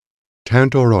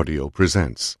Tantor Audio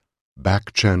presents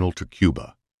Back Channel to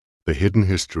Cuba, The Hidden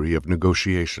History of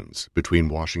Negotiations Between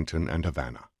Washington and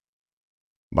Havana,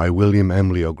 by William M.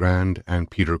 Leogrand and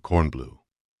Peter Kornblue.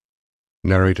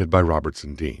 Narrated by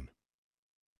Robertson Dean.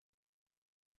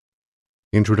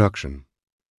 Introduction.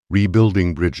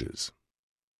 Rebuilding Bridges.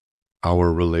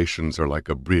 Our relations are like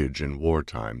a bridge in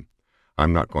wartime.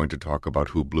 I'm not going to talk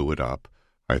about who blew it up.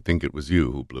 I think it was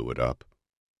you who blew it up.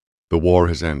 The war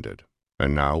has ended,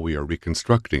 and now we are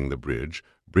reconstructing the bridge,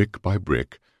 brick by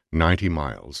brick, 90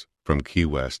 miles from Key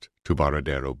West to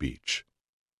Varadero Beach.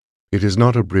 It is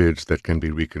not a bridge that can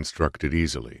be reconstructed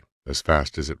easily, as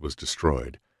fast as it was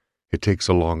destroyed. It takes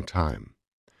a long time.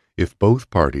 If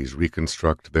both parties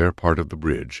reconstruct their part of the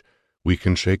bridge, we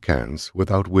can shake hands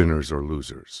without winners or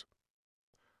losers.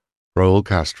 Raul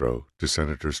Castro to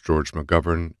Senators George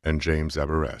McGovern and James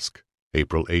Abourezk,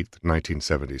 April 8,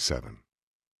 1977.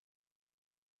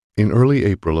 In early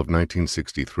April of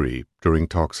 1963, during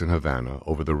talks in Havana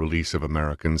over the release of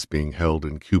Americans being held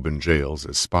in Cuban jails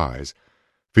as spies,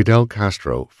 Fidel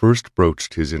Castro first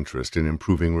broached his interest in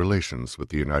improving relations with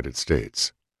the United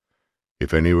States.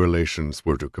 If any relations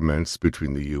were to commence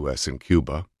between the U.S. and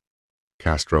Cuba,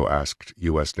 Castro asked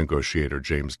U.S. negotiator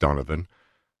James Donovan,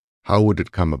 how would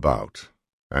it come about,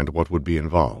 and what would be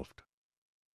involved?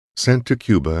 Sent to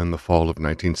Cuba in the fall of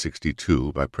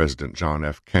 1962 by President John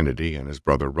F. Kennedy and his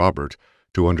brother Robert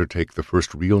to undertake the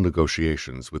first real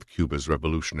negotiations with Cuba's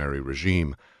revolutionary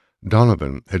regime,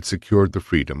 Donovan had secured the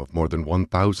freedom of more than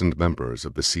 1,000 members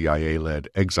of the CIA-led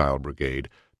exile brigade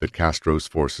that Castro's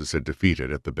forces had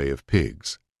defeated at the Bay of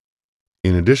Pigs.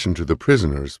 In addition to the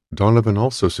prisoners, Donovan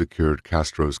also secured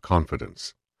Castro's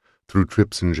confidence. Through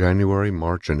trips in January,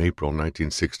 March, and April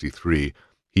 1963,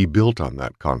 he built on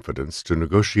that confidence to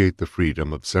negotiate the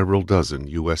freedom of several dozen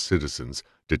U.S. citizens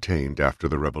detained after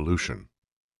the revolution.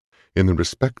 In the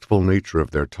respectful nature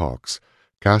of their talks,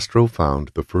 Castro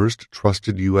found the first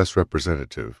trusted U.S.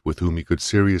 representative with whom he could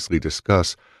seriously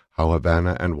discuss how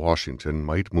Havana and Washington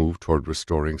might move toward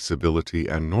restoring civility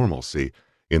and normalcy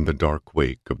in the dark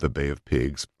wake of the Bay of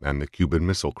Pigs and the Cuban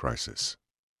Missile Crisis.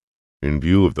 In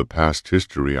view of the past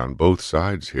history on both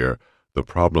sides here, the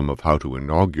problem of how to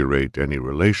inaugurate any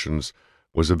relations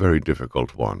was a very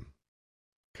difficult one,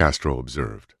 Castro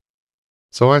observed.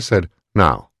 So I said,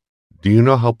 now, do you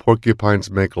know how porcupines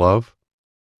make love?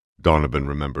 Donovan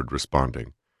remembered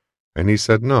responding. And he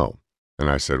said no. And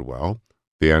I said, well,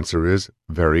 the answer is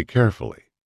very carefully.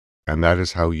 And that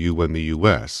is how you and the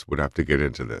U.S. would have to get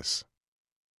into this.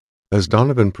 As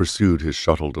Donovan pursued his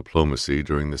shuttle diplomacy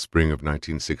during the spring of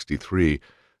 1963,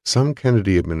 some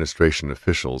Kennedy administration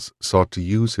officials sought to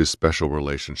use his special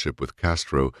relationship with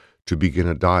Castro to begin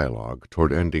a dialogue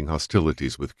toward ending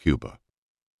hostilities with Cuba.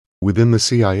 Within the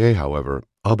CIA, however,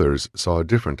 others saw a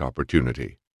different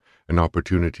opportunity, an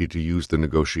opportunity to use the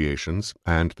negotiations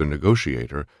and the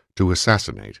negotiator to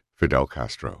assassinate Fidel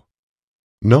Castro.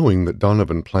 Knowing that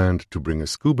Donovan planned to bring a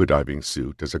scuba diving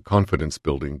suit as a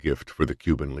confidence-building gift for the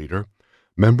Cuban leader,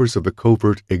 members of the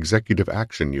Covert Executive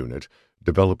Action Unit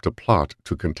developed a plot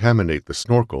to contaminate the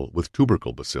snorkel with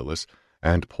tubercle bacillus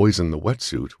and poison the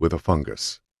wetsuit with a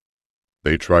fungus.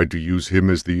 They tried to use him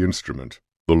as the instrument,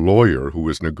 the lawyer who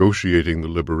was negotiating the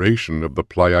liberation of the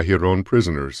Playa Girón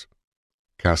prisoners,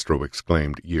 Castro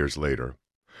exclaimed years later.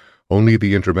 Only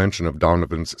the intervention of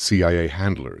Donovan's CIA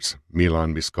handlers,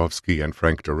 Milan Miskovsky and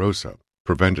Frank DeRosa,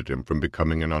 prevented him from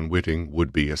becoming an unwitting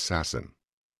would-be assassin.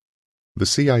 The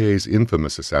CIA's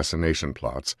infamous assassination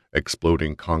plots,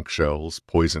 exploding conch shells,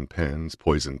 poison pens,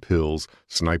 poison pills,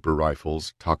 sniper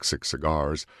rifles, toxic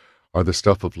cigars, are the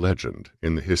stuff of legend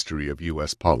in the history of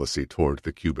U.S. policy toward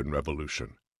the Cuban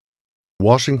Revolution.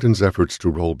 Washington's efforts to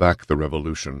roll back the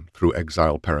revolution through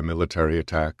exile paramilitary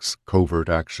attacks, covert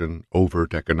action,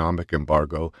 overt economic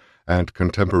embargo, and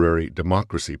contemporary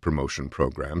democracy promotion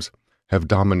programs have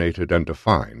dominated and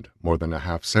defined more than a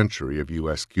half-century of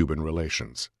U.S.-Cuban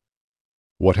relations.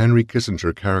 What Henry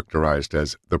Kissinger characterized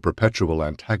as the perpetual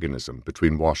antagonism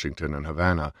between Washington and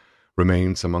Havana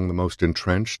remains among the most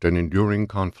entrenched and enduring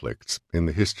conflicts in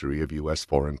the history of U.S.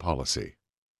 foreign policy.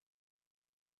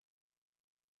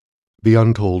 The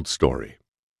Untold Story.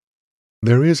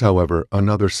 There is, however,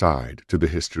 another side to the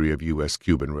history of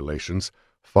U.S.-Cuban relations,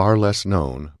 far less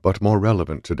known but more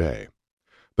relevant today: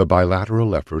 the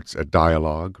bilateral efforts at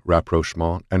dialogue,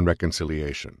 rapprochement, and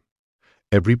reconciliation.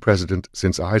 Every president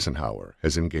since Eisenhower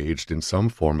has engaged in some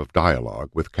form of dialogue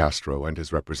with Castro and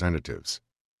his representatives.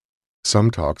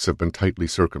 Some talks have been tightly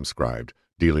circumscribed,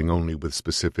 dealing only with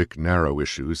specific narrow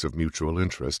issues of mutual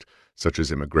interest, such as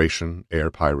immigration,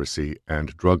 air piracy,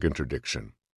 and drug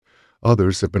interdiction.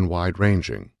 Others have been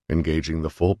wide-ranging, engaging the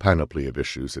full panoply of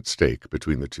issues at stake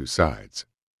between the two sides.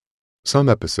 Some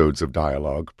episodes of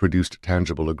dialogue produced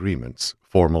tangible agreements,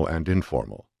 formal and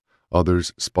informal.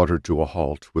 Others sputtered to a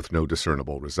halt with no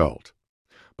discernible result.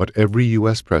 But every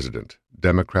U.S. president,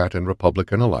 Democrat and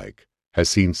Republican alike, has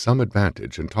seen some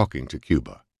advantage in talking to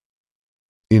Cuba.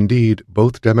 Indeed,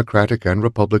 both Democratic and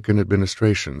Republican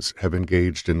administrations have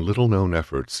engaged in little-known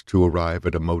efforts to arrive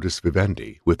at a modus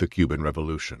vivendi with the Cuban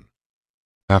Revolution.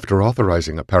 After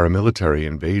authorizing a paramilitary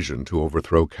invasion to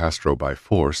overthrow Castro by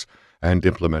force and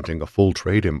implementing a full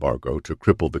trade embargo to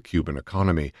cripple the Cuban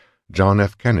economy, John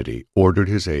F. Kennedy ordered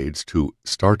his aides to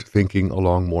start thinking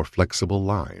along more flexible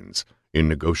lines in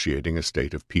negotiating a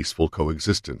state of peaceful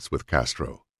coexistence with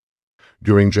Castro.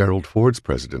 During Gerald Ford's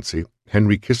presidency,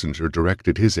 Henry Kissinger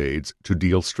directed his aides to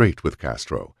deal straight with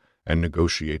Castro and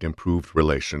negotiate improved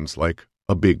relations like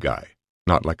a big guy,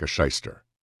 not like a shyster.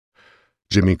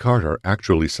 Jimmy Carter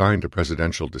actually signed a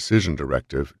presidential decision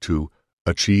directive to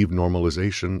achieve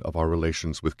normalization of our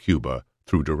relations with Cuba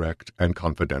through direct and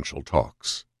confidential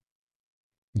talks.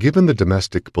 Given the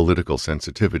domestic political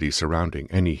sensitivity surrounding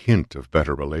any hint of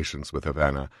better relations with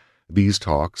Havana, these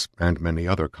talks, and many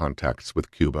other contacts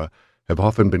with Cuba, have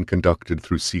often been conducted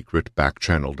through secret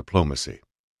back-channel diplomacy.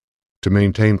 To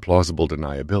maintain plausible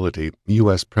deniability,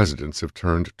 U.S. presidents have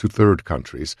turned to third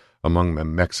countries, among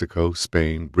them Mexico,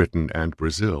 Spain, Britain, and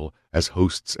Brazil, as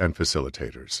hosts and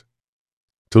facilitators.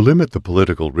 To limit the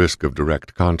political risk of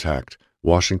direct contact,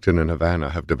 Washington and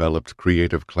Havana have developed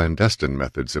creative clandestine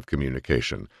methods of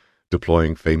communication,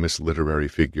 deploying famous literary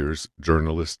figures,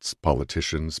 journalists,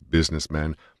 politicians,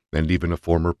 businessmen, and even a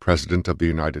former President of the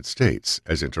United States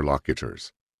as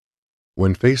interlocutors.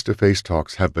 When face-to-face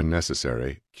talks have been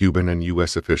necessary, Cuban and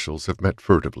U.S. officials have met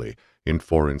furtively in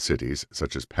foreign cities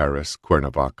such as Paris,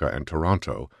 Cuernavaca, and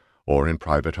Toronto, or in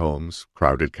private homes,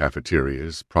 crowded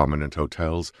cafeterias, prominent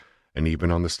hotels, and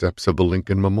even on the steps of the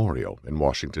Lincoln Memorial in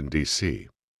Washington, D.C.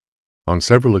 On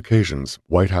several occasions,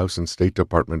 White House and State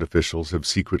Department officials have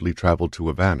secretly traveled to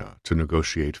Havana to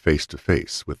negotiate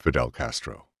face-to-face with Fidel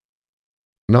Castro.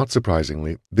 Not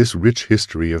surprisingly, this rich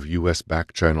history of U.S.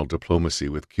 back-channel diplomacy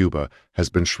with Cuba has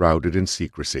been shrouded in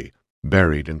secrecy,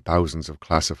 buried in thousands of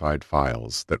classified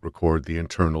files that record the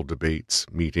internal debates,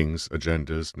 meetings,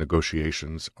 agendas,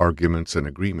 negotiations, arguments, and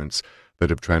agreements that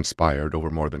have transpired over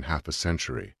more than half a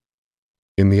century.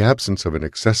 In the absence of an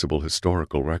accessible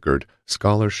historical record,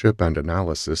 scholarship and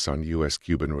analysis on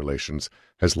U.S.-Cuban relations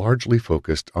has largely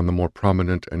focused on the more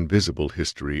prominent and visible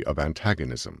history of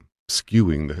antagonism,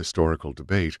 skewing the historical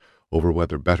debate over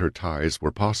whether better ties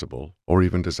were possible or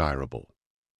even desirable.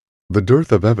 The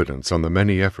dearth of evidence on the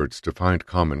many efforts to find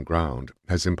common ground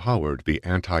has empowered the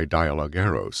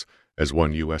anti-dialogueros, as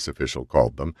one U.S. official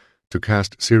called them, to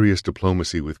cast serious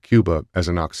diplomacy with Cuba as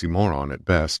an oxymoron at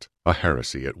best, a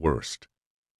heresy at worst.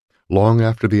 Long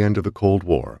after the end of the Cold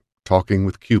War, talking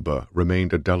with Cuba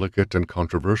remained a delicate and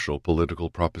controversial political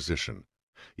proposition,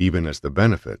 even as the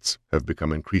benefits have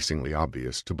become increasingly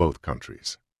obvious to both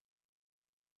countries.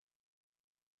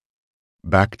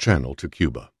 Back Channel to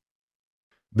Cuba.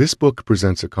 This book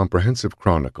presents a comprehensive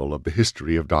chronicle of the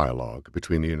history of dialogue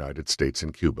between the United States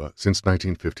and Cuba since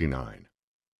 1959.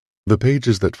 The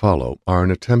pages that follow are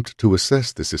an attempt to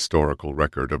assess this historical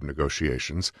record of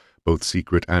negotiations, both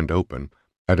secret and open,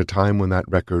 at a time when that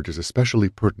record is especially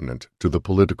pertinent to the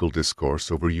political discourse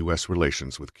over U.S.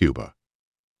 relations with Cuba.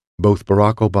 Both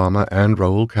Barack Obama and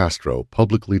Raul Castro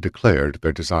publicly declared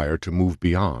their desire to move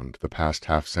beyond the past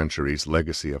half-century's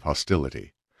legacy of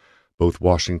hostility. Both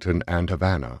Washington and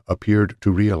Havana appeared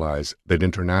to realize that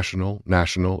international,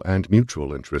 national, and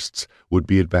mutual interests would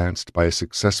be advanced by a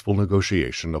successful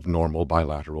negotiation of normal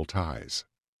bilateral ties.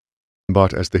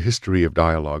 But as the history of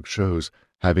dialogue shows,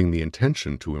 having the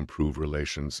intention to improve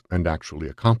relations and actually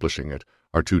accomplishing it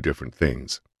are two different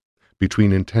things.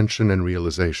 Between intention and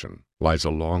realization lies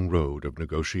a long road of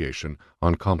negotiation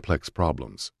on complex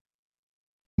problems.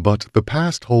 But the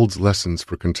past holds lessons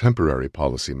for contemporary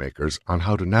policymakers on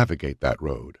how to navigate that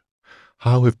road.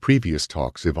 How have previous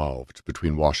talks evolved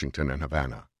between Washington and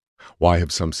Havana? Why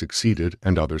have some succeeded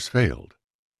and others failed?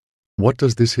 What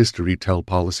does this history tell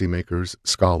policymakers,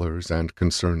 scholars, and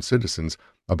concerned citizens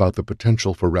about the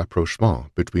potential for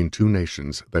rapprochement between two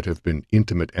nations that have been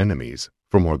intimate enemies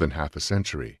for more than half a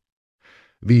century?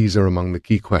 These are among the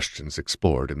key questions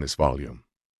explored in this volume.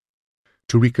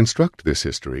 To reconstruct this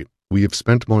history, we have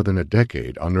spent more than a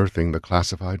decade unearthing the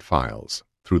classified files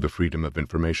through the Freedom of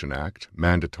Information Act,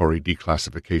 mandatory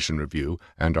declassification review,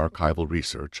 and archival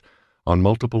research on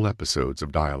multiple episodes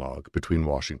of dialogue between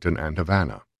Washington and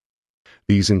Havana.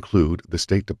 These include the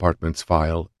State Department's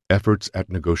file Efforts at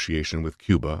Negotiation with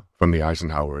Cuba from the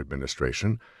Eisenhower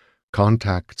Administration,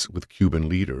 Contacts with Cuban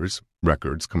leaders,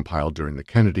 records compiled during the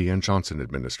Kennedy and Johnson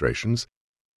administrations,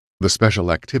 the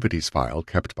special activities file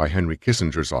kept by Henry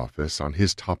Kissinger's office on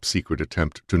his top-secret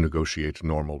attempt to negotiate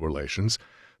normal relations,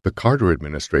 the Carter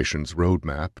administration's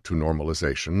roadmap to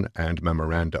normalization and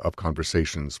memoranda of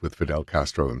conversations with Fidel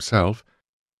Castro himself,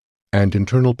 and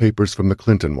internal papers from the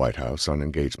Clinton White House on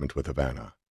engagement with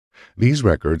Havana. These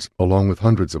records, along with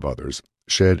hundreds of others,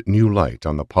 shed new light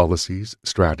on the policies,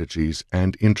 strategies,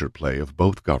 and interplay of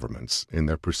both governments in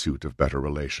their pursuit of better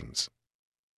relations.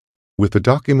 With the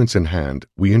documents in hand,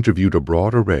 we interviewed a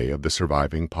broad array of the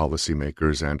surviving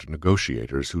policymakers and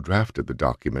negotiators who drafted the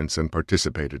documents and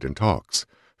participated in talks,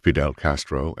 Fidel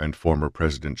Castro and former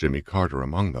President Jimmy Carter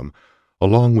among them,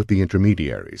 along with the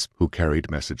intermediaries who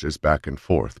carried messages back and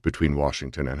forth between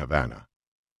Washington and Havana.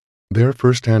 Their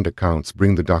first-hand accounts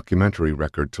bring the documentary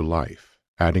record to life,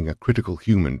 adding a critical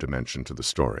human dimension to the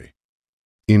story.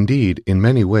 Indeed, in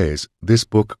many ways, this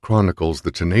book chronicles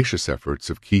the tenacious efforts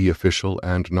of key official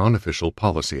and non-official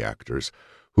policy actors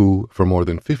who, for more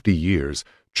than 50 years,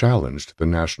 challenged the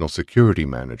national security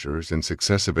managers in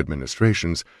successive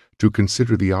administrations to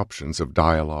consider the options of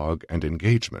dialogue and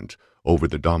engagement over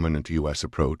the dominant U.S.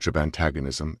 approach of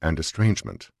antagonism and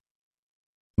estrangement.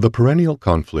 The perennial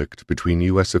conflict between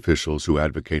U.S. officials who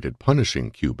advocated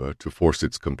punishing Cuba to force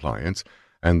its compliance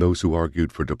and those who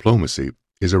argued for diplomacy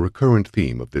is a recurrent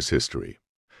theme of this history.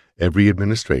 Every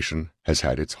administration has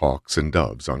had its hawks and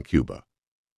doves on Cuba.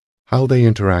 How they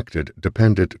interacted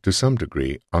depended to some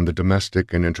degree on the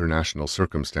domestic and international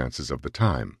circumstances of the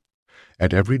time.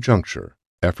 At every juncture,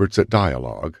 efforts at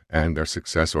dialogue, and their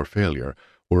success or failure,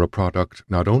 were a product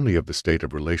not only of the state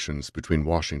of relations between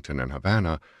Washington and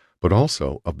Havana, but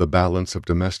also of the balance of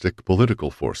domestic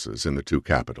political forces in the two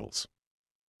capitals.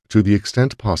 To the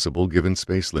extent possible given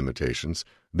space limitations,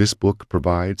 this book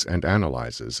provides and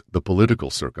analyzes the political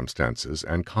circumstances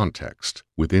and context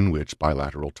within which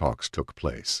bilateral talks took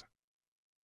place.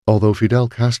 Although Fidel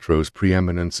Castro's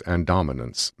preeminence and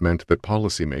dominance meant that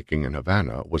policymaking in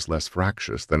Havana was less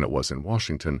fractious than it was in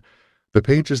Washington, the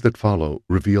pages that follow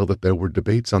reveal that there were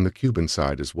debates on the Cuban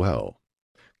side as well.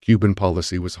 Cuban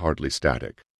policy was hardly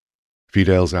static.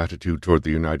 Fidel's attitude toward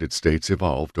the United States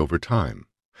evolved over time.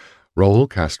 Raul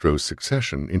Castro's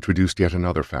succession introduced yet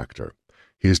another factor,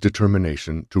 his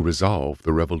determination to resolve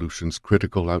the revolution's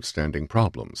critical outstanding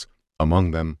problems,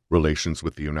 among them relations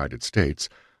with the United States,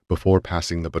 before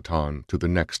passing the baton to the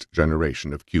next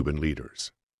generation of Cuban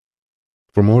leaders.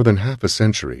 For more than half a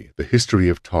century, the history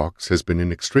of talks has been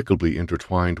inextricably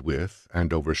intertwined with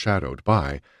and overshadowed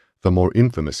by the more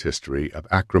infamous history of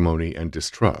acrimony and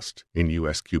distrust in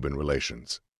U.S.-Cuban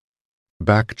relations.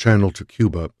 Back Channel to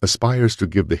Cuba aspires to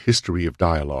give the history of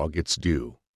dialogue its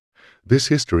due. This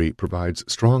history provides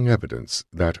strong evidence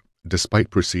that, despite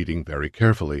proceeding very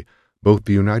carefully, both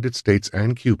the United States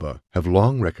and Cuba have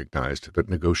long recognized that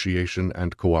negotiation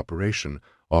and cooperation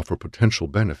offer potential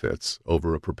benefits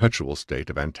over a perpetual state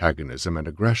of antagonism and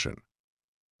aggression.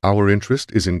 Our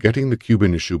interest is in getting the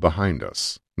Cuban issue behind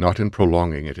us, not in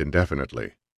prolonging it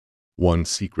indefinitely. One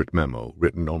secret memo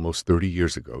written almost 30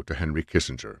 years ago to Henry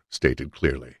Kissinger stated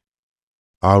clearly,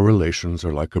 "Our relations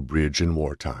are like a bridge in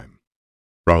wartime,"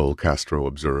 Raul Castro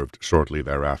observed shortly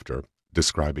thereafter,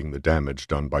 describing the damage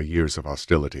done by years of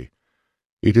hostility.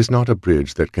 "It is not a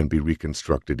bridge that can be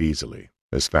reconstructed easily,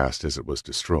 as fast as it was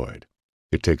destroyed.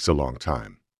 It takes a long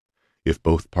time. If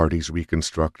both parties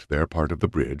reconstruct their part of the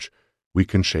bridge, we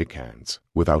can shake hands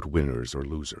without winners or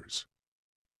losers."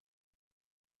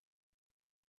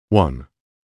 1.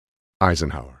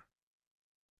 Eisenhower.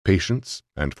 Patience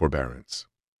and Forbearance.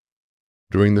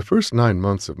 During the first 9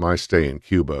 months of my stay in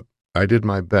Cuba, I did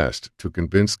my best to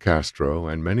convince Castro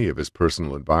and many of his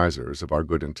personal advisers of our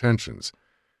good intentions.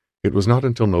 It was not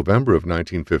until November of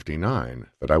 1959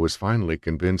 that I was finally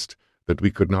convinced that we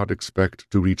could not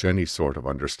expect to reach any sort of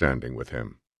understanding with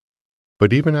him.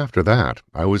 But even after that,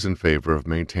 I was in favor of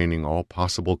maintaining all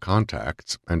possible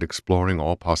contacts and exploring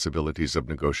all possibilities of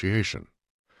negotiation.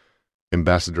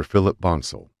 Ambassador Philip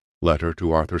Bonsall, letter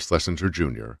to Arthur Schlesinger,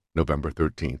 Jr., November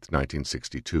 13,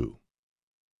 1962.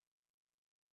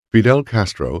 Fidel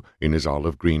Castro, in his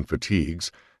olive green fatigues,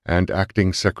 and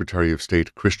Acting Secretary of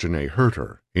State Christian A.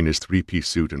 Herter, in his three-piece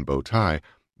suit and bow tie,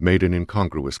 made an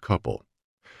incongruous couple.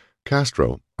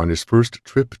 Castro, on his first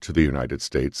trip to the United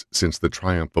States since the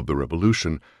triumph of the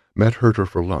Revolution, met Herter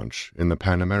for lunch in the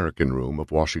Pan American Room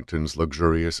of Washington's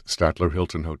luxurious Statler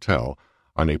Hilton Hotel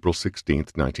on April 16,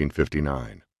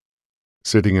 1959.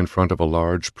 Sitting in front of a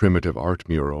large primitive art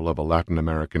mural of a Latin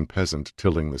American peasant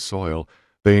tilling the soil,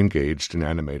 they engaged in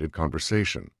animated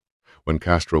conversation. When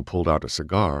Castro pulled out a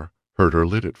cigar, Herter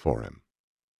lit it for him.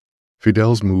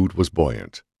 Fidel's mood was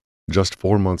buoyant. Just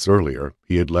 4 months earlier,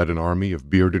 he had led an army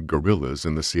of bearded guerrillas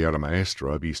in the Sierra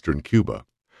Maestra of eastern Cuba.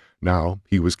 Now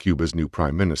he was Cuba's new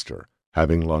prime minister,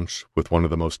 having lunch with one of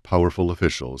the most powerful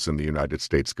officials in the United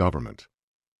States government.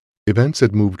 Events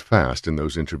had moved fast in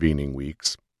those intervening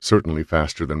weeks, certainly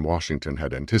faster than Washington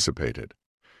had anticipated.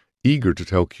 Eager to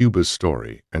tell Cuba's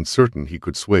story, and certain he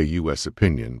could sway U.S.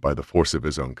 opinion by the force of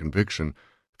his own conviction,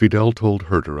 Fidel told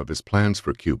Herter of his plans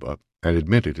for Cuba and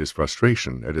admitted his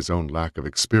frustration at his own lack of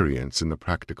experience in the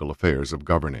practical affairs of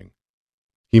governing.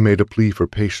 He made a plea for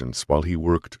patience while he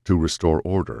worked to restore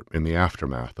order in the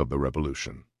aftermath of the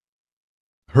revolution.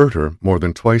 Herter, more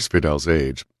than twice Fidel's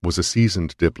age, was a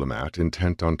seasoned diplomat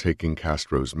intent on taking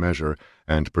Castro's measure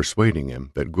and persuading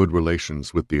him that good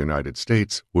relations with the United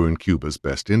States were in Cuba's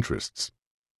best interests.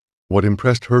 What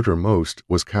impressed Herter most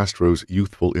was Castro's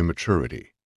youthful immaturity.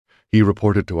 He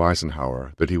reported to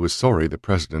Eisenhower that he was sorry the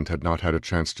president had not had a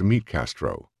chance to meet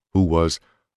Castro, who was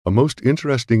a most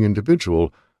interesting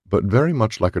individual, but very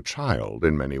much like a child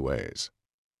in many ways.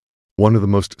 One of the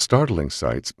most startling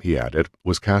sights, he added,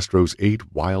 was Castro's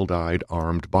 8 wild-eyed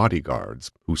armed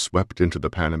bodyguards who swept into the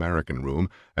Pan American room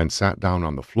and sat down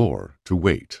on the floor to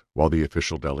wait while the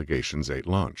official delegations ate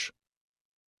lunch.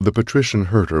 The patrician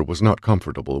Herter was not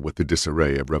comfortable with the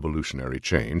disarray of revolutionary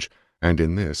change, and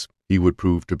in this he would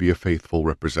prove to be a faithful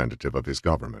representative of his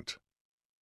government.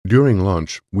 During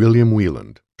lunch, William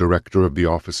Wieland, director of the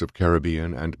Office of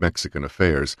Caribbean and Mexican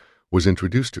Affairs, was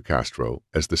introduced to Castro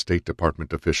as the State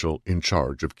Department official in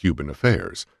charge of Cuban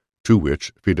affairs, to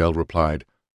which Fidel replied,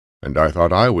 "And I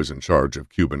thought I was in charge of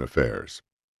Cuban affairs."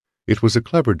 It was a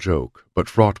clever joke, but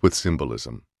fraught with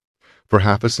symbolism. For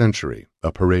half a century,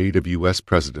 a parade of U.S.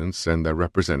 presidents and their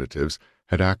representatives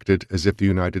had acted as if the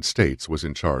United States was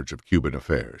in charge of Cuban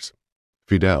affairs.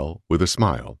 Fidel, with a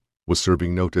smile, was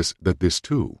serving notice that this,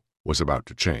 too, was about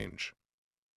to change.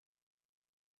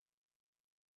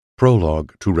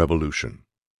 Prologue to Revolution.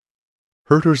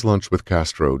 Herter's lunch with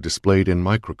Castro displayed in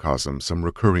microcosm some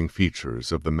recurring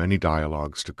features of the many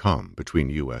dialogues to come between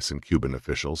U.S. and Cuban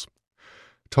officials.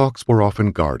 Talks were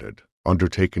often guarded,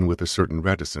 undertaken with a certain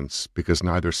reticence because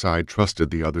neither side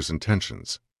trusted the other's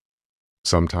intentions.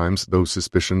 Sometimes those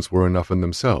suspicions were enough in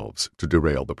themselves to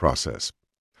derail the process.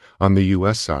 On the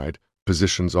U.S. side,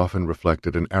 positions often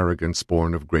reflected an arrogance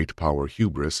born of great power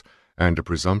hubris and a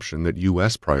presumption that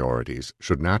U.S. priorities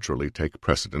should naturally take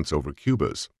precedence over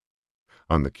Cuba's.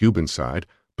 On the Cuban side,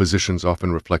 positions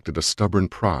often reflected a stubborn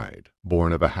pride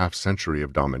born of a half-century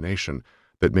of domination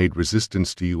that made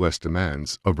resistance to U.S.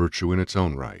 demands a virtue in its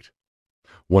own right.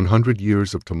 100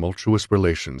 years of tumultuous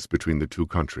relations between the two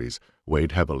countries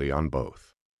weighed heavily on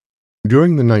both.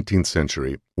 During the 19th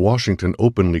century, Washington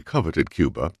openly coveted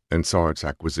Cuba and saw its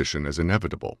acquisition as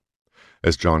inevitable.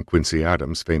 As John Quincy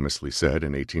Adams famously said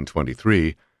in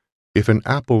 1823, "If an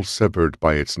apple severed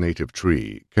by its native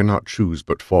tree cannot choose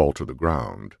but fall to the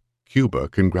ground, Cuba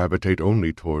can gravitate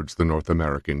only towards the North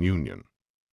American Union."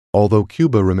 Although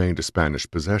Cuba remained a Spanish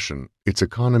possession, its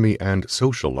economy and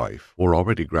social life were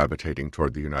already gravitating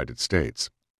toward the United States.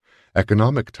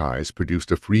 Economic ties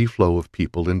produced a free flow of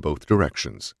people in both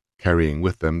directions, carrying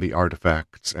with them the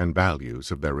artifacts and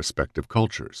values of their respective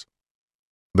cultures.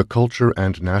 The culture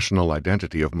and national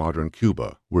identity of modern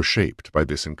Cuba were shaped by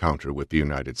this encounter with the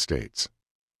United States.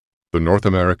 "The North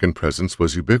American presence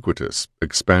was ubiquitous,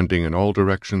 expanding in all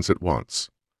directions at once,"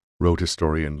 wrote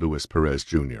historian Luis Perez,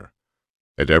 Jr.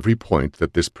 "At every point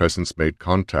that this presence made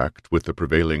contact with the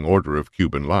prevailing order of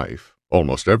Cuban life,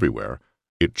 almost everywhere,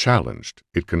 it challenged,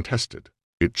 it contested,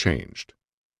 it changed."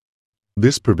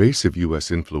 This pervasive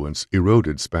U.S. influence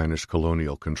eroded Spanish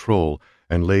colonial control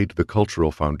and laid the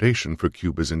cultural foundation for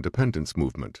Cuba's independence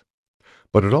movement.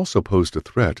 But it also posed a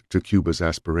threat to Cuba's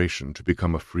aspiration to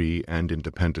become a free and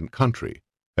independent country,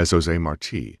 as José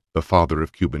Martí, the father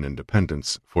of Cuban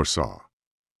independence, foresaw.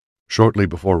 Shortly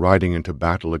before riding into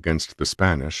battle against the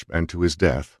Spanish and to his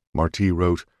death, Martí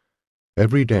wrote,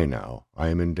 "Every day now I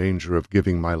am in danger of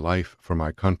giving my life for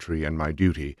my country and my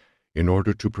duty in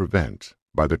order to prevent,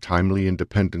 by the timely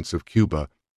independence of Cuba,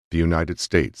 the United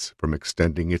States from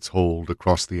extending its hold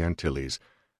across the Antilles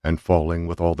and falling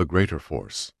with all the greater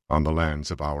force on the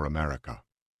lands of our America.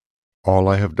 All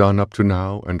I have done up to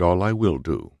now and all I will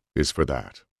do is for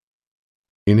that."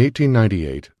 In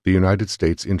 1898, the United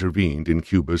States intervened in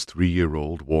Cuba's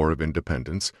 3-year-old War of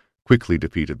Independence, quickly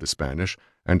defeated the Spanish,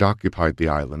 and occupied the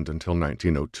island until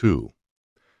 1902.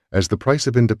 As the price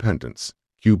of independence,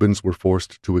 Cubans were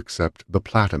forced to accept the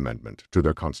Platt Amendment to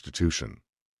their constitution.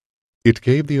 It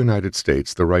gave the United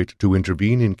States the right to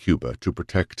intervene in Cuba to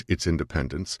protect its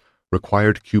independence,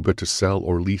 required Cuba to sell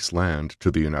or lease land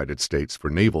to the United States for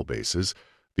naval bases,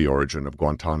 the origin of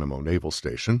Guantanamo Naval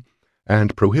Station,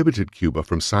 and prohibited Cuba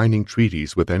from signing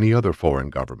treaties with any other foreign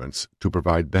governments to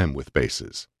provide them with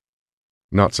bases.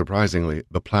 Not surprisingly,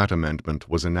 the Platt Amendment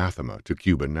was anathema to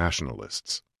Cuban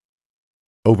nationalists.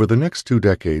 Over the next 2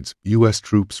 decades, U.S.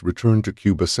 troops returned to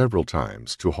Cuba several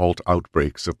times to halt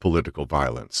outbreaks of political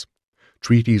violence.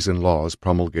 Treaties and laws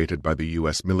promulgated by the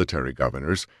U.S. military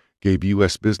governors gave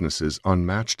U.S. businesses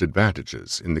unmatched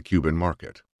advantages in the Cuban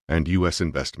market, and U.S.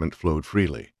 investment flowed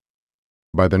freely.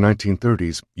 By the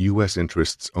 1930s, U.S.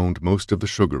 interests owned most of the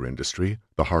sugar industry,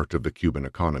 the heart of the Cuban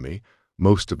economy,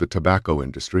 most of the tobacco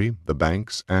industry, the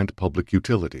banks, and public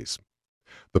utilities.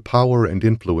 The power and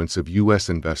influence of U.S.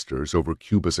 investors over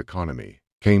Cuba's economy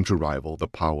came to rival the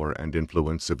power and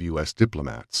influence of U.S.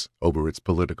 diplomats over its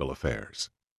political affairs.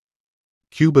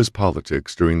 Cuba's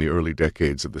politics during the early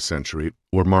decades of the century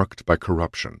were marked by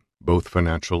corruption, both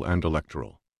financial and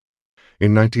electoral.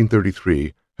 In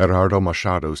 1933, Gerardo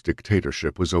Machado's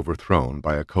dictatorship was overthrown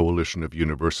by a coalition of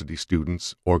university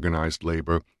students, organized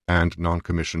labor, and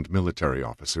non-commissioned military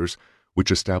officers,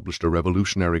 which established a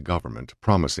revolutionary government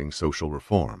promising social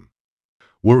reform.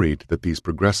 Worried that these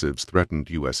progressives threatened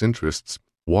U.S. interests,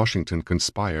 Washington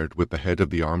conspired with the head of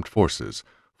the armed forces,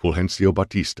 Fulgencio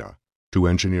Batista, to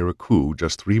engineer a coup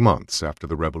just 3 months after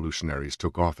the revolutionaries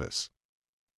took office.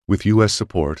 With U.S.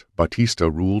 support, Batista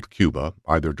ruled Cuba,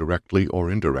 either directly or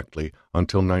indirectly,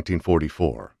 until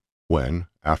 1944, when,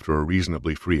 after a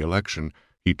reasonably free election,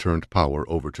 he turned power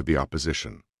over to the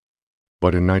opposition.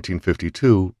 But in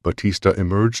 1952, Batista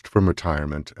emerged from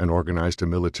retirement and organized a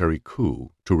military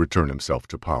coup to return himself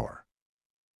to power.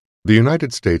 The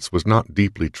United States was not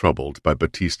deeply troubled by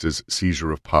Batista's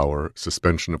seizure of power,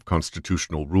 suspension of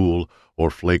constitutional rule, or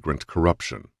flagrant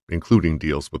corruption, including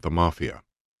deals with the mafia.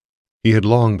 He had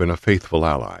long been a faithful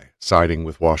ally, siding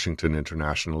with Washington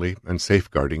internationally and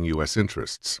safeguarding U.S.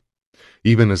 interests.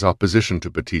 Even as opposition to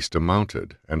Batista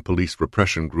mounted and police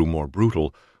repression grew more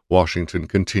brutal, Washington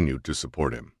continued to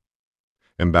support him.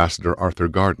 Ambassador Arthur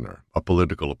Gardner, a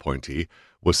political appointee,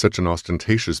 was such an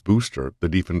ostentatious booster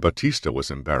that even Batista was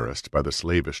embarrassed by the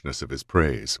slavishness of his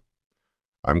praise.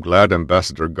 "I'm glad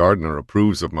Ambassador Gardner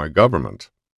approves of my government,"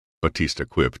 Batista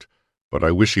quipped, "but I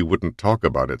wish he wouldn't talk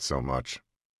about it so much."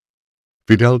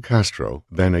 Fidel Castro,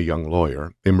 then a young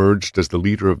lawyer, emerged as the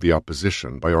leader of the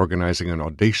opposition by organizing an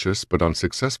audacious but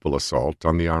unsuccessful assault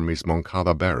on the Army's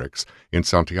Moncada barracks in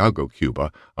Santiago,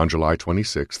 Cuba, on July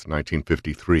 26,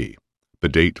 1953, the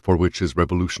date for which his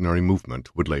revolutionary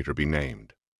movement would later be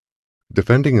named.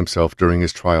 Defending himself during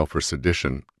his trial for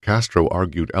sedition, Castro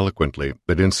argued eloquently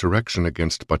that insurrection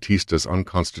against Batista's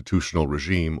unconstitutional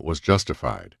regime was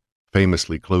justified,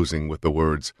 famously closing with the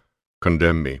words,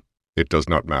 "Condemn me, it does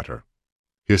not matter.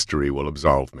 History will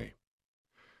absolve me."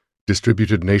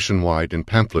 Distributed nationwide in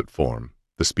pamphlet form,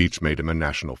 the speech made him a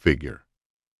national figure.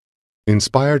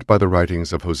 Inspired by the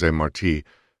writings of José Martí,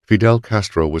 Fidel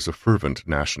Castro was a fervent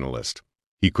nationalist.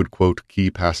 He could quote key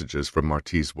passages from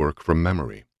Martí's work from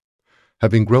memory.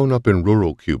 Having grown up in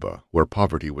rural Cuba, where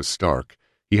poverty was stark,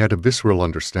 he had a visceral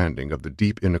understanding of the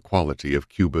deep inequality of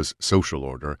Cuba's social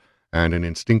order and an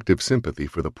instinctive sympathy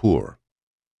for the poor.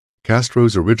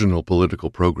 Castro's original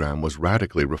political program was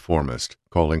radically reformist,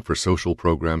 calling for social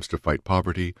programs to fight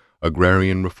poverty,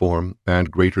 agrarian reform,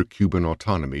 and greater Cuban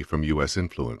autonomy from U.S.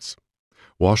 influence.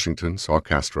 Washington saw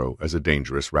Castro as a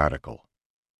dangerous radical.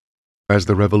 As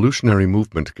the revolutionary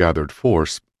movement gathered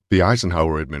force, the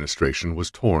Eisenhower administration was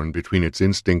torn between its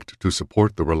instinct to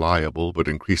support the reliable but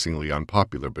increasingly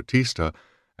unpopular Batista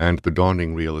and the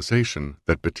dawning realization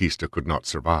that Batista could not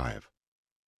survive.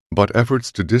 But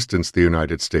efforts to distance the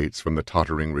United States from the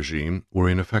tottering regime were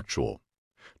ineffectual.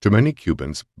 To many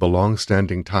Cubans, the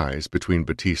long-standing ties between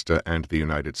Batista and the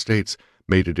United States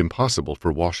made it impossible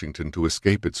for Washington to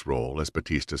escape its role as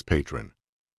Batista's patron.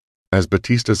 As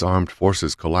Batista's armed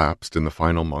forces collapsed in the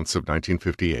final months of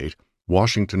 1958,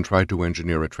 Washington tried to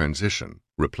engineer a transition,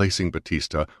 replacing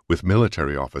Batista with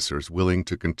military officers willing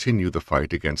to continue the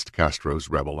fight against Castro's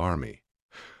rebel army.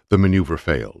 The maneuver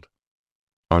failed.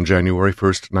 On January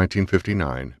 1,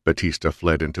 1959, Batista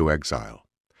fled into exile.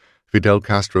 Fidel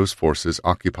Castro's forces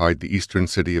occupied the eastern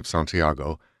city of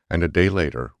Santiago, and a day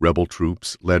later, rebel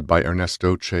troops, led by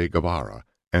Ernesto Che Guevara,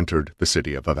 entered the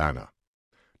city of Havana.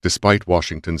 Despite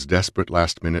Washington's desperate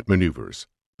last-minute maneuvers,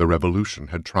 the revolution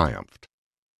had triumphed.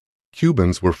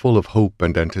 Cubans were full of hope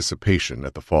and anticipation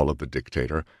at the fall of the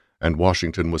dictator, and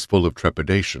Washington was full of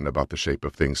trepidation about the shape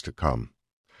of things to come.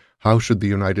 How should the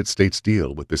United States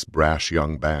deal with this brash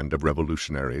young band of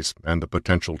revolutionaries and the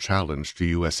potential challenge to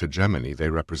U.S. hegemony they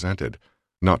represented,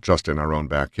 not just in our own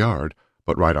backyard,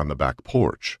 but right on the back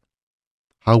porch?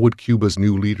 How would Cuba's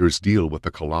new leaders deal with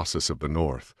the Colossus of the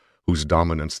North, whose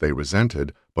dominance they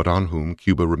resented, but on whom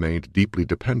Cuba remained deeply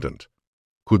dependent?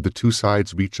 Could the two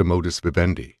sides reach a modus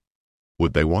vivendi?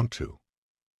 Would they want to?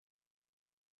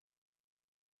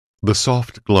 The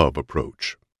soft glove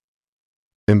approach.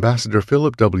 Ambassador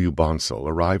Philip W. Bonsall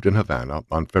arrived in Havana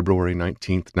on February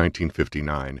 19,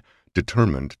 1959,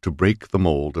 determined to break the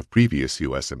mold of previous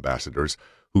U.S. ambassadors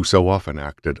who so often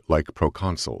acted like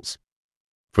proconsuls.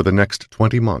 For the next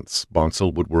 20 months,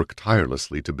 Bonsall would work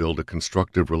tirelessly to build a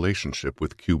constructive relationship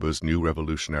with Cuba's new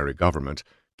revolutionary government,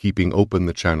 keeping open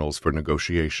the channels for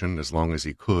negotiation as long as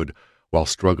he could, while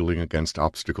struggling against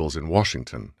obstacles in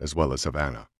Washington as well as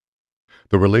Havana.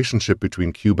 The relationship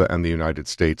between Cuba and the United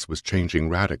States was changing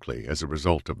radically as a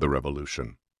result of the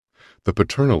revolution. The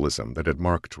paternalism that had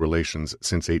marked relations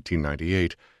since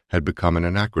 1898 had become an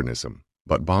anachronism,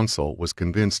 but Bonsall was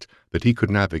convinced that he could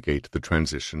navigate the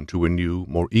transition to a new,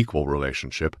 more equal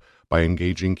relationship by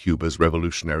engaging Cuba's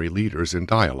revolutionary leaders in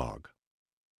dialogue.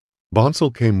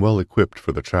 Bonsall came well equipped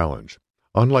for the challenge.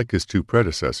 Unlike his two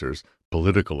predecessors,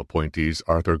 political appointees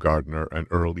Arthur Gardner and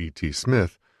Earl E.T.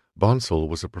 Smith, Bonsall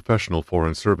was a professional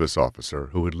Foreign Service officer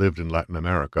who had lived in Latin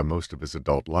America most of his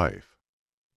adult life.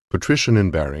 Patrician in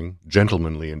bearing,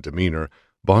 gentlemanly in demeanor,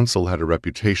 Bonsall had a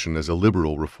reputation as a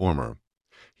liberal reformer.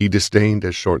 He disdained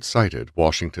as short-sighted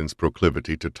Washington's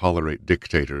proclivity to tolerate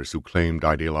dictators who claimed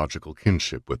ideological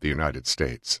kinship with the United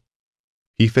States.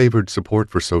 He favored support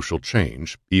for social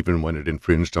change, even when it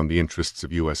infringed on the interests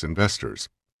of U.S. investors.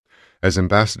 As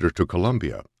ambassador to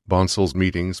Colombia, Bonsall's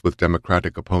meetings with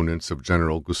Democratic opponents of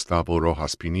General Gustavo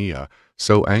Rojas Pinilla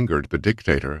so angered the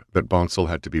dictator that Bonsall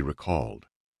had to be recalled.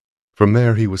 From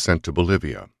there he was sent to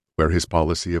Bolivia, where his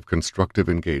policy of constructive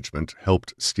engagement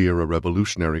helped steer a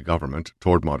revolutionary government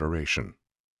toward moderation.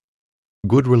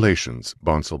 Good relations,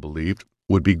 Bonsall believed,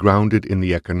 would be grounded in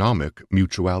the economic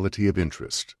mutuality of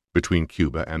interest between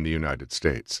Cuba and the United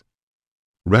States.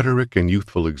 Rhetoric and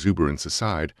youthful exuberance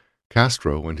aside,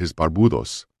 Castro and his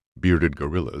barbudos, bearded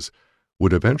guerrillas,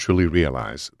 would eventually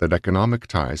realize that economic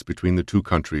ties between the two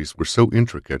countries were so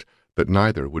intricate that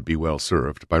neither would be well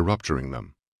served by rupturing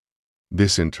them.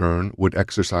 This, in turn, would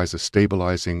exercise a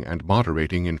stabilizing and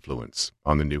moderating influence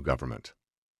on the new government.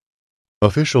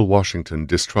 Official Washington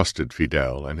distrusted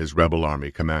Fidel and his rebel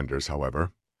army commanders,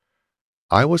 however.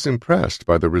 "I was impressed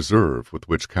by the reserve with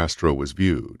which Castro was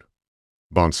viewed,"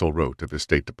 Bonsall wrote of his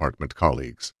State Department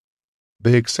colleagues.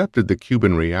 They accepted the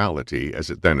Cuban reality as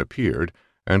it then appeared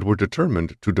and were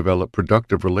determined to develop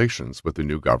productive relations with the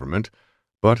new government,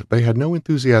 but they had no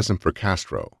enthusiasm for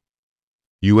Castro.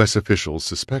 U.S. officials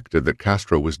suspected that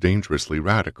Castro was dangerously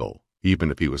radical,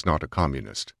 even if he was not a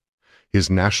communist.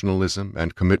 His nationalism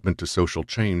and commitment to social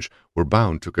change were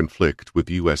bound to conflict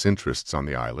with U.S. interests on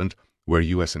the island, where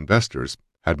U.S. investors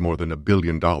had more than $1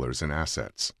 billion in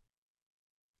assets.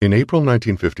 In April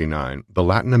 1959, the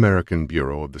Latin American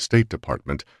Bureau of the State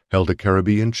Department held a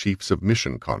Caribbean Chiefs of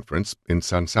Mission conference in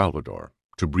San Salvador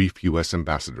to brief U.S.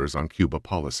 ambassadors on Cuba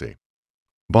policy.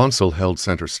 Bonsall held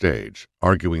center stage,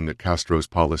 arguing that Castro's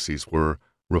policies were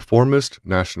reformist,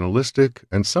 nationalistic,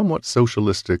 and somewhat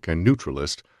socialistic and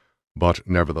neutralist, but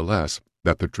nevertheless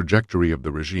that the trajectory of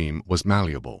the regime was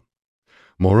malleable.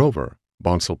 Moreover,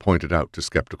 Bonsall pointed out to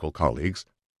skeptical colleagues,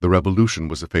 the revolution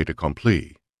was a fait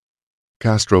accompli.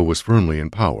 Castro was firmly in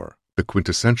power, the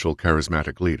quintessential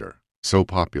charismatic leader, so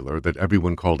popular that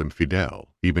everyone called him Fidel,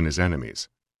 even his enemies.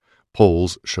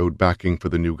 Polls showed backing for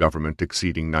the new government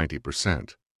exceeding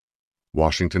 90%.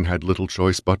 Washington had little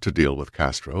choice but to deal with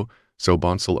Castro, so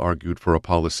Bonsall argued for a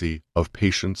policy of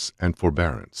patience and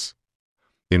forbearance.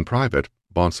 In private,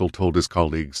 Bonsall told his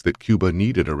colleagues that Cuba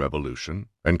needed a revolution,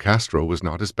 and Castro was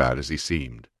not as bad as he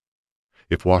seemed.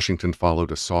 If Washington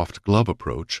followed a soft glove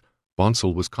approach,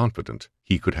 Bonsall was confident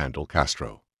he could handle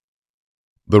Castro.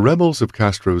 The rebels of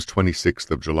Castro's 26th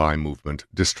of July movement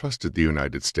distrusted the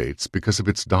United States because of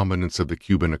its dominance of the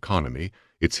Cuban economy,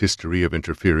 its history of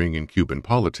interfering in Cuban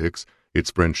politics, its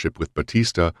friendship with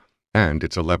Batista, and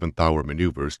its 11th-hour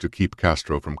maneuvers to keep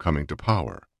Castro from coming to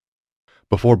power.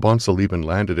 Before Bonsall even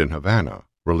landed in Havana,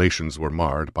 relations were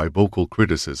marred by vocal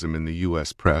criticism in the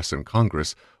U.S. press and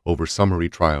Congress over summary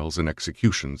trials and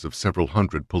executions of several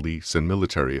hundred police and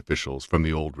military officials from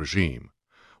the old regime,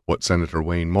 what Senator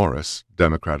Wayne Morris,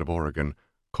 Democrat of Oregon,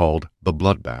 called the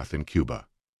bloodbath in Cuba.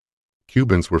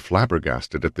 Cubans were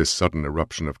flabbergasted at this sudden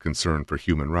eruption of concern for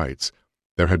human rights.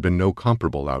 There had been no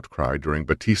comparable outcry during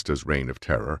Batista's reign of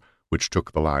terror, which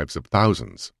took the lives of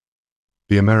thousands.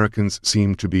 The Americans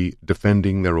seemed to be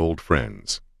defending their old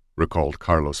friends, recalled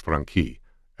Carlos Franqui,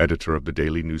 editor of the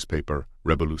daily newspaper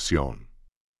Revolución.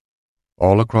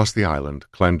 All across the island,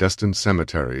 clandestine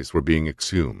cemeteries were being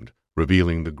exhumed,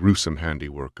 revealing the gruesome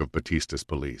handiwork of Batista's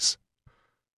police.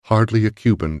 "Hardly a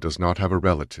Cuban does not have a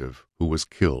relative who was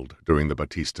killed during the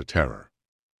Batista terror,"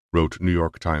 wrote New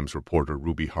York Times reporter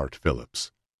Ruby Hart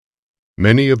Phillips.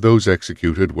 "Many of those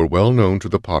executed were well known to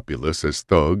the populace as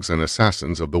thugs and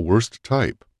assassins of the worst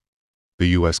type," the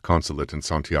U.S. consulate in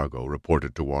Santiago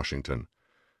reported to Washington.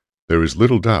 "There is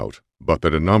little doubt but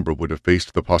that a number would have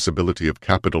faced the possibility of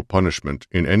capital punishment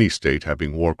in any state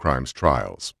having war crimes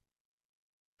trials."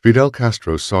 Fidel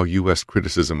Castro saw U.S.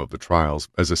 criticism of the trials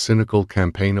as a cynical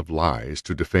campaign of lies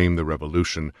to defame the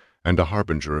revolution and a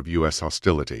harbinger of U.S.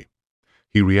 hostility.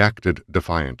 He reacted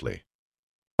defiantly.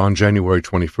 On January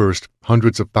 21st,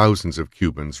 hundreds of thousands of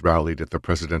Cubans rallied at the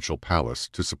presidential palace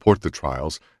to support the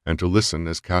trials and to listen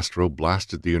as Castro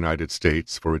blasted the United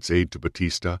States for its aid to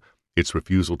Batista, its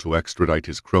refusal to extradite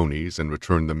his cronies and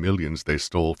return the millions they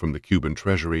stole from the Cuban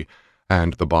treasury,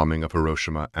 and the bombing of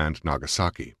Hiroshima and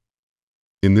Nagasaki.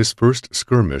 In this first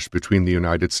skirmish between the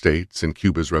United States and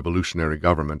Cuba's revolutionary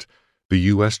government, the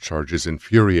U.S. charges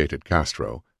infuriated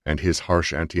Castro, and his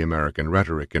harsh anti-American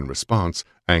rhetoric in response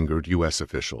angered U.S.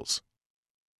 officials.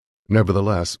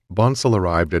 Nevertheless, Bonsall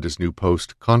arrived at his new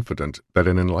post confident that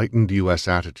an enlightened U.S.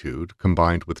 attitude,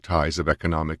 combined with ties of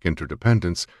economic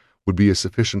interdependence, would be a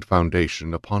sufficient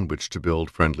foundation upon which to build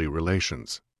friendly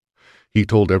relations. He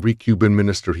told every Cuban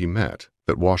minister he met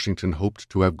that Washington hoped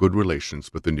to have good relations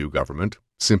with the new government,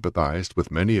 sympathized with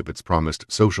many of its promised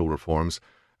social reforms,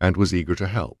 and was eager to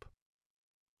help.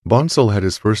 Bonsall had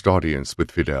his first audience with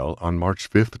Fidel on March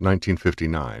 5,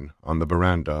 1959, on the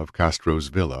veranda of Castro's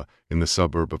villa in the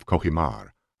suburb of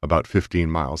Cojimar, about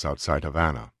 15 miles outside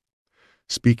Havana.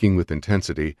 Speaking with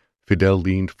intensity, Fidel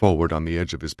leaned forward on the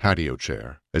edge of his patio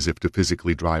chair, as if to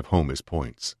physically drive home his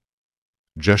points.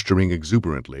 Gesturing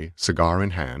exuberantly, cigar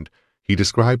in hand, he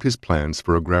described his plans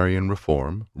for agrarian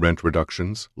reform, rent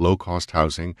reductions, low-cost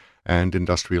housing, and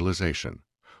industrialization,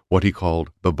 what he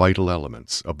called the vital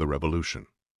elements of the revolution.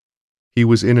 He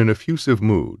was in an effusive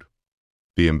mood,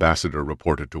 the ambassador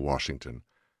reported to Washington.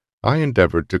 "I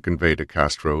endeavored to convey to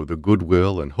Castro the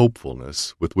goodwill and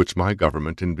hopefulness with which my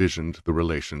government envisioned the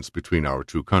relations between our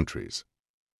two countries."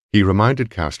 He reminded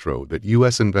Castro that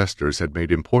U.S. investors had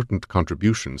made important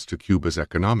contributions to Cuba's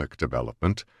economic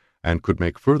development and could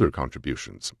make further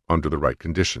contributions under the right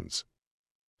conditions.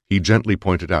 He gently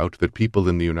pointed out that people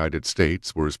in the United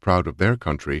States were as proud of their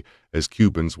country as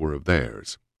Cubans were of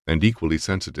theirs, and equally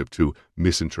sensitive to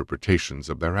misinterpretations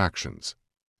of their actions,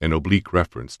 an oblique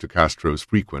reference to Castro's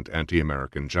frequent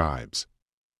anti-American jibes.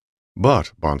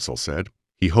 But, Bonsall said,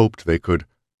 he hoped they could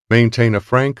maintain a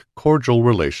frank, cordial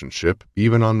relationship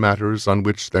even on matters on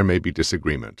which there may be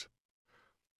disagreement.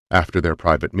 After their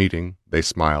private meeting, they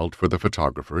smiled for the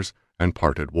photographers and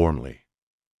parted warmly.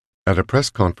 At a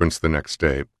press conference the next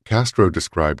day, Castro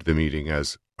described the meeting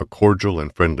as a cordial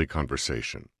and friendly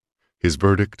conversation. His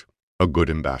verdict, a good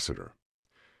ambassador.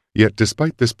 Yet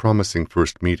despite this promising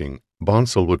first meeting,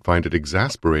 Bonsall would find it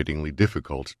exasperatingly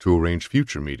difficult to arrange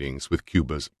future meetings with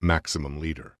Cuba's maximum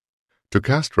leader. To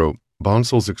Castro,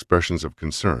 Bonsall's expressions of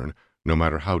concern, no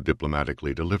matter how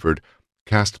diplomatically delivered,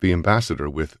 cast the ambassador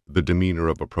with the demeanor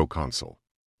of a proconsul.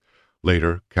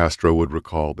 Later, Castro would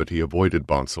recall that he avoided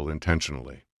Bonsall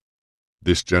intentionally.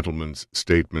 This gentleman's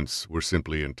statements were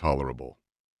simply intolerable.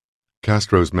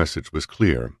 Castro's message was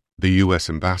clear. The U.S.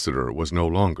 ambassador was no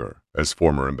longer, as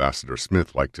former Ambassador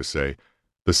Smith liked to say,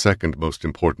 the second most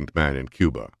important man in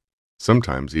Cuba,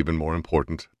 sometimes even more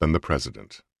important than the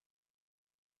president.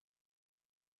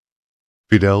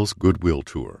 Fidel's Goodwill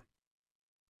Tour.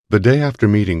 The day after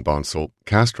meeting Bonsall,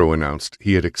 Castro announced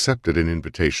he had accepted an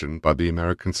invitation by the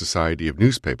American Society of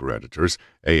Newspaper Editors,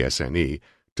 ASNE,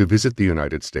 to visit the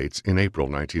United States in April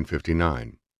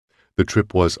 1959. The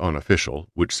trip was unofficial,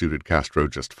 which suited Castro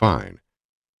just fine.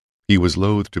 He was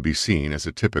loath to be seen as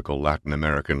a typical Latin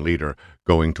American leader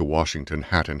going to Washington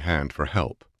hat in hand for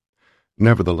help.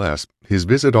 Nevertheless, his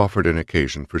visit offered an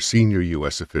occasion for senior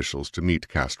U.S. officials to meet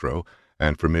Castro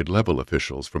and for mid-level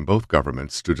officials from both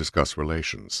governments to discuss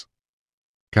relations.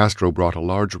 Castro brought a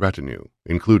large retinue,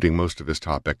 including most of his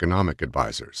top economic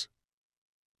advisers.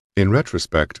 In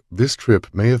retrospect, this trip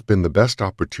may have been the best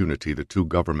opportunity the two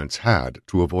governments had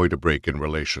to avoid a break in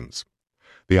relations.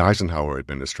 The Eisenhower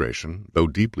administration, though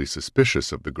deeply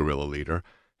suspicious of the guerrilla leader,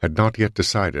 had not yet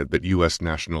decided that U.S.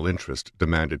 national interest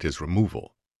demanded his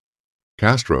removal.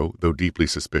 Castro, though deeply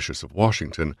suspicious of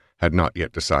Washington, had not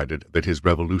yet decided that his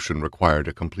revolution required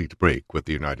a complete break with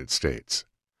the United States.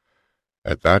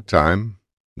 At that time,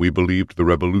 we believed the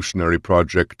revolutionary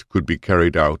project could be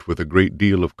carried out with a great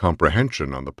deal of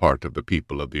comprehension on the part of the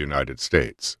people of the United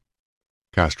States.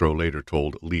 Castro later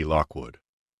told Lee Lockwood.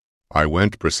 I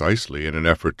went precisely in an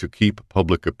effort to keep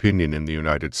public opinion in the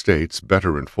United States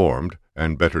better informed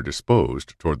and better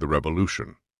disposed toward the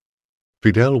revolution.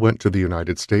 Fidel went to the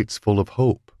United States full of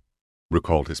hope,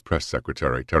 recalled his press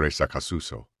secretary, Teresa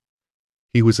Casuso.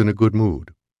 He was in a good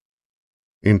mood.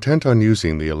 Intent on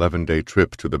using the 11-day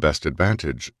trip to the best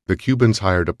advantage, the Cubans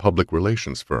hired a public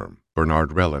relations firm, Bernard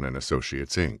Relin and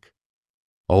Associates, Inc.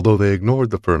 Although they ignored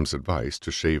the firm's advice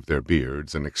to shave their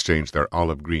beards and exchange their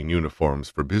olive-green uniforms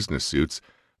for business suits,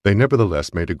 they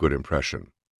nevertheless made a good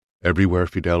impression. Everywhere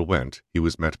Fidel went, he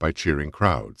was met by cheering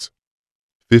crowds.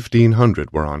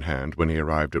 1,500 were on hand when he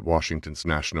arrived at Washington's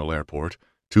National Airport,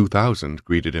 2,000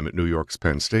 greeted him at New York's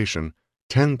Penn Station,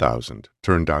 10,000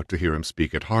 turned out to hear him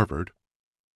speak at Harvard,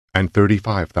 and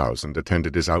 35,000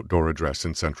 attended his outdoor address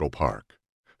in Central Park.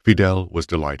 Fidel was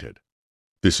delighted.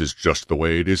 "This is just the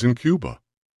way it is in Cuba,"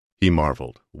 he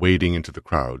marveled, wading into the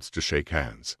crowds to shake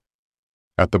hands.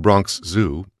 At the Bronx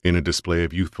Zoo, in a display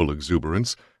of youthful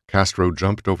exuberance, Castro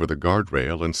jumped over the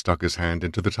guardrail and stuck his hand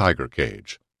into the tiger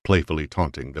cage, playfully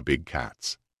taunting the big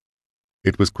cats.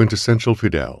 It was quintessential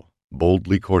Fidel,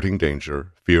 boldly courting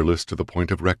danger, fearless to the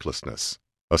point of recklessness,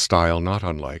 a style not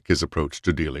unlike his approach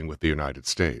to dealing with the United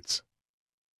States.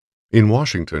 In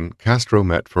Washington, Castro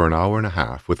met for an hour and a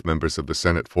half with members of the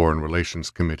Senate Foreign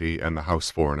Relations Committee and the House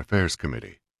Foreign Affairs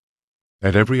Committee.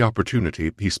 At every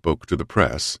opportunity, he spoke to the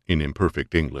press, in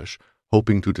imperfect English,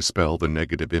 hoping to dispel the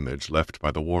negative image left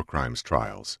by the war crimes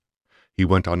trials. He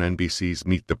went on NBC's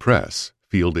Meet the Press,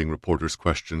 fielding reporters'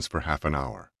 questions for half an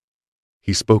hour.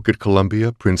 He spoke at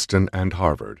Columbia, Princeton, and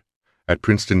Harvard. At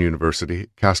Princeton University,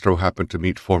 Castro happened to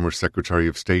meet former Secretary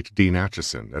of State Dean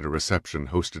Acheson at a reception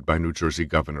hosted by New Jersey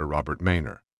Governor Robert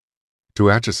Maynor. To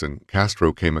Acheson,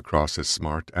 Castro came across as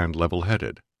smart and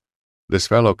level-headed. "This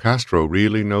fellow Castro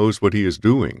really knows what he is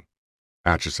doing,"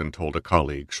 Acheson told a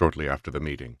colleague shortly after the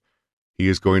meeting. "He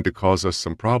is going to cause us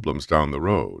some problems down the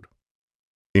road."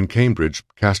 In Cambridge,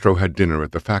 Castro had dinner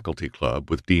at the Faculty Club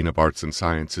with Dean of Arts and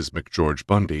Sciences McGeorge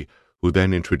Bundy, who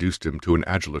then introduced him to an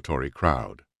adulatory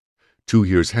crowd. 2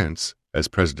 years hence, as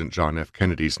President John F.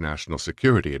 Kennedy's national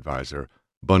security advisor,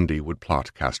 Bundy would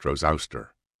plot Castro's ouster.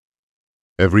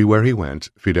 Everywhere he went,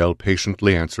 Fidel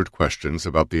patiently answered questions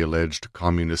about the alleged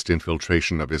communist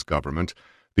infiltration of his government,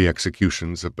 the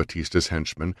executions of Batista's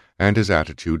henchmen, and his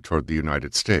attitude toward the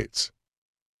United States.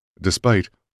 Despite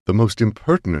the most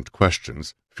impertinent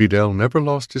questions, Fidel never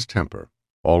lost his temper,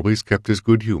 always kept his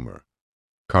good humor.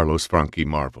 Carlos Franchi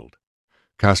marveled.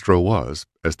 Castro was,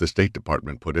 as the State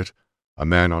Department put it, a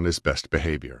man on his best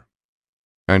behavior.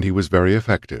 And he was very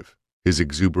effective. His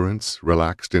exuberance,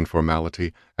 relaxed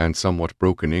informality, and somewhat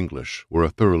broken English were a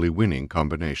thoroughly winning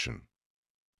combination.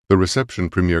 The reception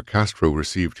Premier Castro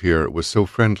received here was so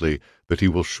friendly that he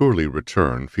will surely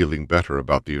return feeling better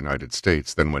about the United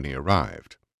States than when he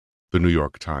arrived, the New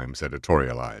York Times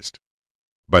editorialized.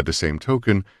 By the same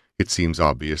token, it seems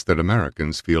obvious that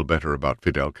Americans feel better about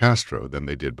Fidel Castro than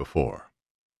they did before.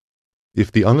 If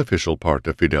the unofficial part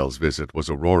of Fidel's visit was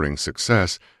a roaring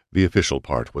success, the official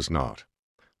part was not.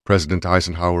 President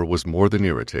Eisenhower was more than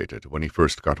irritated when he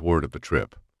first got word of the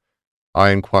trip.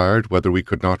 "I inquired whether we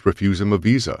could not refuse him a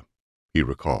visa," he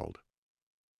recalled.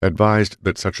 Advised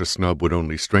that such a snub would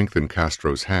only strengthen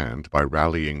Castro's hand by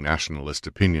rallying nationalist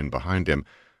opinion behind him,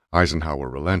 Eisenhower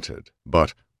relented,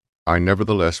 but "I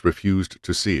nevertheless refused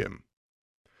to see him."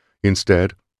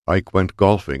 Instead, Ike went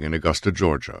golfing in Augusta,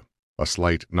 Georgia, a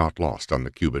slight not lost on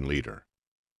the Cuban leader.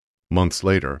 Months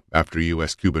later, after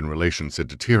U.S.-Cuban relations had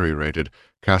deteriorated,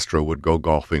 Castro would go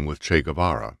golfing with Che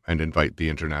Guevara and invite the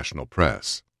international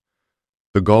press.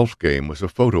 The golf game was a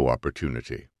photo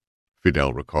opportunity,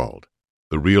 Fidel recalled.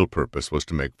 The real purpose was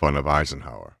to make fun of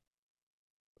Eisenhower.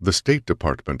 The State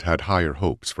Department had higher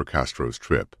hopes for Castro's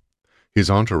trip. His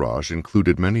entourage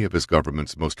included many of his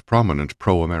government's most prominent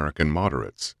pro-American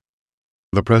moderates.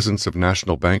 The presence of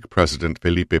National Bank President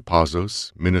Felipe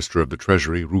Pazos, Minister of the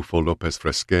Treasury Rufo López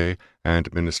Fresquet,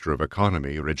 and Minister of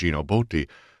Economy Regino Botti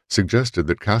suggested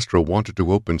that Castro wanted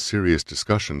to open serious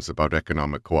discussions about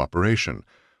economic cooperation,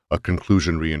 a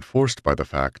conclusion reinforced by the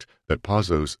fact that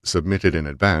Pazos submitted in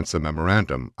advance a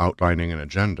memorandum outlining an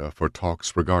agenda for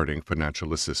talks regarding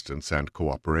financial assistance and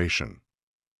cooperation.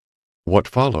 What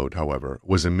followed, however,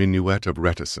 was a minuet of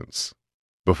reticence.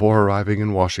 Before arriving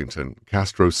in Washington,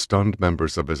 Castro stunned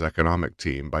members of his economic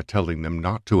team by telling them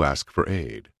not to ask for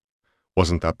aid.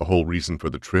 "Wasn't that the whole reason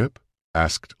for the trip?"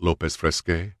 asked López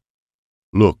Fresquet.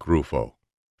 "Look, Rufo,"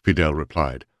 Fidel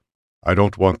replied, "I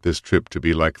don't want this trip to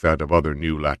be like that of other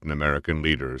new Latin American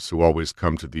leaders who always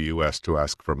come to the U.S. to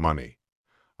ask for money.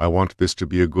 I want this to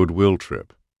be a goodwill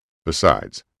trip.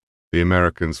 Besides, The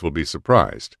Americans will be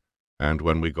surprised, and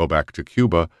when we go back to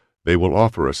Cuba, they will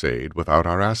offer us aid without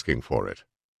our asking for it."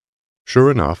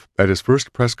 Sure enough, at his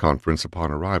first press conference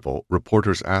upon arrival,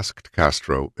 reporters asked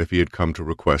Castro if he had come to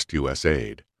request U.S.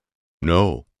 aid.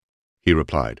 "No," he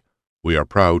replied. "We are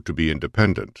proud to be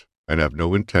independent and have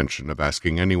no intention of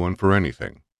asking anyone for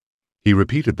anything." He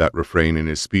repeated that refrain in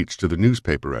his speech to the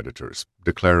newspaper editors,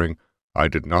 declaring, "I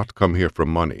did not come here for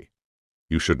money.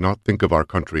 You should not think of our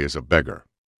country as a beggar."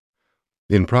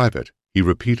 In private, he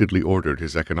repeatedly ordered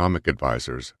his economic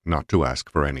advisers not to ask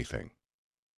for anything.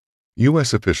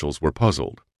 U.S. officials were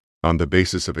puzzled. On the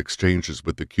basis of exchanges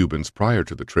with the Cubans prior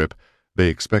to the trip, they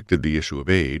expected the issue of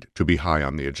aid to be high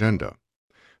on the agenda.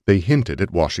 They hinted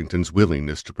at Washington's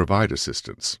willingness to provide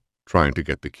assistance, trying to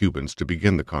get the Cubans to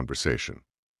begin the conversation.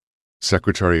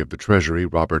 Secretary of the Treasury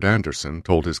Robert Anderson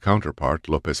told his counterpart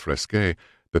Lopez Fresquet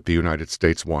that the United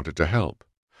States wanted to help.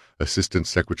 Assistant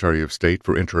Secretary of State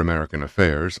for Inter-American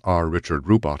Affairs R. Richard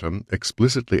Rubottom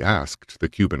explicitly asked the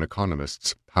Cuban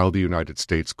economists how the United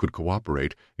States could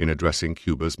cooperate in addressing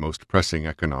Cuba's most pressing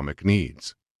economic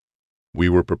needs. "We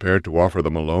were prepared to offer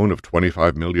them a loan of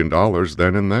 $25 million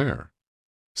then and there,"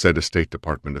 said a State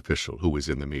Department official who was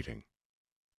in the meeting.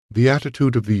 The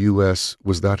attitude of the U.S.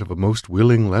 was that of a most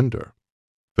willing lender,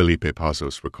 Felipe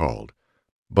Pazos recalled,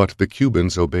 but the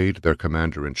Cubans obeyed their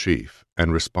commander-in-chief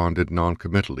and responded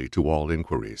noncommittally to all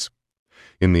inquiries.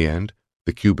 In the end,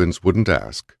 the Cubans wouldn't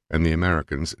ask, and the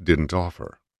Americans didn't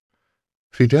offer.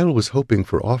 "Fidel was hoping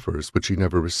for offers which he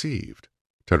never received,"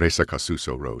 Teresa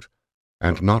Casuso wrote,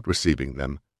 "and not receiving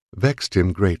them vexed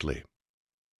him greatly."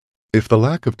 If the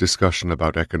lack of discussion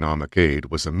about economic aid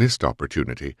was a missed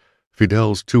opportunity,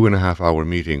 Fidel's 2.5-hour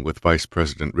meeting with Vice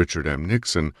President Richard M.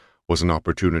 Nixon was an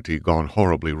opportunity gone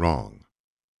horribly wrong.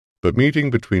 "The meeting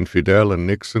between Fidel and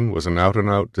Nixon was an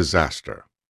out-and-out disaster,"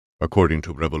 according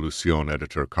to Revolucion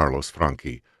editor Carlos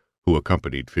Franchi, who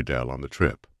accompanied Fidel on the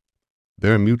trip.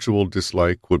 "Their mutual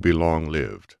dislike would be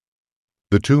long-lived."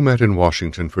 The two met in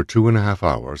Washington for 2.5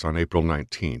 hours on April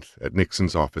 19th at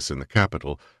Nixon's office in the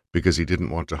Capitol because he didn't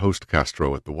want to host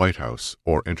Castro at the White House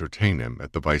or entertain him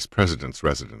at the vice president's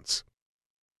residence.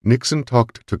 Nixon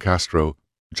talked to Castro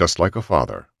just like a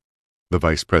father, the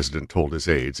vice president told his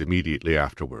aides immediately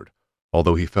afterward,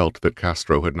 although he felt that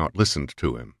Castro had not listened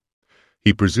to him.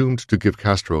 He presumed to give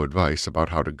Castro advice about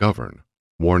how to govern,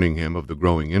 warning him of the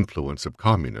growing influence of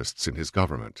communists in his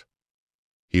government.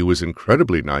 He was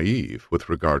incredibly naive with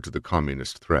regard to the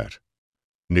communist threat,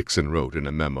 Nixon wrote in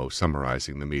a memo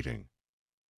summarizing the meeting.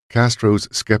 Castro's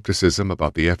skepticism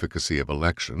about the efficacy of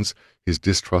elections, his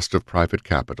distrust of private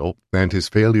capital, and his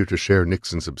failure to share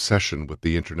Nixon's obsession with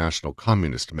the international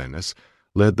communist menace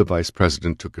led the vice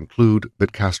president to conclude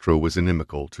that Castro was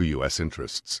inimical to U.S.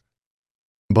 interests.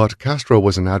 But Castro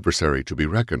was an adversary to be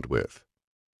reckoned with.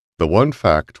 "The one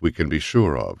fact we can be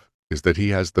sure of is that he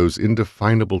has those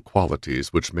indefinable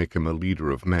qualities which make him a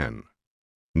leader of men,"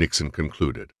 Nixon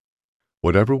concluded.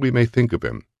 "Whatever we may think of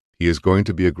him, he is going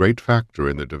to be a great factor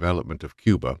in the development of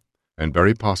Cuba, and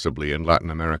very possibly in Latin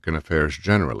American affairs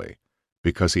generally.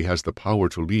 Because he has the power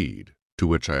to lead, to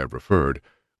which I have referred,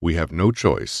 we have no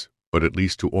choice but at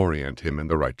least to orient him in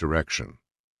the right direction."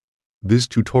 This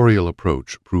tutorial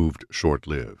approach proved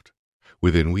short-lived.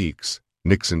 Within weeks,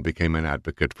 Nixon became an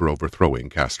advocate for overthrowing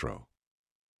Castro.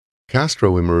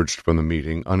 Castro emerged from the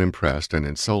meeting unimpressed and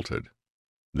insulted.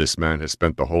 "This man has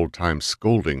spent the whole time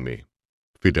scolding me,"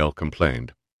 Fidel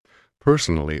complained.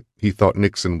 Personally, he thought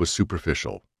Nixon was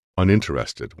superficial,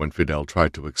 uninterested when Fidel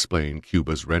tried to explain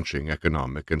Cuba's wrenching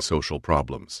economic and social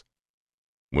problems.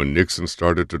 "When Nixon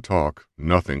started to talk,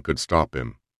 nothing could stop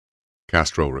him,"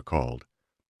 Castro recalled.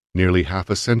 Nearly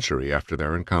half a century after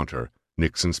their encounter,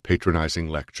 Nixon's patronizing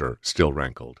lecture still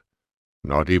rankled.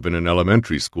 Not even an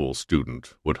elementary school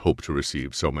student would hope to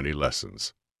receive so many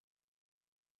lessons.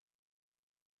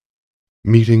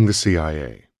 Meeting the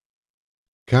CIA.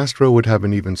 Castro would have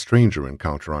an even stranger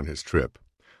encounter on his trip,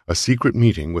 a secret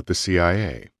meeting with the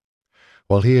CIA.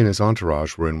 While he and his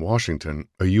entourage were in Washington,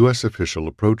 a U.S. official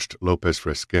approached Lopez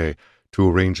Fresquet to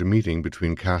arrange a meeting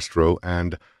between Castro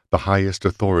and the highest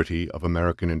authority of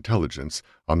American intelligence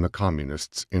on the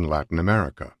communists in Latin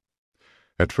America.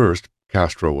 At first,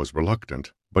 Castro was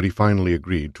reluctant, but he finally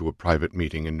agreed to a private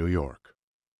meeting in New York.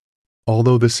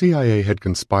 Although the CIA had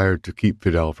conspired to keep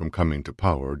Fidel from coming to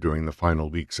power during the final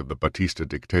weeks of the Batista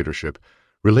dictatorship,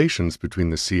 relations between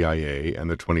the CIA and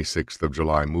the 26th of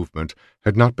July movement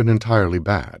had not been entirely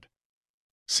bad.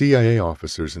 CIA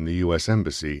officers in the U.S.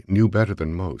 Embassy knew better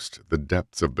than most the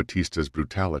depths of Batista's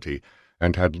brutality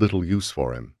and had little use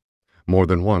for him. More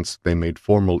than once they made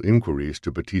formal inquiries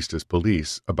to Batista's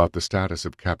police about the status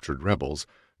of captured rebels,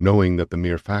 knowing that the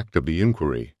mere fact of the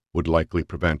inquiry would likely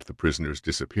prevent the prisoner's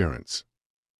disappearance.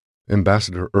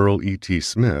 Ambassador Earl E.T.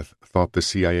 Smith thought the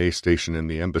CIA station in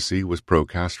the embassy was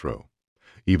pro-Castro.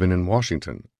 Even in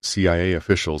Washington, CIA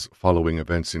officials following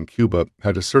events in Cuba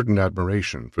had a certain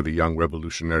admiration for the young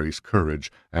revolutionary's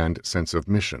courage and sense of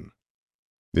mission.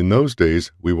 "In those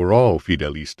days, we were all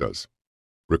Fidelistas,"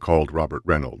 recalled Robert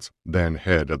Reynolds, then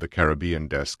head of the Caribbean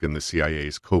desk in the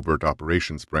CIA's Covert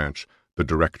Operations Branch, the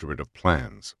Directorate of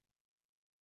Plans.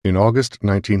 In August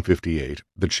 1958,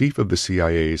 the chief of the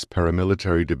CIA's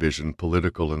Paramilitary Division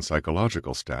Political and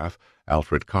Psychological Staff,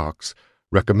 Alfred Cox,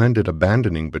 recommended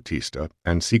abandoning Batista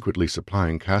and secretly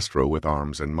supplying Castro with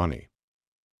arms and money.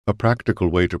 A practical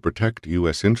way to protect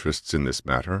U.S. interests in this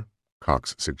matter,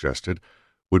 Cox suggested,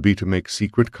 would be to make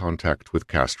secret contact with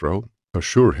Castro,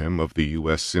 assure him of the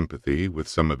U.S. sympathy with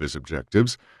some of his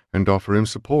objectives, and offer him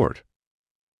support.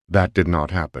 That did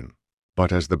not happen,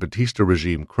 but as the Batista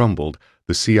regime crumbled,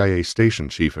 the CIA station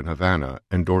chief in Havana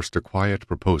endorsed a quiet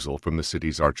proposal from the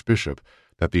city's archbishop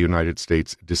that the United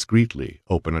States discreetly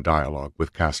open a dialogue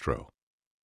with Castro.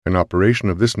 An operation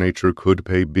of this nature could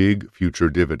pay big future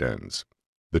dividends.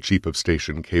 The chief of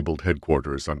station cabled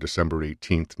headquarters on December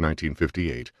 18,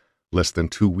 1958, less than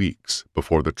 2 weeks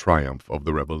before the triumph of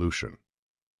the revolution.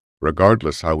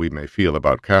 "Regardless how we may feel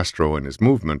about Castro and his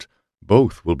movement,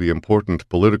 both will be important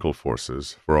political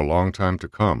forces for a long time to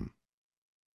come."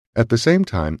 At the same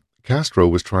time, Castro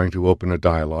was trying to open a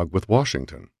dialogue with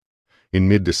Washington. In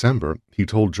mid-December, he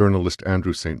told journalist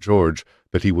Andrew St. George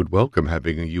that he would welcome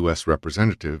having a U.S.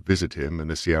 representative visit him in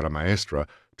the Sierra Maestra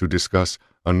to discuss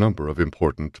a number of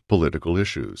important political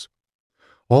issues.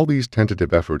 All these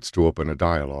tentative efforts to open a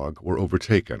dialogue were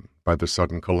overtaken by the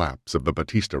sudden collapse of the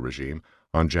Batista regime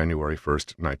on January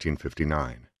 1,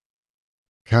 1959.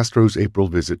 Castro's April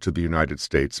visit to the United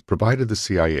States provided the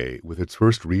CIA with its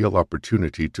first real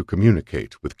opportunity to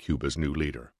communicate with Cuba's new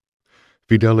leader.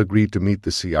 Fidel agreed to meet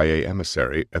the CIA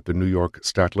emissary at the New York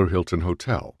Statler Hilton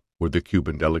Hotel, where the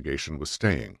Cuban delegation was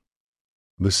staying.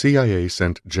 The CIA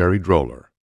sent Jerry Droller,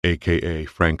 a.k.a.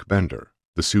 Frank Bender,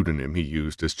 the pseudonym he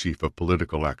used as chief of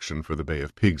political action for the Bay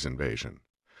of Pigs invasion.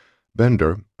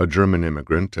 Bender, a German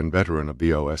immigrant and veteran of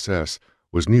the OSS,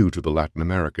 was new to the Latin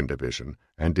American division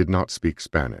and did not speak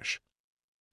Spanish.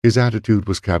 His attitude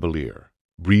was cavalier,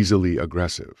 breezily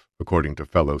aggressive, according to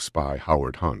fellow spy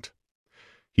Howard Hunt.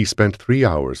 He spent 3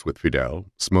 hours with Fidel,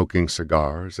 smoking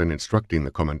cigars and instructing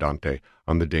the Comandante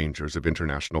on the dangers of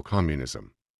international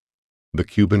communism. The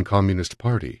Cuban Communist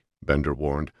Party, Bender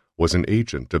warned, was an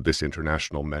agent of this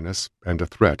international menace and a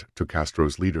threat to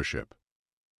Castro's leadership.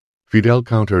 Fidel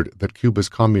countered that Cuba's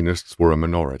communists were a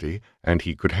minority and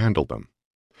he could handle them.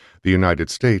 The United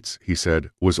States, he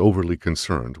said, was overly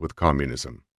concerned with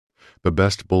communism. The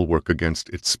best bulwark against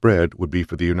its spread would be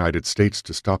for the United States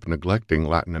to stop neglecting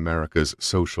Latin America's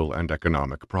social and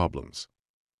economic problems.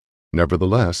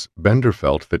 Nevertheless, Bender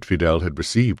felt that Fidel had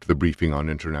received the briefing on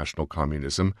international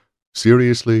communism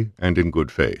seriously and in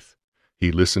good faith.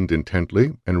 He listened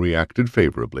intently and reacted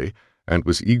favorably, and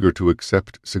was eager to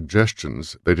accept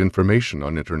suggestions that information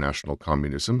on international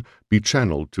communism be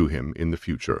channeled to him in the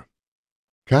future.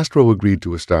 Castro agreed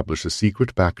to establish a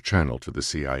secret back channel to the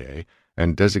CIA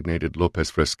and designated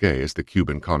López Fresquet as the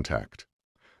Cuban contact.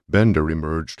 Bender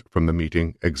emerged from the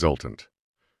meeting exultant.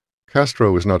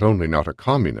 "Castro is not only not a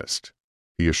communist,"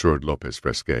 he assured López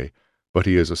Fresquet, "but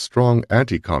he is a strong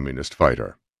anti-communist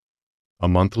fighter." A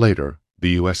month later, the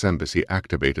U.S. Embassy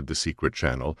activated the secret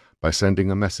channel by sending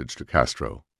a message to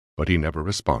Castro, but he never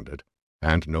responded,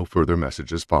 and no further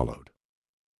messages followed.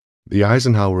 The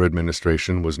Eisenhower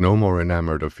administration was no more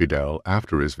enamored of Fidel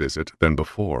after his visit than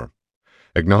before.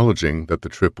 Acknowledging that the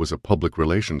trip was a public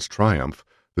relations triumph,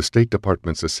 the State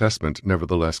Department's assessment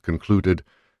nevertheless concluded,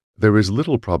 "There is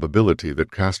little probability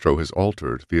that Castro has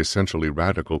altered the essentially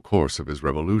radical course of his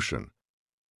revolution.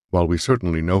 While we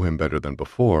certainly know him better than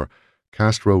before,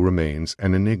 Castro remains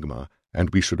an enigma, and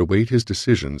we should await his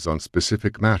decisions on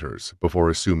specific matters before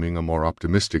assuming a more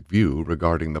optimistic view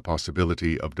regarding the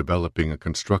possibility of developing a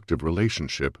constructive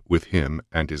relationship with him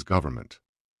and his government."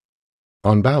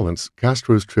 On balance,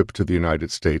 Castro's trip to the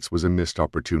United States was a missed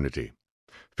opportunity.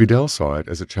 Fidel saw it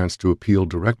as a chance to appeal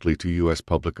directly to U.S.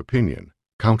 public opinion,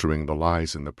 countering the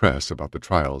lies in the press about the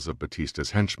trials of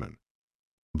Batista's henchmen.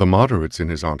 The moderates in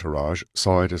his entourage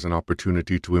saw it as an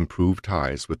opportunity to improve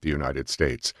ties with the United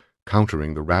States,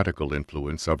 countering the radical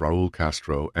influence of Raúl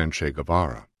Castro and Che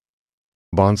Guevara.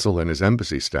 Bonsall and his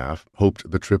embassy staff hoped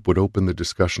the trip would open the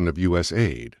discussion of U.S.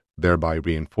 aid, thereby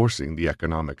reinforcing the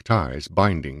economic ties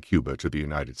binding Cuba to the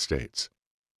United States.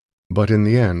 But in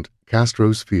the end,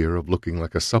 Castro's fear of looking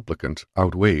like a supplicant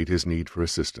outweighed his need for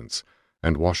assistance,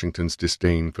 and Washington's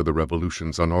disdain for the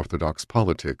revolution's unorthodox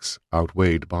politics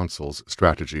outweighed Bonsal's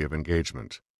strategy of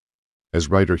engagement. As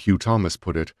writer Hugh Thomas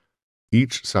put it,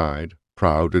 each side,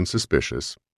 proud and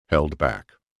suspicious, held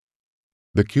back.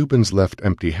 The Cubans left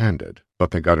empty-handed,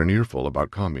 but they got an earful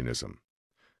about communism.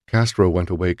 Castro went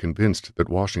away convinced that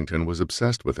Washington was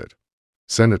obsessed with it.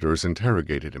 Senators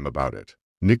interrogated him about it.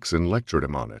 Nixon lectured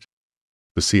him on it.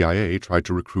 The CIA tried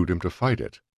to recruit him to fight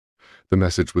it. The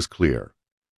message was clear.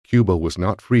 Cuba was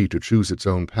not free to choose its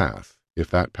own path if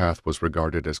that path was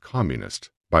regarded as communist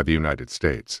by the United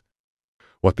States.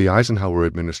 What the Eisenhower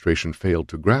administration failed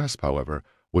to grasp, however,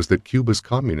 was that Cuba's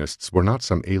communists were not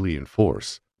some alien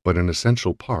force, but an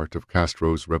essential part of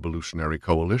Castro's revolutionary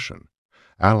coalition,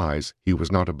 allies he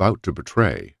was not about to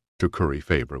betray to curry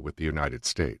favor with the United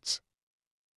States.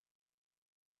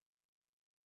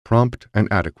 Prompt and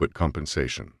adequate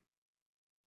compensation.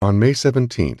 On May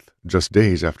 17th, just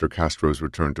days after Castro's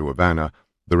return to Havana,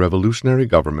 the revolutionary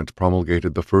government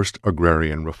promulgated the first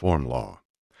agrarian reform law.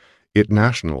 It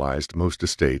nationalized most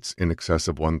estates in excess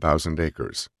of 1,000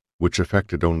 acres, which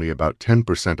affected only about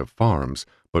 10% of farms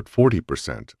but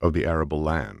 40% of the arable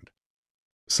land.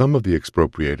 Some of the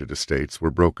expropriated estates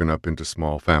were broken up into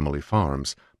small family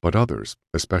farms, but others,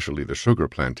 especially the sugar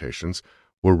plantations,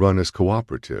 were run as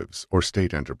cooperatives or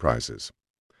state enterprises.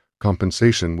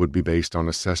 Compensation would be based on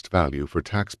assessed value for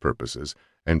tax purposes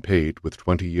and paid with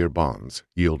 20-year bonds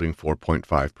yielding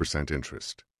 4.5%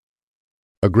 interest.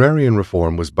 Agrarian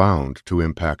reform was bound to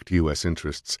impact U.S.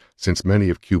 interests since many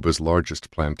of Cuba's largest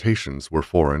plantations were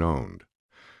foreign-owned.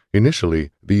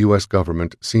 Initially, the U.S.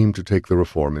 government seemed to take the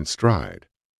reform in stride.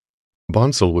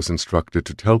 Bonsal was instructed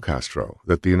to tell Castro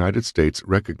that the United States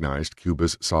recognized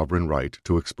Cuba's sovereign right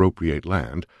to expropriate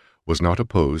land, was not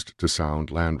opposed to sound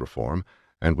land reform,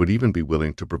 and would even be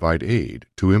willing to provide aid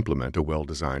to implement a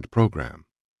well-designed program.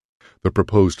 The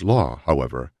proposed law,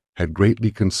 however, had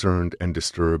greatly concerned and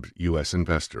disturbed U.S.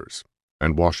 investors,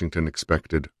 and Washington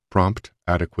expected prompt,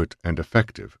 adequate, and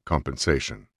effective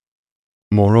compensation.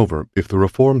 Moreover, if the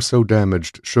reform so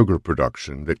damaged sugar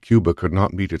production that Cuba could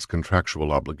not meet its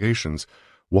contractual obligations,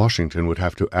 Washington would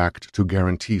have to act to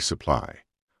guarantee supply,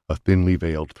 a thinly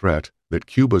veiled threat that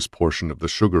Cuba's portion of the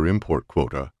sugar import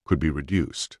quota could be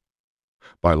reduced.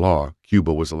 By law,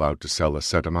 Cuba was allowed to sell a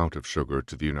set amount of sugar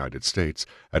to the United States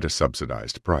at a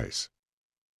subsidized price.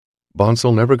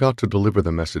 Bonsal never got to deliver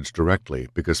the message directly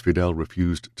because Fidel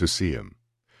refused to see him.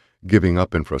 Giving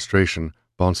up in frustration,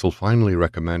 Bonsal finally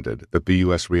recommended that the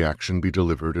U.S. reaction be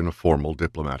delivered in a formal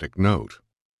diplomatic note.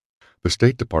 The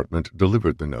State Department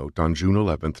delivered the note on June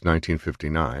 11,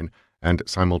 1959, and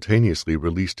simultaneously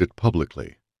released it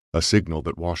publicly, a signal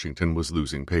that Washington was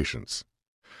losing patience.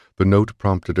 The note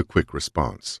prompted a quick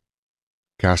response.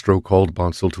 Castro called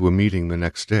Bonsal to a meeting the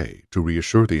next day to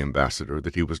reassure the ambassador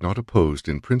that he was not opposed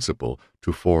in principle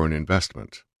to foreign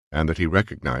investment and that he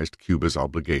recognized Cuba's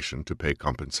obligation to pay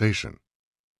compensation.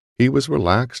 He was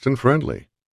relaxed and friendly,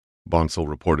 Bonsal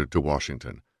reported to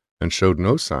Washington, and showed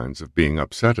no signs of being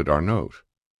upset at our note.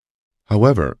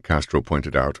 However, Castro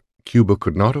pointed out, Cuba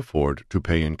could not afford to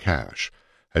pay in cash,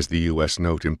 as the U.S.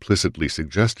 note implicitly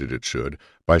suggested it should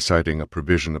by citing a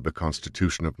provision of the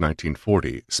Constitution of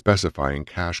 1940 specifying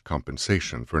cash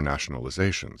compensation for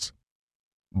nationalizations.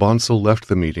 Bonsal left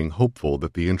the meeting hopeful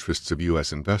that the interests of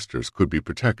U.S. investors could be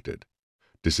protected.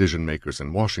 Decision-makers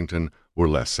in Washington were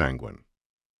less sanguine.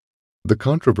 The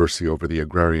controversy over the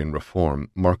agrarian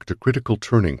reform marked a critical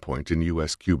turning point in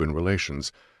U.S.-Cuban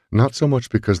relations, not so much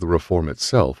because the reform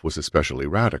itself was especially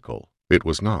radical. It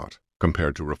was not,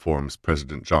 compared to reforms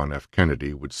President John F.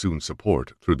 Kennedy would soon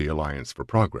support through the Alliance for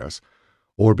Progress,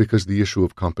 or because the issue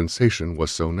of compensation was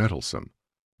so nettlesome.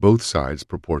 Both sides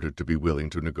purported to be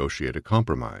willing to negotiate a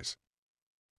compromise.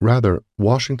 Rather,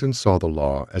 Washington saw the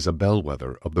law as a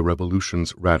bellwether of the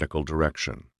revolution's radical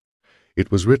direction. It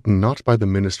was written not by the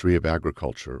Ministry of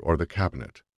Agriculture or the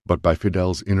Cabinet, but by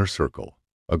Fidel's inner circle,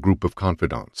 a group of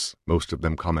confidants, most of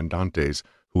them comandantes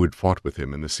who had fought with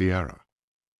him in the Sierra.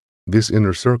 This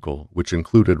inner circle, which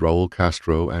included Raúl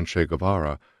Castro and Che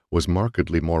Guevara, was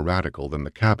markedly more radical than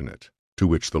the Cabinet, to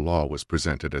which the law was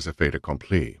presented as a fait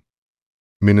accompli.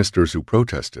 Ministers who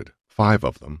protested, 5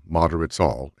 of them, moderates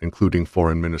all, including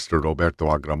Foreign Minister Roberto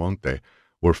Agramonte,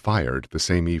 were fired the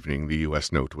same evening the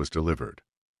U.S. note was delivered.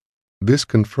 This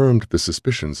confirmed the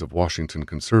suspicions of Washington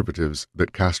conservatives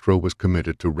that Castro was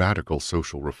committed to radical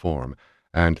social reform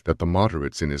and that the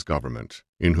moderates in his government,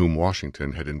 in whom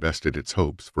Washington had invested its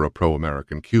hopes for a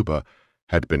pro-American Cuba,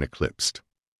 had been eclipsed.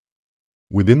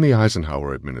 Within the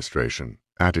Eisenhower administration,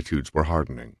 attitudes were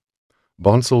hardening.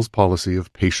 Bonsal's policy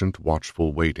of patient,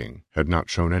 watchful waiting had not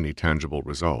shown any tangible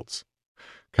results.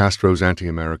 Castro's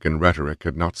anti-American rhetoric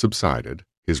had not subsided,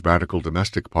 his radical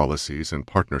domestic policies and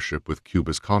partnership with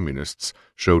Cuba's communists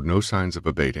showed no signs of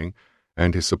abating,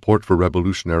 and his support for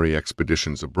revolutionary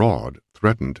expeditions abroad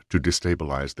threatened to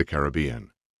destabilize the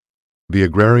Caribbean. The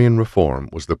agrarian reform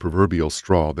was the proverbial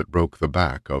straw that broke the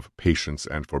back of patience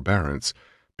and forbearance,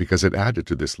 because it added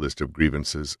to this list of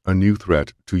grievances a new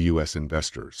threat to U.S.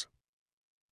 investors.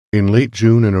 In late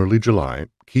June and early July,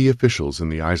 key officials in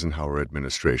the Eisenhower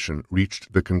administration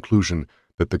reached the conclusion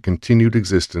that the continued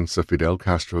existence of Fidel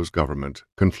Castro's government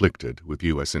conflicted with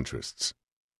U.S. interests.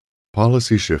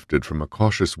 Policy shifted from a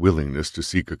cautious willingness to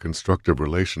seek a constructive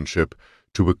relationship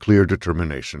to a clear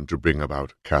determination to bring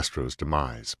about Castro's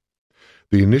demise.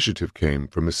 The initiative came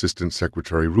from Assistant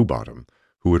Secretary Rubottom,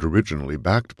 who had originally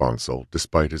backed Bonsall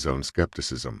despite his own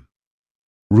skepticism.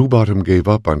 Rubottom gave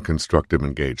up on constructive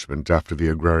engagement after the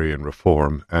agrarian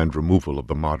reform and removal of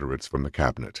the moderates from the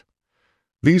cabinet.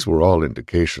 These were all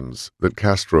indications that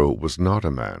Castro was not a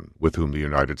man with whom the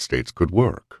United States could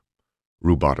work,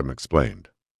 Rubottom explained.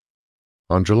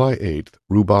 On July 8th,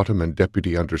 Rubottom and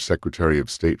Deputy Under-Secretary of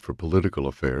State for Political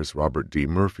Affairs Robert D.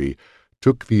 Murphy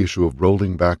took the issue of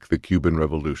rolling back the Cuban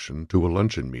Revolution to a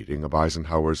luncheon meeting of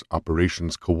Eisenhower's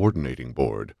Operations Coordinating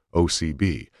Board,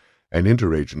 OCB, an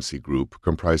interagency group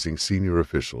comprising senior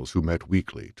officials who met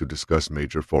weekly to discuss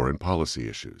major foreign policy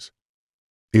issues.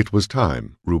 It was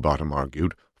time, Rubottom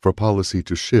argued, for policy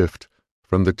to shift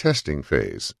from the testing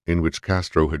phase, in which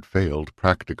Castro had failed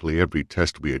practically every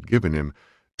test we had given him,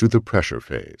 to the pressure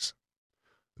phase.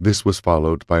 This was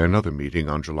followed by another meeting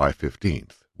on July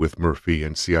 15th, with Murphy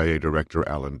and CIA Director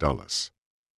Allen Dulles.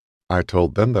 I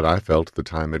told them that I felt the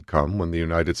time had come when the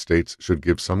United States should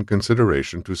give some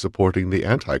consideration to supporting the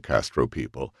anti-Castro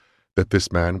people, that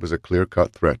this man was a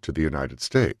clear-cut threat to the United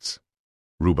States,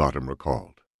 Rubottom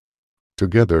recalled.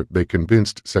 Together they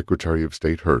convinced Secretary of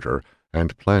State Herter,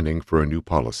 and planning for a new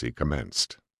policy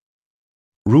commenced.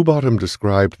 Rubottom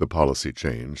described the policy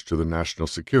change to the National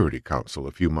Security Council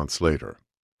a few months later.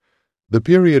 The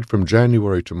period from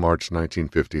January to March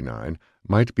 1959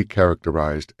 might be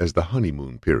characterized as the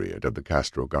honeymoon period of the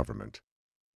Castro government.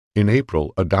 In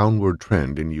April, a downward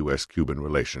trend in U.S.-Cuban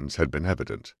relations had been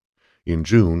evident. In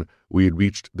June, we had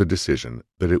reached the decision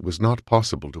that it was not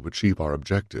possible to achieve our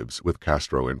objectives with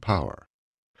Castro in power.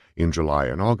 In July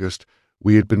and August,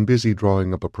 we had been busy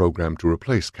drawing up a program to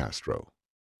replace Castro.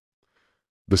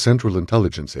 The Central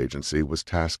Intelligence Agency was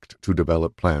tasked to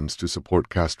develop plans to support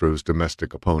Castro's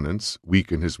domestic opponents,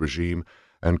 weaken his regime,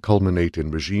 and culminate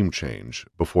in regime change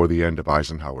before the end of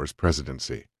Eisenhower's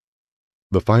presidency.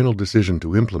 The final decision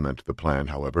to implement the plan,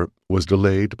 however, was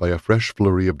delayed by a fresh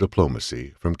flurry of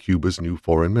diplomacy from Cuba's new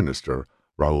foreign minister,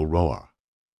 Raul Roa.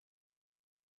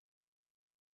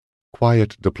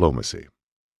 Quiet diplomacy.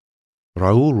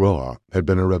 Raul Roa had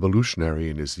been a revolutionary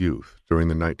in his youth during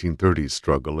the 1930s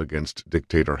struggle against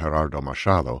dictator Gerardo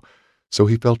Machado, so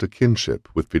he felt a kinship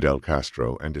with Fidel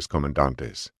Castro and his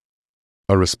comandantes.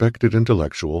 A respected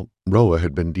intellectual, Roa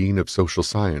had been Dean of Social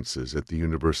Sciences at the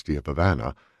University of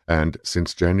Havana and,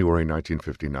 since January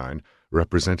 1959,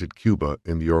 represented Cuba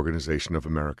in the Organization of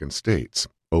American States,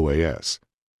 OAS.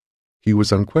 He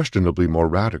was unquestionably more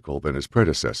radical than his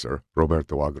predecessor,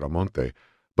 Roberto Agramonte,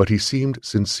 but he seemed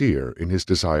sincere in his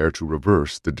desire to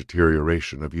reverse the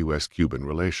deterioration of U.S.-Cuban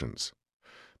relations.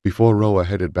 Before Roa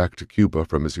headed back to Cuba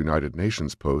from his United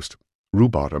Nations post,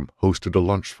 Rubottom hosted a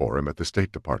lunch for him at the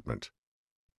State Department.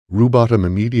 Rubottom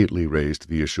immediately raised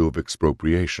the issue of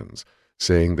expropriations,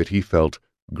 saying that he felt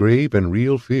grave and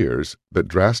real fears that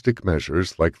drastic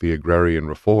measures like the agrarian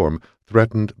reform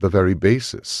threatened the very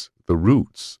basis, the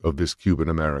roots of this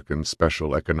Cuban-American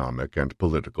special economic and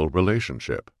political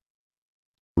relationship.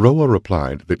 Roa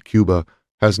replied that Cuba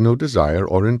has no desire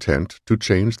or intent to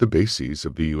change the bases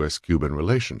of the U.S.-Cuban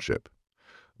relationship.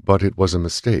 But it was a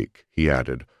mistake, he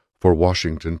added, for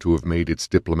Washington to have made its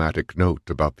diplomatic note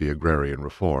about the agrarian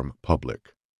reform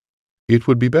public. It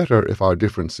would be better if our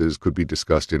differences could be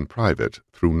discussed in private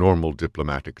through normal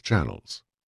diplomatic channels.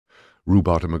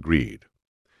 Rubottom agreed.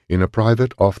 In a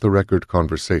private, off-the-record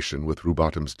conversation with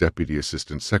Rubottom's Deputy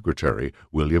Assistant Secretary,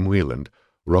 William Wieland,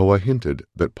 Roa hinted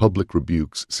that public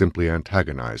rebukes simply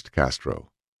antagonized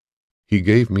Castro. He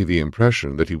gave me the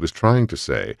impression that he was trying to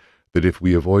say that if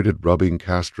we avoided rubbing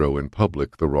Castro in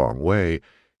public the wrong way,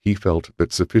 he felt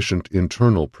that sufficient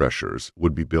internal pressures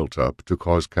would be built up to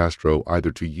cause Castro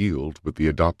either to yield with the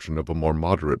adoption of a more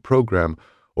moderate program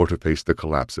or to face the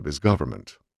collapse of his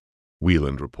government.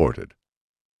 Wieland reported.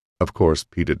 Of course,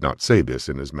 he did not say this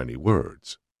in as many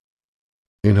words.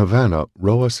 In Havana,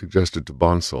 Roa suggested to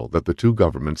Bonsall that the two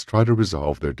governments try to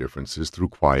resolve their differences through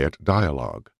quiet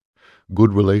dialogue.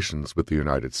 Good relations with the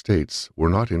United States were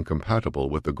not incompatible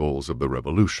with the goals of the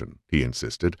revolution, he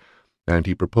insisted, and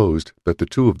he proposed that the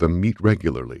two of them meet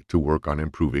regularly to work on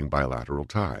improving bilateral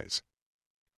ties.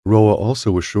 Roa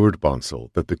also assured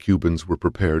Bonsall that the Cubans were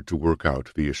prepared to work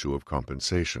out the issue of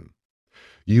compensation.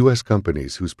 U.S.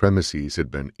 companies whose premises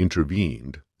had been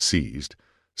seized,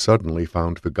 suddenly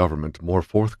found the government more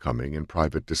forthcoming in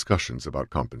private discussions about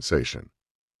compensation.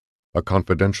 A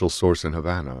confidential source in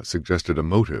Havana suggested a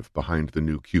motive behind the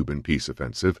new Cuban peace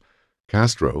offensive.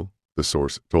 Castro, the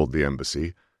source told the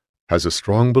embassy, has a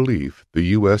strong belief the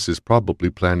U.S. is probably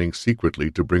planning secretly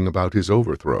to bring about his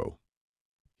overthrow.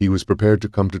 He was prepared to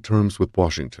come to terms with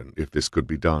Washington if this could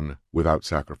be done without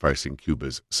sacrificing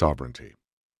Cuba's sovereignty.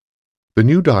 The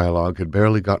new dialogue had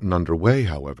barely gotten underway,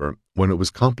 however, when it was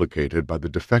complicated by the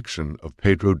defection of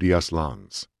Pedro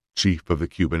Diaz-Lanz, chief of the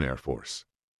Cuban Air Force.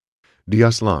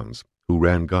 Diaz-Lanz, who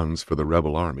ran guns for the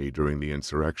rebel army during the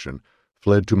insurrection,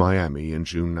 fled to Miami in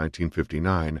June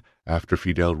 1959 after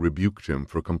Fidel rebuked him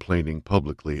for complaining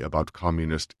publicly about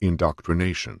communist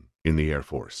indoctrination in the Air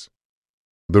Force.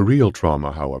 The real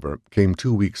trauma, however, came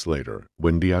 2 weeks later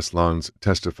when Diaz-Lanz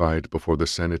testified before the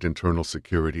Senate Internal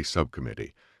Security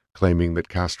Subcommittee, claiming that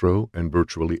Castro and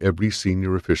virtually every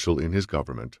senior official in his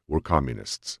government were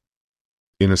communists.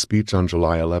 In a speech on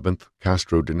July 11th,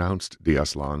 Castro denounced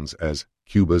Diaz-Lanz as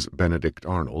Cuba's Benedict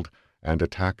Arnold and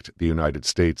attacked the United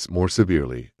States more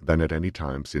severely than at any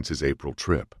time since his April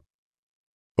trip.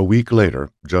 A week later,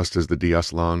 just as the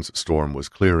Diaz-Lanz storm was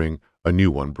clearing, a new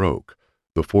one broke,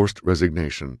 the forced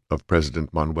resignation of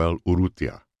President Manuel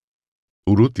Urrutia.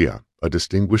 Urrutia, a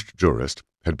distinguished jurist,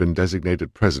 had been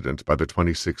designated president by the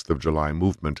 26th of July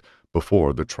movement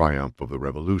before the triumph of the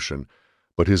revolution,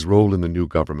 but his role in the new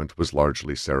government was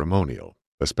largely ceremonial,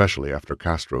 especially after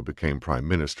Castro became prime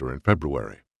minister in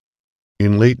February.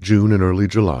 In late June and early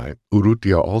July,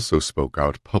 Urrutia also spoke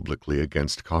out publicly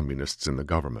against communists in the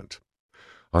government.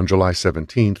 On July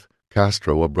 17th,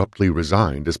 Castro abruptly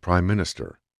resigned as prime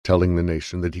minister, telling the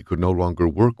nation that he could no longer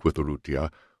work with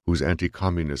Urrutia, whose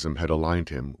anti-communism had aligned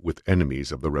him with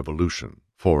enemies of the revolution,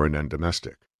 foreign and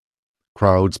domestic.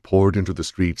 Crowds poured into the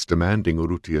streets demanding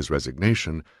Urrutia's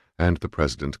resignation, and the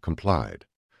president complied.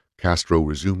 Castro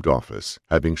resumed office,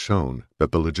 having shown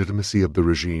that the legitimacy of the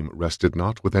regime rested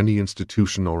not with any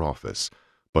institution or office,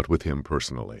 but with him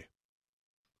personally.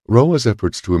 Roa's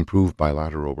efforts to improve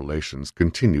bilateral relations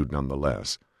continued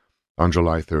nonetheless. On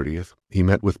July 30th, he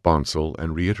met with Bonsall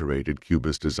and reiterated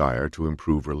Cuba's desire to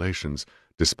improve relations,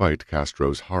 despite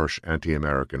Castro's harsh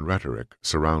anti-American rhetoric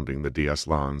surrounding the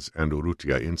Diaz-Lanz and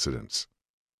Urrutia incidents.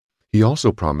 He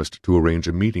also promised to arrange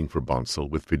a meeting for Bonsall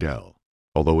with Fidel,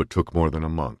 although it took more than a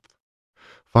month.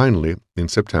 Finally, in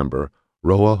September,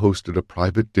 Roa hosted a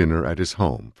private dinner at his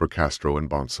home for Castro and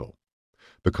Bonsall.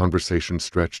 The conversation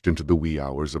stretched into the wee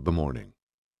hours of the morning.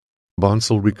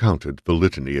 Bonsall recounted the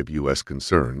litany of U.S.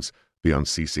 concerns, the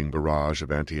unceasing barrage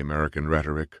of anti-American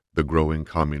rhetoric, the growing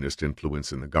communist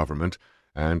influence in the government,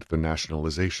 and the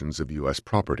nationalizations of U.S.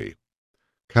 property.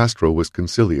 Castro was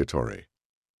conciliatory.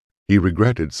 He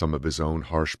regretted some of his own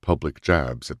harsh public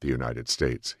jabs at the United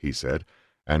States, he said,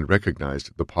 and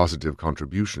recognized the positive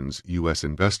contributions U.S.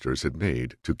 investors had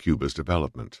made to Cuba's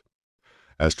development.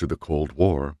 As to the Cold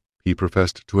War, he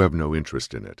professed to have no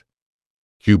interest in it.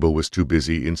 Cuba was too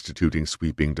busy instituting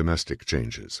sweeping domestic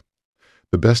changes.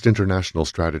 The best international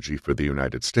strategy for the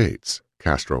United States,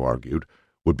 Castro argued,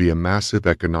 would be a massive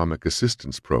economic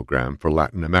assistance program for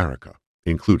Latin America,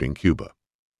 including Cuba.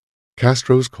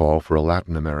 Castro's call for a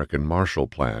Latin American Marshall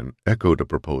Plan echoed a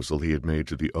proposal he had made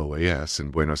to the OAS in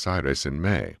Buenos Aires in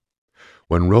May.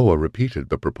 When Roa repeated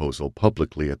the proposal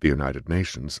publicly at the United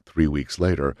Nations 3 weeks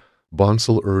later,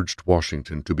 Bonsall urged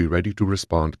Washington to be ready to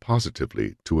respond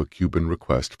positively to a Cuban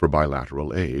request for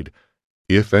bilateral aid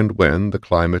if and when the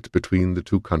climate between the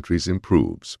two countries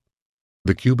improves.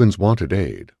 The Cubans wanted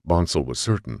aid, Bonsall was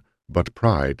certain, but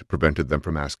pride prevented them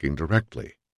from asking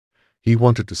directly. He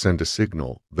wanted to send a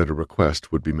signal that a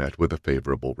request would be met with a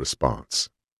favorable response.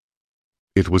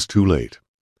 It was too late.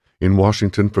 In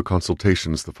Washington for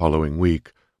consultations the following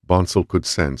week, Bonsall could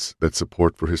sense that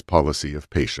support for his policy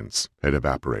of patience had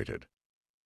evaporated.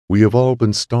 We have all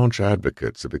been staunch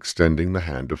advocates of extending the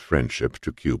hand of friendship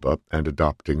to Cuba and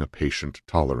adopting a patient,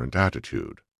 tolerant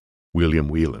attitude, William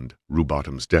Wieland,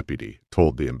 Rubottom's deputy,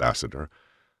 told the ambassador,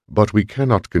 but we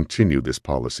cannot continue this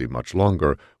policy much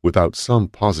longer without some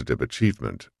positive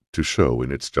achievement to show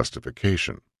in its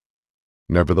justification.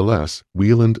 Nevertheless,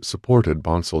 Wieland supported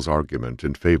Bonsall's argument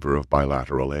in favor of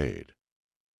bilateral aid.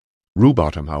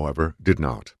 Rubottom, however, did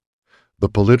not. The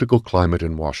political climate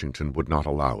in Washington would not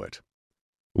allow it.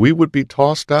 We would be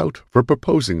tossed out for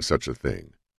proposing such a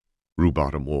thing.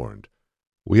 Rubottom warned.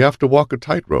 "We have to walk a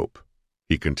tightrope,"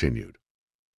 he continued.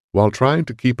 "While trying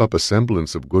to keep up a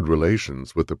semblance of good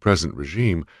relations with the present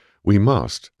regime, we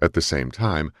must, at the same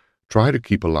time, try to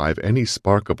keep alive any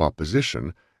spark of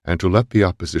opposition and to let the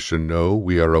opposition know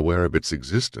we are aware of its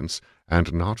existence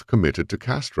and not committed to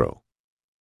Castro."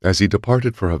 As he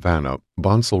departed for Havana,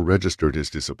 Bonsall registered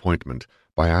his disappointment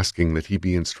by asking that he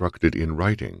be instructed in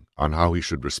writing on how he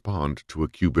should respond to a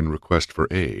Cuban request for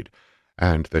aid,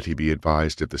 and that he be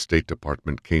advised if the State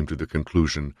Department came to the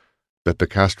conclusion that the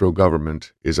Castro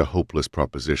government is a hopeless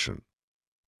proposition.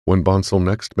 When Bonsall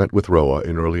next met with Roa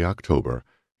in early October,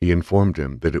 he informed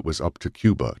him that it was up to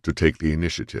Cuba to take the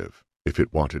initiative if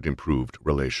it wanted improved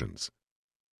relations.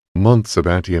 Months of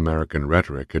anti-American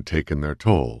rhetoric had taken their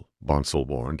toll, Bonsall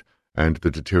warned, and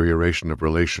the deterioration of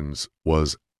relations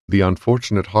was the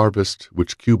unfortunate harvest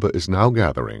which Cuba is now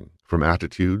gathering from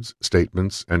attitudes,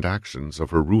 statements, and actions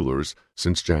of her rulers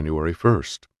since January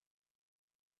 1st.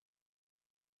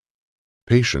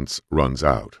 Patience runs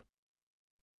out.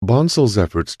 Bonsall's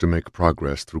efforts to make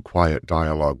progress through quiet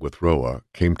dialogue with Roa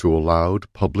came to a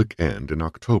loud public end in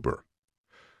October.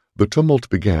 The tumult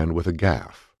began with a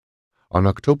gaffe. On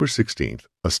October 16th,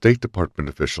 a State Department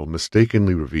official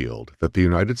mistakenly revealed that the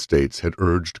United States had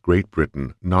urged Great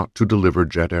Britain not to deliver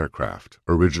jet aircraft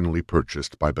originally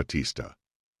purchased by Batista.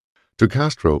 To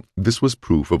Castro, this was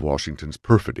proof of Washington's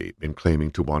perfidy in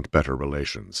claiming to want better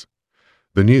relations.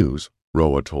 The news,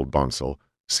 Roa told Bonsall,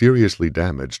 seriously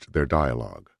damaged their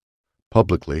dialogue.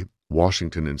 Publicly,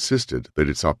 Washington insisted that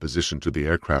its opposition to the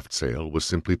aircraft sale was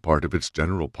simply part of its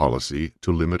general policy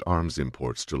to limit arms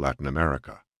imports to Latin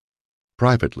America.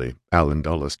 Privately, Allen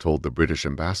Dulles told the British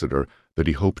ambassador that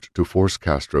he hoped to force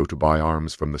Castro to buy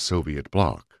arms from the Soviet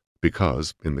bloc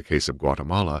because, in the case of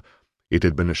Guatemala, it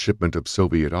had been a shipment of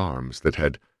Soviet arms that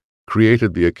had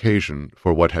created the occasion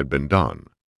for what had been done,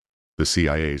 the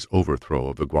CIA's overthrow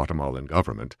of the Guatemalan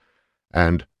government,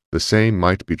 and the same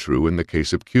might be true in the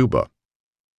case of Cuba.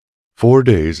 4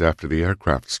 days after the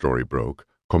aircraft story broke,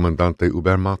 Comandante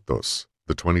Uber Matos,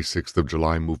 the 26th of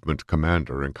July movement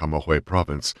commander in Camagüey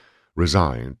province,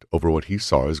 resigned over what he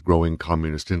saw as growing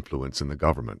communist influence in the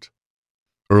government.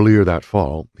 Earlier that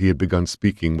fall, he had begun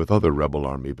speaking with other rebel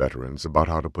army veterans about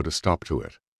how to put a stop to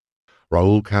it.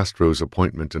 Raúl Castro's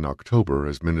appointment in October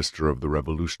as Minister of the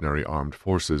Revolutionary Armed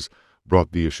Forces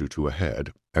brought the issue to a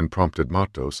head and prompted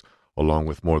Matos, along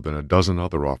with more than a dozen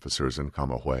other officers in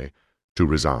Camagüey, to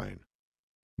resign.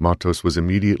 Matos was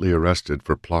immediately arrested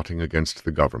for plotting against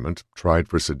the government, tried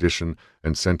for sedition,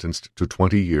 and sentenced to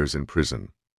 20 years in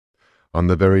prison. On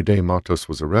the very day Matos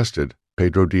was arrested,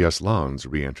 Pedro Diaz-Lanz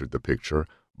re-entered the picture,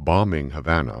 bombing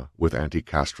Havana with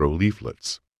anti-Castro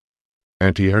leaflets.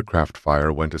 Anti-aircraft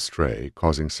fire went astray,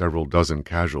 causing several dozen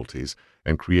casualties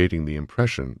and creating the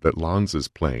impression that Lanz's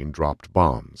plane dropped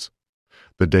bombs.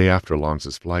 The day after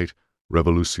Lanz's flight,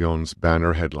 Revolucion's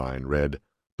banner headline read,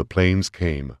 "The planes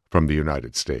came from the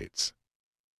United States."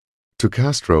 To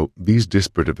Castro, these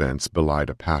disparate events belied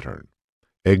a pattern.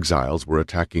 Exiles were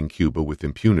attacking Cuba with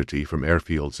impunity from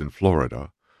airfields in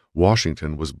Florida.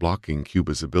 Washington was blocking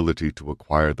Cuba's ability to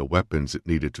acquire the weapons it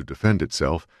needed to defend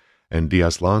itself, and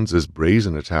Diaz-Lanz's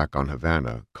brazen attack on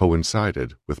Havana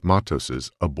coincided with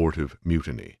Matos's abortive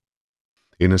mutiny.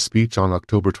 In a speech on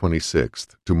October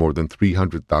 26th to more than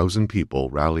 300,000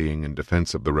 people rallying in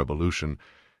defense of the revolution,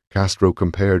 Castro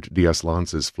compared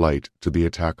Diaz-Lanz's flight to the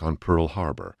attack on Pearl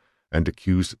Harbor and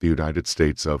accused the United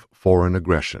States of foreign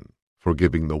aggression for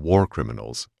giving the war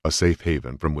criminals a safe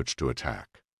haven from which to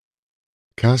attack.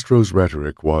 Castro's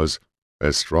rhetoric was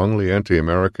as strongly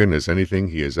anti-American as anything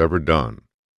he has ever done,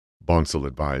 Bonsall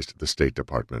advised the State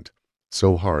Department,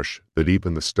 so harsh that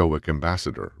even the stoic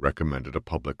ambassador recommended a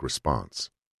public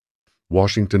response.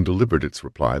 Washington delivered its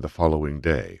reply the following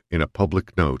day in a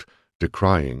public note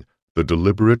decrying the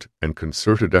deliberate and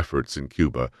concerted efforts in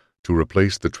Cuba to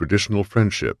replace the traditional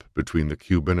friendship between the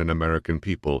Cuban and American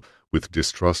people with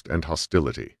distrust and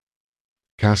hostility.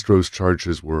 Castro's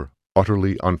charges were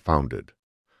utterly unfounded.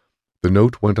 The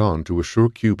note went on to assure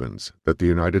Cubans that the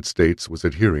United States was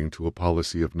adhering to a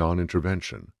policy of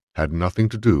non-intervention, had nothing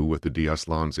to do with the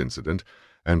Diaz-Lanz incident,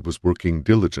 and was working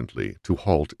diligently to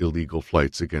halt illegal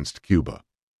flights against Cuba.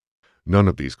 None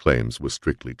of these claims was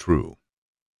strictly true.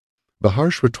 The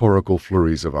harsh rhetorical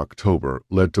flurries of October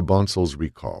led to Bonsall's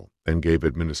recall and gave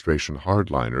administration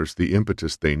hardliners the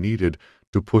impetus they needed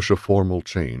to push a formal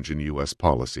change in U.S.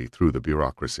 policy through the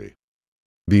bureaucracy.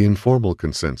 The informal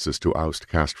consensus to oust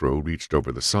Castro reached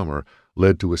over the summer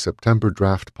led to a September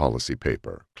draft policy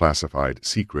paper, classified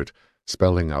secret,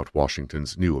 spelling out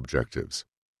Washington's new objectives.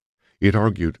 It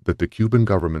argued that the Cuban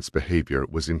government's behavior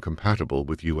was incompatible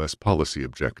with U.S. policy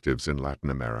objectives in Latin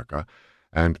America,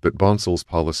 and that Bonsal's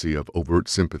policy of overt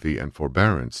sympathy and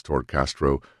forbearance toward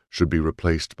Castro should be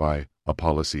replaced by a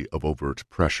policy of overt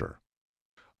pressure.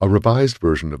 A revised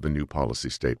version of the new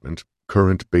policy statement,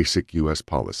 Current Basic U.S.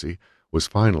 Policy, was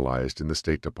finalized in the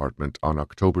State Department on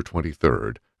October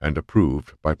 23rd and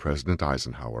approved by President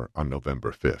Eisenhower on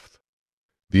November 5th.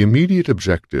 The immediate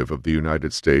objective of the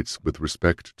United States with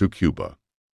respect to Cuba,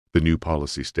 the new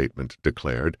policy statement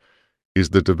declared, is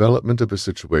the development of a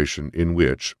situation in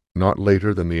which, not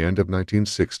later than the end of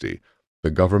 1960, the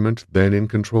government then in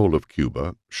control of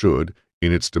Cuba should,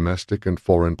 in its domestic and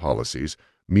foreign policies,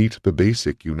 meet the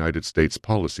basic United States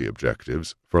policy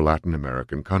objectives for Latin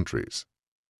American countries.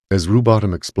 As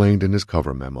Rubottom explained in his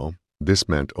cover memo, this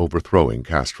meant overthrowing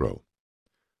Castro.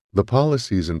 The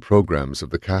policies and programs of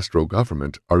the Castro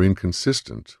government are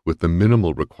inconsistent with the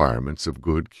minimal requirements of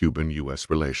good Cuban-U.S.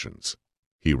 relations,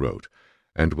 he wrote,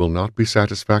 and will not be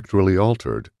satisfactorily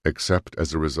altered except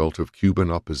as a result of Cuban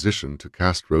opposition to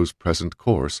Castro's present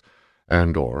course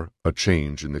and/or a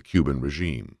change in the Cuban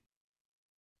regime.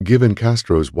 Given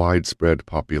Castro's widespread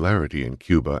popularity in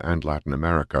Cuba and Latin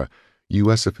America,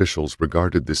 U.S. officials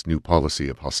regarded this new policy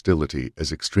of hostility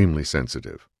as extremely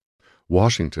sensitive.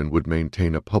 Washington would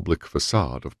maintain a public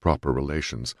facade of proper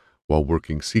relations while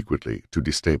working secretly to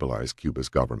destabilize Cuba's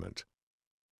government.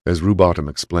 As Rubottom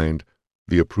explained,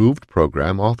 the approved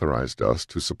program authorized us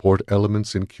to support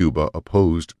elements in Cuba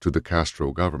opposed to the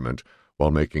Castro government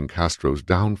while making Castro's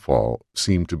downfall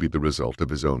seem to be the result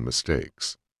of his own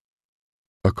mistakes.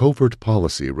 A covert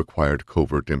policy required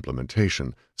covert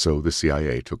implementation, so the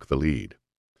CIA took the lead.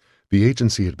 The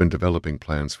agency had been developing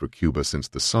plans for Cuba since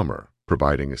the summer,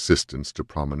 providing assistance to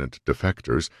prominent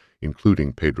defectors,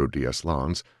 including Pedro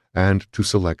Diaz-Lanz, and to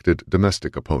selected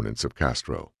domestic opponents of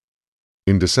Castro.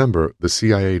 In December, the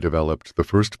CIA developed the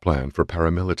first plan for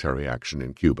paramilitary action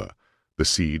in Cuba, the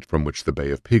seed from which the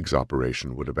Bay of Pigs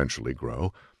operation would eventually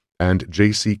grow, and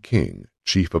J.C. King,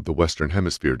 chief of the Western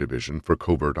Hemisphere Division for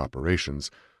Covert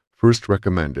Operations, first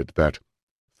recommended that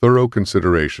thorough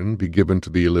consideration be given to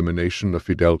the elimination of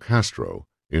Fidel Castro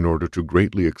in order to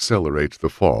greatly accelerate the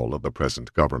fall of the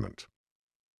present government.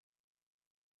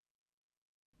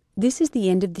 This is the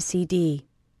end of the CD.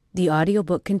 The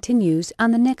audiobook continues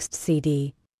on the next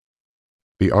CD.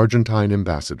 The Argentine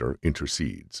ambassador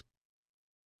intercedes.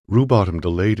 Rubottom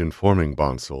delayed informing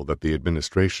Bonsall that the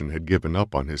administration had given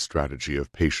up on his strategy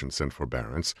of patience and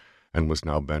forbearance and was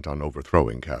now bent on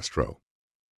overthrowing Castro.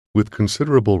 With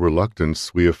considerable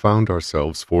reluctance, we have found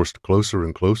ourselves forced closer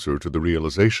and closer to the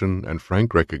realization and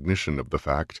frank recognition of the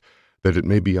fact that it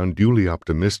may be unduly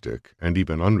optimistic and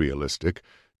even unrealistic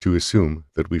to assume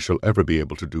that we shall ever be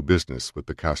able to do business with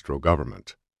the Castro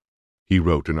government, he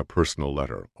wrote in a personal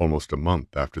letter almost a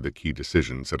month after the key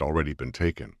decisions had already been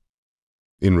taken.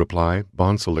 In reply,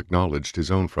 Bonsall acknowledged his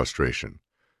own frustration.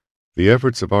 The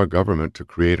efforts of our government to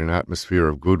create an atmosphere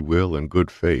of goodwill and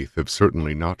good faith have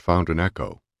certainly not found an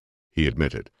echo, he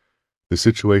admitted. The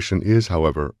situation is,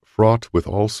 however, fraught with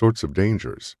all sorts of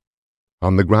dangers.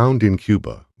 On the ground in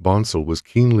Cuba, Bonsall was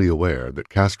keenly aware that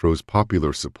Castro's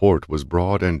popular support was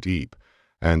broad and deep,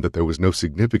 and that there was no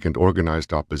significant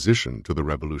organized opposition to the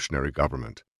revolutionary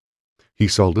government. He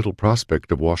saw little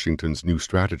prospect of Washington's new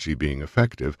strategy being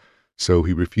effective, so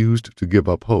he refused to give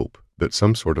up hope that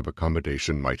some sort of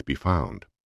accommodation might be found.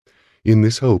 In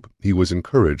this hope, he was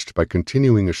encouraged by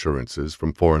continuing assurances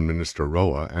from Foreign Minister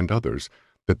Roa and others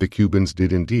that the Cubans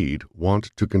did indeed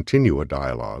want to continue a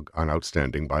dialogue on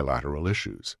outstanding bilateral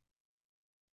issues.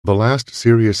 The last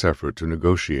serious effort to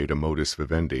negotiate a modus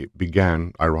vivendi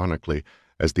began, ironically,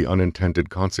 as the unintended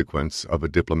consequence of a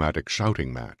diplomatic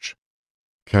shouting match.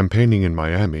 Campaigning in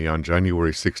Miami on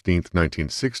January 16,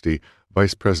 1960,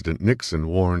 Vice President Nixon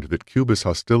warned that Cuba's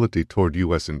hostility toward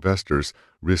U.S. investors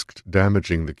risked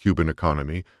damaging the Cuban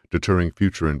economy, deterring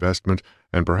future investment,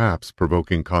 and perhaps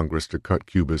provoking Congress to cut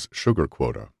Cuba's sugar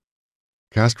quota.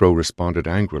 Castro responded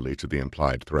angrily to the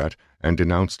implied threat and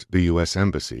denounced the U.S.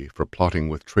 Embassy for plotting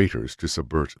with traitors to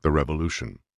subvert the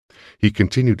revolution. He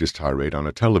continued his tirade on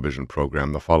a television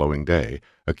program the following day,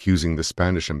 accusing the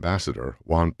Spanish ambassador,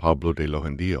 Juan Pablo de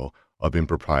Lojendillo, of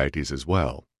improprieties as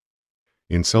well.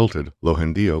 Insulted,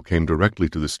 Lojendillo came directly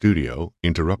to the studio,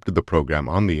 interrupted the program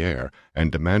on the air, and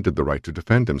demanded the right to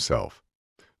defend himself.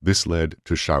 This led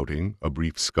to shouting, a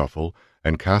brief scuffle,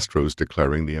 and Castro's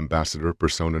declaring the ambassador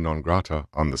persona non grata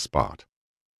on the spot.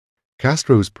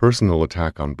 Castro's personal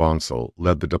attack on Bonsall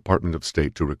led the Department of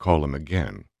State to recall him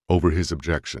again, over his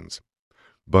objections.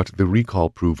 But the recall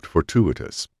proved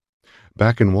fortuitous.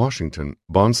 Back in Washington,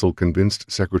 Bonsall convinced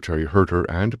Secretary Herter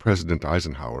and President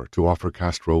Eisenhower to offer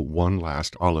Castro one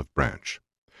last olive branch.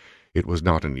 It was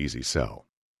not an easy sell.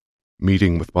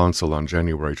 Meeting with Bonsall on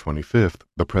January 25th,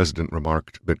 the president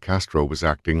remarked that Castro was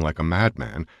acting like a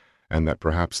madman and that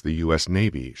perhaps the U.S.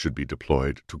 Navy should be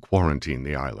deployed to quarantine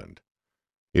the island.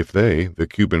 If they, the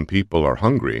Cuban people, are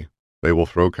hungry, they will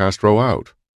throw Castro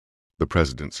out, the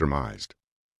president surmised.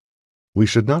 We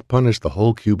should not punish the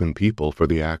whole Cuban people for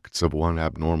the acts of one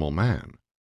abnormal man,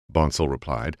 Bonsall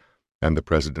replied, and the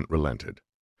president relented.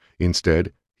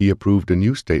 Instead, he approved a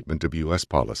new statement of U.S.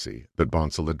 policy that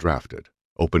Bonsall had drafted,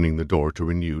 opening the door to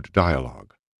renewed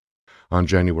dialogue. On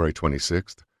January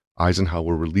 26th,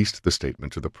 Eisenhower released the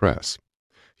statement to the press.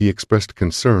 He expressed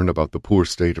concern about the poor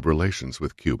state of relations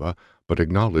with Cuba, but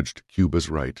acknowledged Cuba's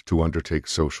right to undertake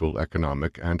social,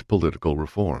 economic, and political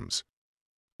reforms.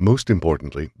 Most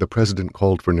importantly, the president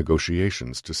called for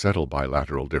negotiations to settle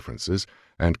bilateral differences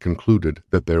and concluded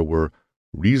that there were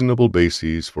reasonable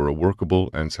bases for a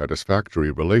workable and satisfactory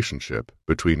relationship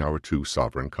between our two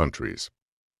sovereign countries.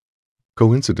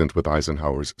 Coincident with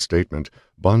Eisenhower's statement,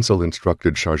 Bonsall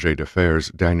instructed Chargé d'Affaires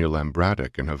Daniel M.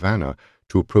 Braddock in Havana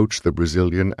to approach the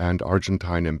Brazilian and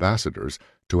Argentine ambassadors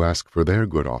to ask for their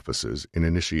good offices in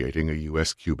initiating a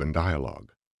U.S.-Cuban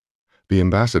dialogue. The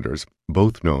ambassadors,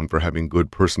 both known for having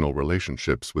good personal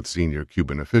relationships with senior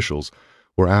Cuban officials,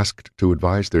 were asked to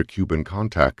advise their Cuban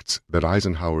contacts that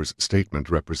Eisenhower's statement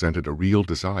represented a real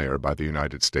desire by the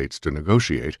United States to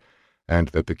negotiate, and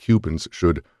that the Cubans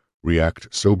should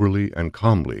react soberly and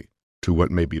calmly to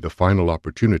what may be the final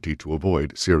opportunity to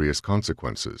avoid serious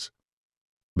consequences.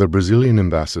 The Brazilian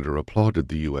ambassador applauded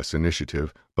the U.S.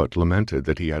 initiative, but lamented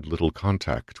that he had little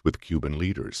contact with Cuban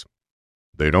leaders.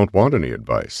 "They don't want any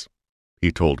advice,"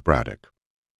 he told Braddock.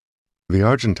 The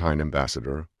Argentine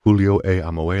ambassador, Julio A.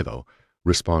 Amoedo,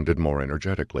 responded more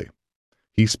energetically.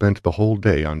 He spent the whole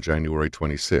day on January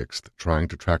 26th trying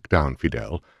to track down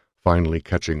Fidel, finally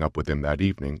catching up with him that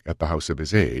evening at the house of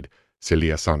his aide,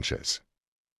 Celia Sanchez.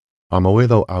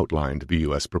 Amoedo outlined the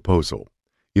U.S. proposal.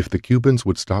 If the Cubans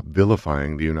would stop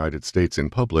vilifying the United States in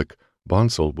public,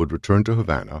 Bonsall would return to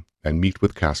Havana and meet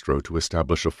with Castro to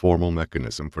establish a formal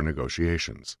mechanism for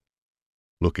negotiations.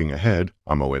 Looking ahead,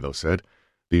 Amoedo said,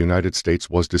 the United States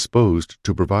was disposed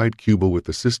to provide Cuba with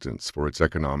assistance for its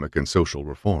economic and social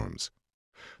reforms.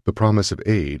 The promise of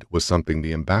aid was something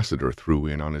the ambassador threw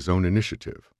in on his own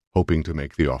initiative, hoping to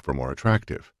make the offer more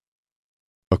attractive.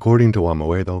 According to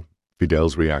Amoedo,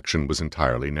 Fidel's reaction was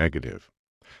entirely negative.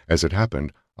 As it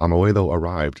happened, Amoedo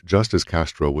arrived just as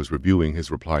Castro was reviewing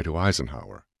his reply to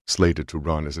Eisenhower, slated to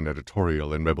run as an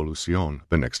editorial in Revolucion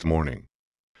the next morning.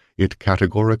 It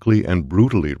categorically and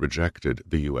brutally rejected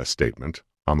the U.S. statement,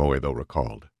 Amoedo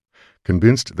recalled.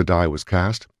 Convinced the die was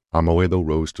cast, Amoedo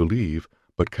rose to leave,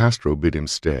 but Castro bid him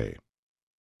stay.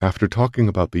 After talking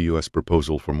about the U.S.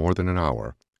 proposal for more than an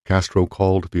hour, Castro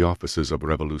called the offices of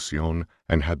Revolucion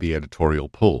and had the editorial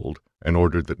pulled and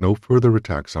ordered that no further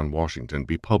attacks on Washington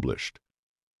be published.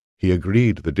 He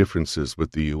agreed the differences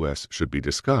with the U.S. should be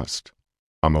discussed,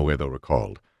 Amoedo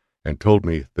recalled, and told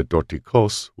me that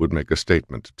Dorticos would make a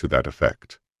statement to that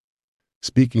effect.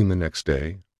 Speaking the next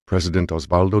day, President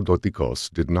Osvaldo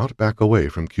Dorticos did not back away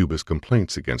from Cuba's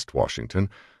complaints against Washington,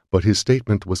 but his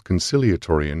statement was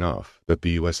conciliatory enough that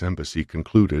the U.S. Embassy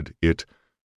concluded it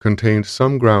contained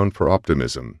some ground for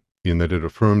optimism in that it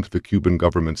affirmed the Cuban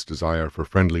government's desire for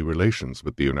friendly relations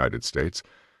with the United States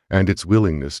and its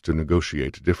willingness to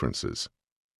negotiate differences.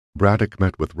 Braddock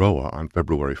met with Roa on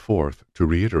February 4th to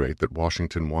reiterate that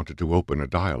Washington wanted to open a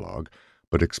dialogue,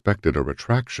 but expected a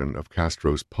retraction of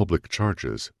Castro's public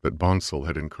charges that Bonsall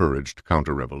had encouraged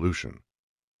counter-revolution.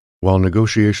 While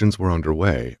negotiations were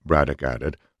underway, Braddock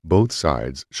added, both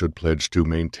sides should pledge to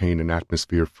maintain an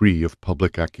atmosphere free of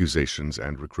public accusations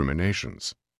and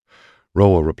recriminations.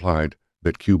 Roa replied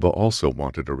that Cuba also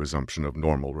wanted a resumption of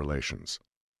normal relations.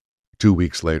 2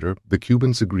 weeks later, the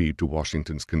Cubans agreed to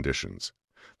Washington's conditions.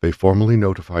 They formally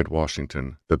notified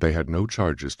Washington that they had no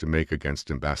charges to make against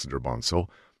Ambassador Bonsall,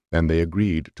 and they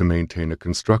agreed to maintain a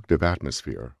constructive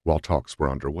atmosphere while talks were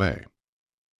underway.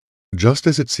 Just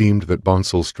as it seemed that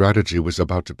Bonsall's strategy was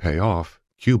about to pay off,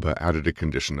 Cuba added a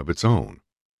condition of its own.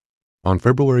 On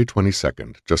February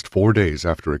 22nd, just 4 days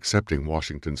after accepting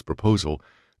Washington's proposal,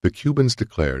 the Cubans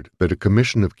declared that a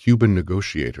commission of Cuban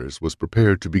negotiators was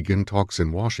prepared to begin talks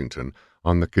in Washington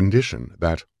on the condition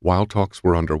that, while talks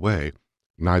were underway,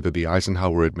 neither the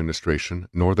Eisenhower administration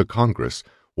nor the Congress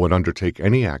would undertake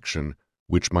any action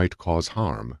which might cause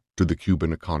harm to the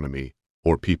Cuban economy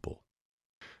or people.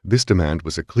 This demand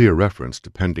was a clear reference to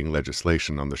pending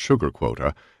legislation on the sugar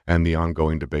quota and the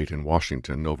ongoing debate in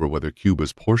Washington over whether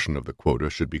Cuba's portion of the quota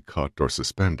should be cut or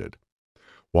suspended.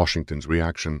 Washington's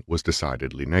reaction was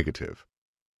decidedly negative.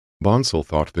 Bonsall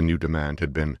thought the new demand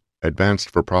had been advanced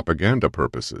for propaganda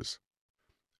purposes.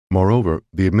 Moreover,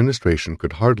 the administration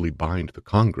could hardly bind the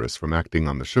Congress from acting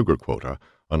on the sugar quota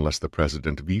unless the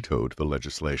president vetoed the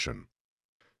legislation.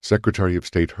 Secretary of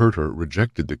State Herter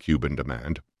rejected the Cuban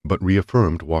demand, but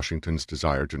reaffirmed Washington's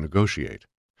desire to negotiate.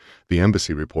 The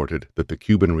embassy reported that the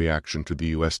Cuban reaction to the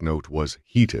U.S. note was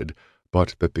heated,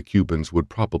 but that the Cubans would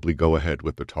probably go ahead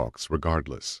with the talks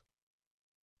regardless.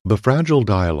 The fragile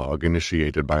dialogue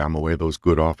initiated by Amoedo's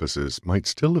good offices might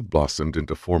still have blossomed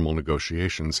into formal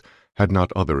negotiations had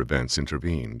not other events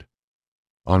intervened.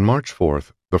 On March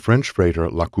 4th, the French freighter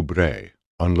La Coubre,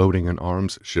 unloading an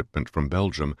arms shipment from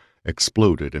Belgium,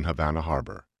 exploded in Havana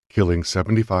harbor, killing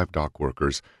 75 dock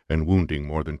workers and wounding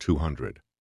more than 200.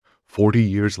 40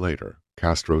 years later,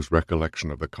 Castro's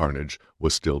recollection of the carnage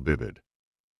was still vivid.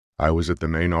 "I was at the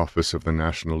main office of the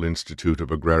National Institute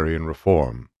of Agrarian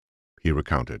Reform," he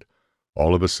recounted.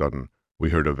 "All of a sudden,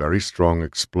 we heard a very strong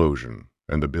explosion,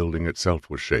 and the building itself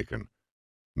was shaken.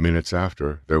 Minutes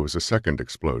after, there was a second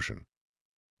explosion.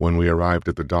 When we arrived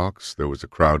at the docks, there was a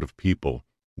crowd of people,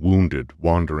 wounded,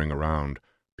 wandering around,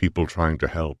 people trying to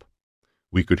help.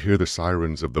 We could hear the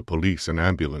sirens of the police and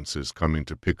ambulances coming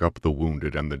to pick up the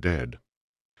wounded and the dead.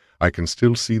 I can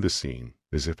still see the scene,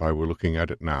 as if I were looking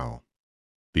at it now.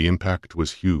 The impact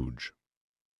was huge."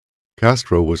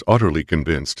 Castro was utterly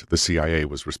convinced the CIA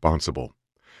was responsible.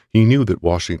 He knew that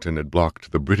Washington had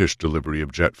blocked the British delivery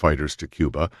of jet fighters to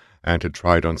Cuba and had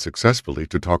tried unsuccessfully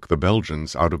to talk the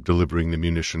Belgians out of delivering the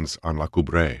munitions on La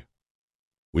Coubre.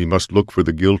 "We must look for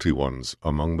the guilty ones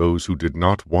among those who did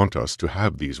not want us to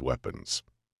have these weapons,"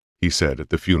 he said at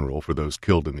the funeral for those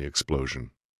killed in the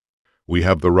explosion. "We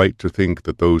have the right to think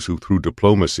that those who through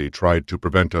diplomacy tried to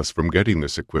prevent us from getting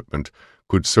this equipment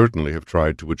could certainly have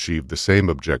tried to achieve the same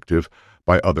objective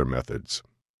by other methods."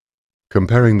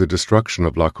 Comparing the destruction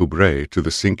of La Coubre to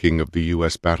the sinking of the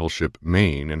U.S. battleship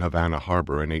Maine in Havana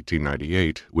Harbor in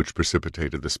 1898, which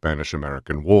precipitated the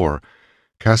Spanish-American War,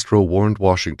 Castro warned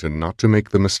Washington not to make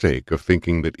the mistake of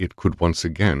thinking that it could once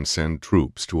again send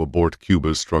troops to abort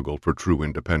Cuba's struggle for true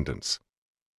independence.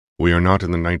 "We are not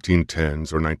in the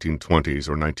 1910s or 1920s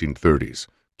or 1930s.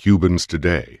 Cubans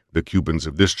today, the Cubans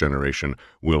of this generation,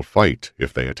 will fight,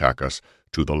 if they attack us,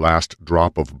 to the last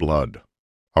drop of blood.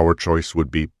 Our choice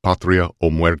would be patria o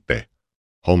muerte,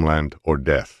 homeland or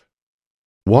death."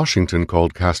 Washington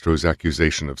called Castro's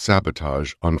accusation of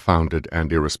sabotage unfounded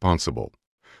and irresponsible.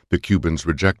 The Cubans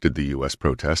rejected the U.S.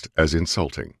 protest as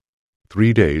insulting.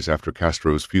 3 days after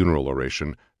Castro's funeral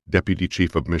oration, Deputy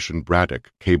Chief of Mission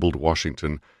Braddock cabled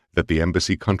Washington that the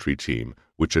embassy country team,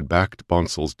 which had backed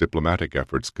Bonsall's diplomatic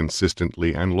efforts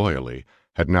consistently and loyally,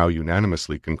 had now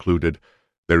unanimously concluded,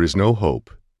 "There is no hope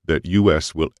that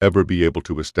U.S. will ever be able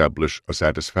to establish a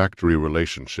satisfactory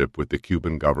relationship with the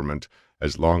Cuban government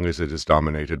as long as it is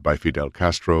dominated by Fidel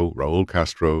Castro, Raul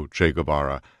Castro, Che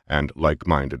Guevara, and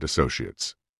like-minded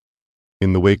associates."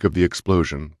 In the wake of the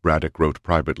explosion, Braddock wrote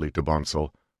privately to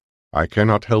Bonsall, "I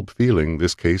cannot help feeling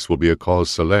this case will be a cause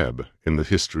célèbre in the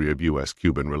history of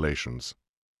U.S.-Cuban relations."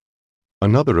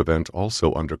 Another event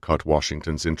also undercut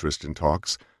Washington's interest in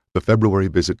talks, the February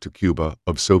visit to Cuba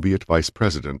of Soviet Vice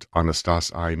President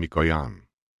Anastas I. Mikoyan.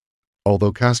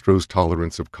 Although Castro's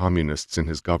tolerance of communists in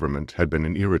his government had been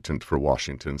an irritant for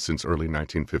Washington since early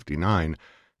 1959,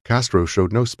 Castro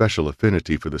showed no special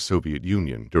affinity for the Soviet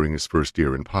Union during his first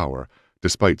year in power,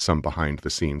 despite some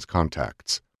behind-the-scenes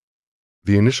contacts.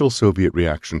 The initial Soviet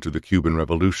reaction to the Cuban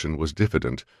Revolution was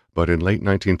diffident, but in late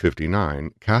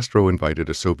 1959, Castro invited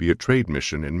a Soviet trade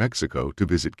mission in Mexico to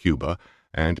visit Cuba,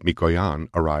 and Mikoyan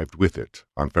arrived with it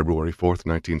on February 4,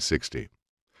 1960.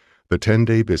 The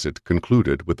 10-day visit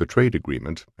concluded with a trade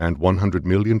agreement and $100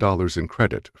 million in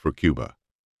credit for Cuba.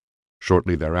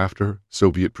 Shortly thereafter,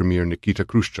 Soviet Premier Nikita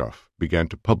Khrushchev began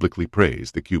to publicly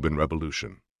praise the Cuban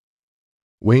Revolution.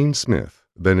 Wayne Smith,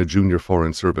 then a junior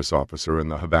Foreign Service officer in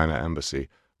the Havana embassy,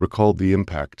 recalled the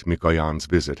impact Mikoyan's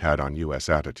visit had on U.S.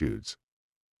 attitudes.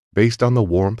 Based on the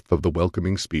warmth of the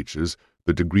welcoming speeches,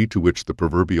 the degree to which the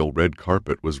proverbial red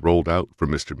carpet was rolled out for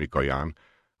Mr. Mikoyan,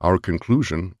 our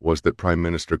conclusion was that Prime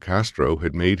Minister Castro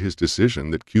had made his decision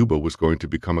that Cuba was going to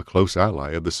become a close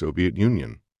ally of the Soviet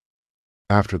Union.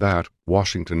 After that,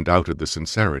 Washington doubted the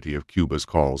sincerity of Cuba's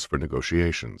calls for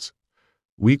negotiations.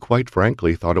 We quite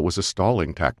frankly thought it was a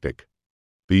stalling tactic.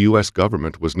 The U.S.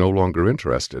 government was no longer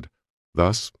interested.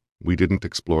 Thus, we didn't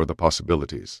explore the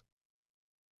possibilities.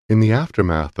 In the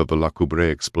aftermath of the La Coubre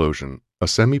explosion, a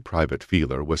semi-private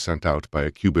feeler was sent out by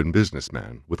a Cuban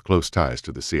businessman with close ties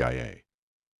to the CIA.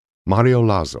 Mario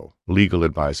Lazo, legal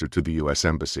advisor to the U.S.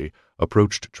 Embassy,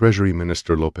 approached Treasury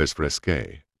Minister Lopez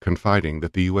Fresquet, confiding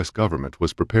that the U.S. government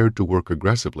was prepared to work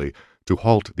aggressively to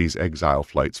halt these exile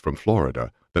flights from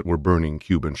Florida that were burning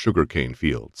Cuban sugarcane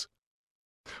fields.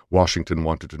 Washington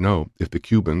wanted to know if the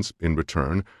Cubans, in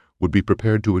return, would be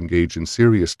prepared to engage in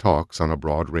serious talks on a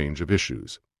broad range of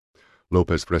issues.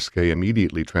 Lopez Fresquet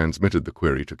immediately transmitted the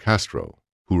query to Castro,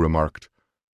 who remarked,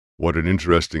 "What an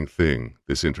interesting thing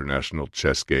this international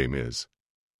chess game is."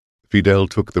 Fidel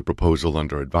took the proposal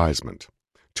under advisement.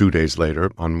 2 days later,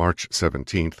 on March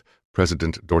 17th,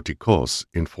 President Dorticós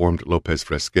informed Lopez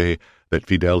Fresquet that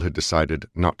Fidel had decided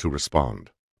not to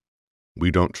respond. "We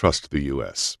don't trust the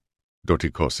U.S.,"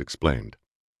 Dorticós explained.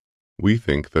 "We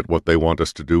think that what they want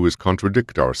us to do is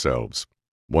contradict ourselves.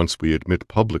 Once we admit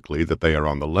publicly that they are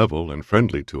on the level and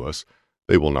friendly to us,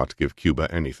 they will not give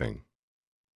Cuba anything."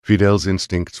 Fidel's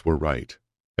instincts were right.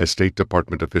 As State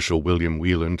Department official William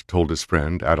Wieland told his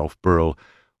friend Adolf Berle,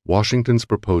 Washington's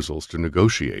proposals to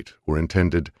negotiate were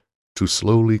intended to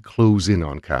slowly close in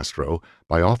on Castro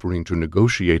by offering to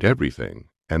negotiate everything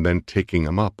and then taking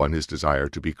him up on his desire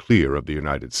to be clear of the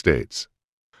United States.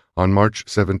 On March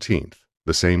 17th,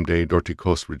 the same day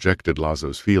Dorticós rejected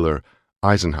Lazo's feeler,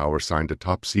 Eisenhower signed a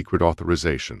top-secret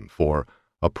authorization for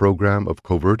a program of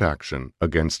covert action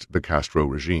against the Castro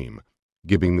regime,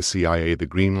 giving the CIA the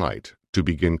green light to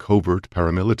begin covert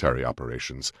paramilitary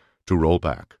operations to roll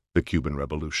back the Cuban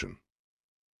Revolution.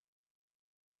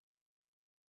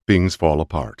 Things fall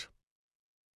apart.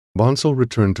 Bonsall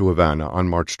returned to Havana on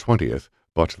March 20th,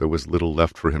 but there was little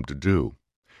left for him to do.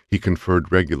 He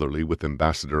conferred regularly with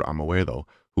Ambassador Amoedo,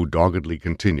 who doggedly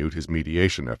continued his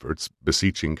mediation efforts,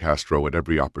 beseeching Castro at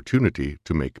every opportunity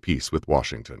to make peace with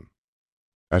Washington.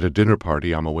 At a dinner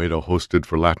party Amoedo hosted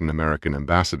for Latin American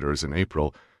ambassadors in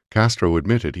April, Castro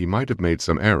admitted he might have made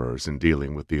some errors in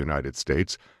dealing with the United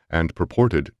States and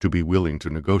purported to be willing to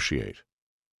negotiate.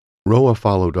 Roa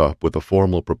followed up with a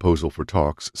formal proposal for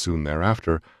talks soon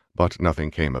thereafter, but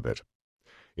nothing came of it.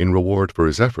 In reward for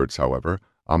his efforts, however,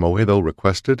 Amoedo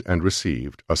requested and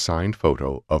received a signed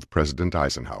photo of President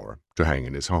Eisenhower to hang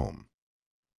in his home.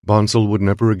 Bonsall would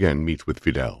never again meet with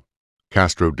Fidel.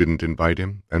 Castro didn't invite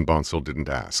him, and Bonsall didn't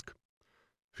ask.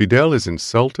 "Fidel has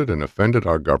insulted and offended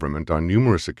our government on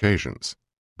numerous occasions,"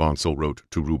 Bonsall wrote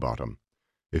to Rubottom.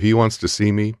 "If he wants to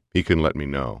see me, he can let me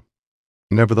know."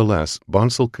 Nevertheless,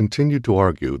 Bonsall continued to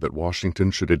argue that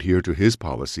Washington should adhere to his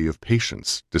policy of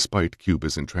patience despite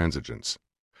Cuba's intransigence.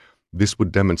 This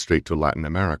would demonstrate to Latin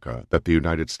America that the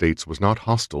United States was not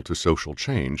hostile to social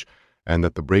change and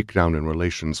that the breakdown in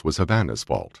relations was Havana's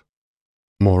fault.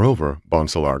 Moreover,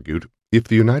 Bonsall argued, if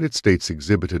the United States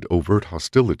exhibited overt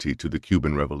hostility to the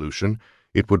Cuban Revolution,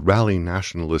 it would rally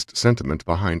nationalist sentiment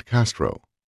behind Castro.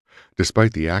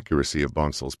 Despite the accuracy of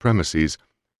Bonsall's premises,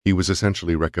 he was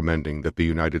essentially recommending that the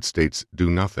United States do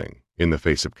nothing in the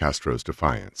face of Castro's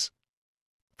defiance.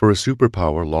 For a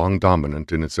superpower long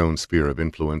dominant in its own sphere of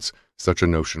influence, such a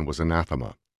notion was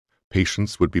anathema.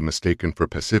 Patience would be mistaken for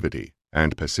passivity,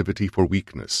 and passivity for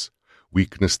weakness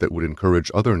that would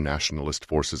encourage other nationalist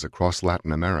forces across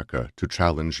Latin America to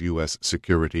challenge U.S.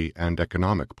 security and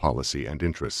economic policy and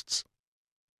interests.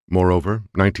 Moreover,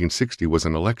 1960 was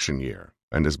an election year,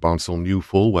 and as Bonsall knew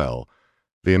full well,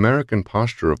 the American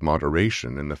posture of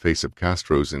moderation in the face of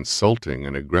Castro's insulting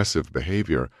and aggressive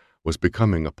behavior was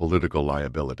becoming a political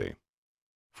liability.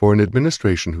 For an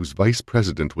administration whose vice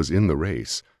president was in the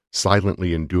race,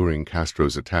 silently enduring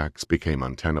Castro's attacks became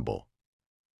untenable.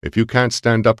 If you can't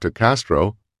stand up to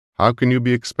Castro, how can you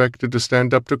be expected to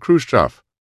stand up to Khrushchev?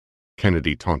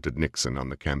 Kennedy taunted Nixon on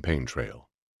the campaign trail.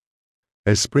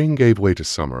 As spring gave way to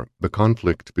summer, the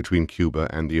conflict between Cuba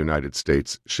and the United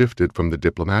States shifted from the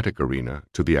diplomatic arena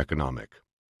to the economic.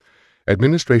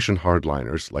 Administration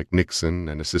hardliners like Nixon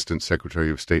and Assistant Secretary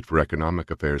of State for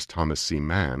Economic Affairs Thomas C.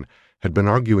 Mann had been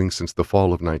arguing since the fall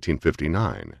of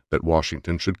 1959 that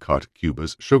Washington should cut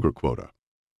Cuba's sugar quota.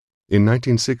 In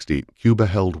 1960, Cuba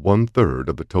held 1/3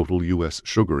 of the total U.S.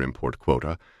 sugar import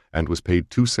quota and was paid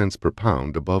 2 cents per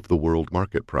pound above the world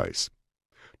market price.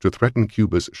 To threaten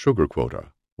Cuba's sugar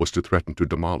quota was to threaten to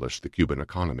demolish the Cuban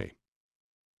economy.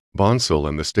 Bonsall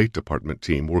and the State Department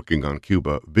team working on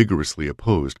Cuba vigorously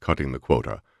opposed cutting the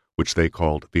quota, which they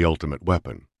called the ultimate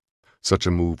weapon. Such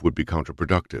a move would be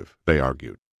counterproductive, they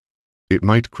argued. It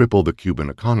might cripple the Cuban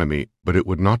economy, but it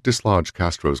would not dislodge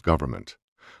Castro's government.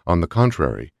 On the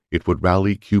contrary, it would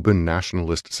rally Cuban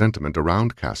nationalist sentiment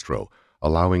around Castro,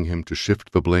 allowing him to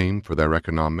shift the blame for their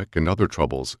economic and other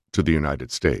troubles to the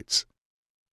United States.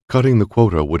 Cutting the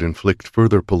quota would inflict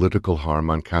further political harm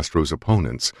on Castro's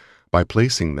opponents by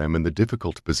placing them in the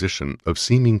difficult position of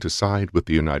seeming to side with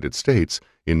the United States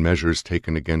in measures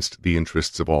taken against the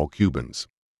interests of all Cubans.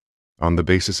 On the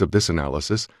basis of this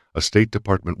analysis, a State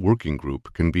Department working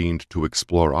group convened to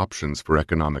explore options for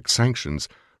economic sanctions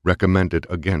recommended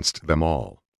against them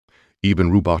all.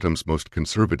 Even Rubottom's most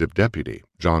conservative deputy,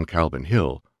 John Calvin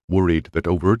Hill, worried that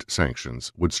overt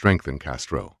sanctions would strengthen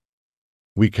Castro.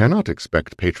 "We cannot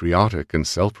expect patriotic and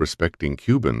self-respecting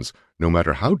Cubans, no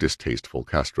matter how distasteful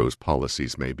Castro's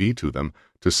policies may be to them,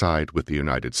 to side with the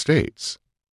United States,"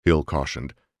 Hill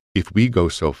cautioned. "If we go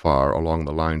so far along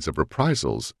the lines of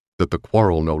reprisals that the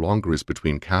quarrel no longer is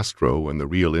between Castro and the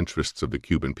real interests of the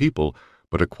Cuban people,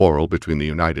 but a quarrel between the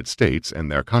United States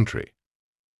and their country."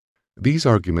 These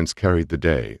arguments carried the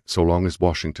day so long as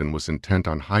Washington was intent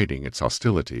on hiding its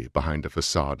hostility behind a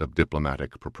facade of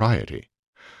diplomatic propriety.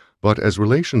 But as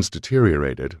relations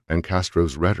deteriorated and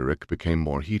Castro's rhetoric became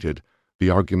more heated, the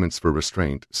arguments for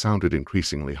restraint sounded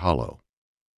increasingly hollow.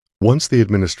 Once the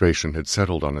administration had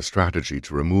settled on a strategy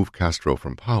to remove Castro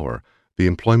from power, the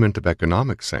employment of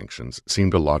economic sanctions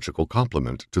seemed a logical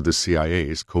complement to the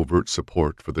CIA's covert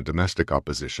support for the domestic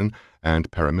opposition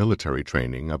and paramilitary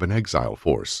training of an exile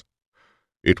force.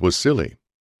 "It was silly,"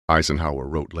 Eisenhower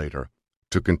wrote later,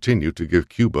 "to continue to give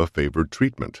Cuba favored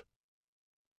treatment."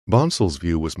 Bonsal's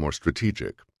view was more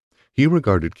strategic. He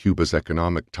regarded Cuba's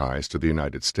economic ties to the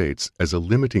United States as a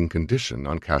limiting condition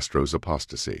on Castro's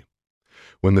apostasy.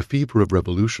 When the fever of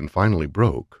revolution finally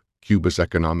broke, Cuba's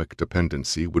economic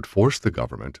dependency would force the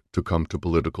government to come to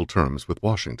political terms with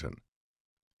Washington.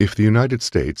 If the United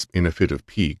States, in a fit of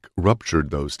pique, ruptured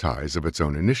those ties of its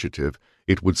own initiative,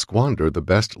 it would squander the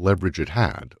best leverage it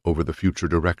had over the future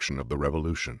direction of the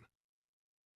revolution.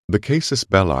 The casus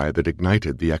belli that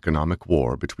ignited the economic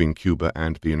war between Cuba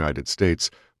and the United States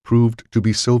proved to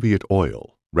be Soviet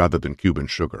oil rather than Cuban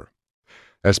sugar.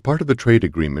 As part of the trade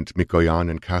agreement Mikoyan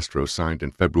and Castro signed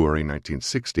in February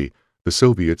 1960, the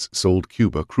Soviets sold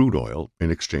Cuba crude oil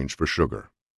in exchange for sugar.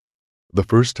 The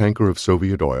first tanker of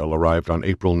Soviet oil arrived on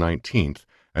April 19th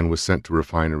and was sent to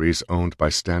refineries owned by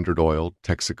Standard Oil,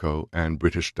 Texaco, and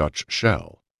British-Dutch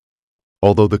Shell.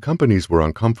 Although the companies were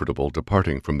uncomfortable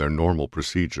departing from their normal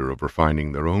procedure of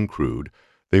refining their own crude,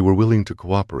 they were willing to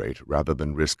cooperate rather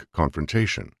than risk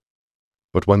confrontation.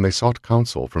 But when they sought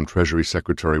counsel from Treasury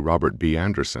Secretary Robert B.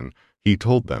 Anderson, he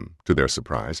told them, to their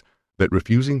surprise, that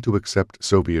refusing to accept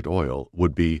Soviet oil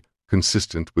would be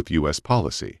consistent with U.S.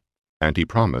 policy, and he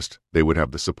promised they would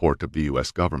have the support of the U.S.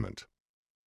 government.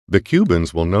 "The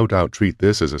Cubans will no doubt treat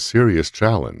this as a serious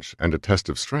challenge and a test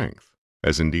of strength,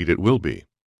 as indeed it will be,"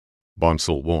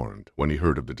 Bonsall warned when he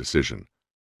heard of the decision.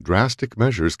 "Drastic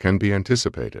measures can be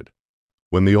anticipated."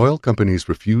 When the oil companies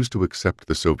refused to accept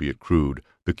the Soviet crude,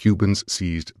 the Cubans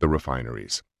seized the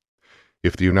refineries.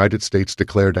 If the United States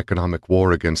declared economic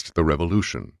war against the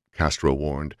revolution, Castro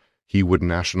warned, he would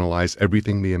nationalize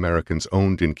everything the Americans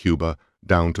owned in Cuba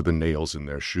down to the nails in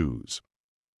their shoes.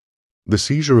 The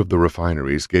seizure of the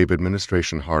refineries gave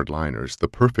administration hardliners the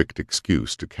perfect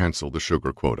excuse to cancel the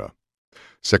sugar quota.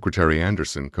 Secretary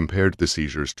Anderson compared the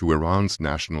seizures to Iran's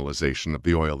nationalization of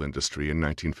the oil industry in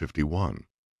 1951.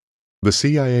 The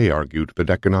CIA argued that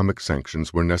economic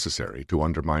sanctions were necessary to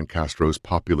undermine Castro's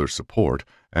popular support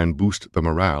and boost the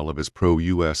morale of his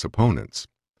pro-U.S. opponents.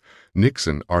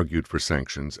 Nixon argued for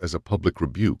sanctions as a public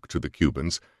rebuke to the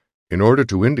Cubans in order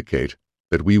to indicate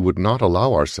that we would not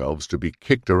allow ourselves to be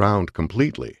kicked around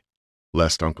completely,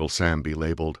 lest Uncle Sam be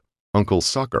labeled Uncle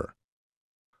Sucker.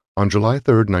 On July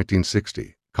 3,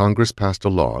 1960, Congress passed a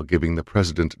law giving the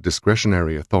president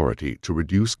discretionary authority to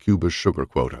reduce Cuba's sugar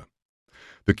quota.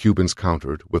 The Cubans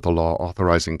countered with a law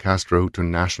authorizing Castro to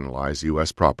nationalize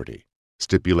U.S. property,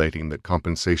 stipulating that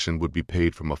compensation would be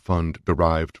paid from a fund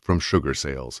derived from sugar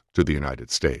sales to the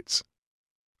United States.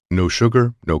 No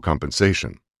sugar, no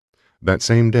compensation. That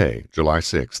same day, July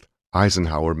 6th,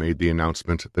 Eisenhower made the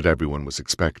announcement that everyone was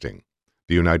expecting.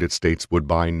 The United States would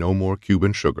buy no more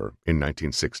Cuban sugar in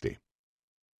 1960.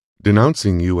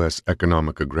 Denouncing U.S.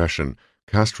 economic aggression,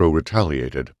 Castro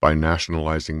retaliated by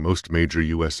nationalizing most major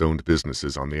U.S.-owned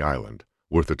businesses on the island,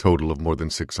 worth a total of more than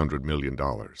 $600 million.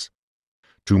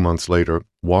 2 months later,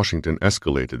 Washington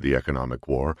escalated the economic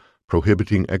war,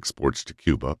 prohibiting exports to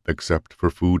Cuba except for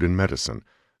food and medicine,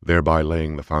 thereby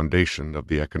laying the foundation of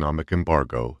the economic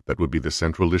embargo that would be the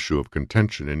central issue of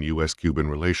contention in U.S.-Cuban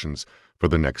relations for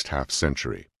the next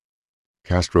half-century.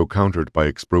 Castro countered by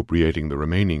expropriating the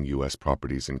remaining U.S.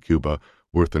 properties in Cuba,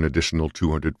 worth an additional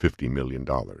 $250 million.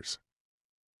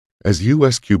 As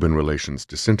U.S.-Cuban relations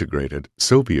disintegrated,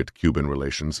 Soviet-Cuban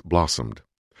relations blossomed.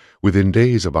 Within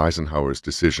days of Eisenhower's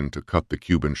decision to cut the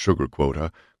Cuban sugar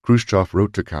quota, Khrushchev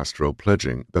wrote to Castro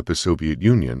pledging that the Soviet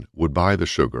Union would buy the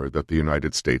sugar that the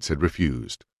United States had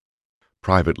refused.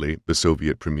 Privately, the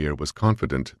Soviet premier was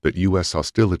confident that U.S.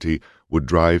 hostility would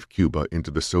drive Cuba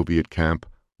into the Soviet camp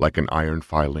like an iron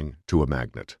filing to a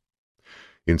magnet.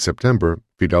 In September,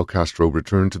 Fidel Castro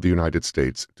returned to the United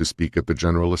States to speak at the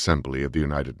General Assembly of the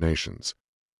United Nations.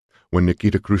 When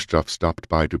Nikita Khrushchev stopped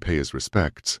by to pay his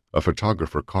respects, a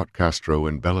photographer caught Castro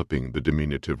enveloping the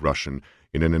diminutive Russian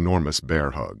in an enormous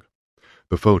bear hug.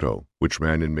 The photo, which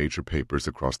ran in major papers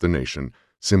across the nation,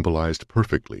 symbolized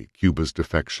perfectly Cuba's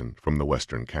defection from the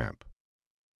Western camp.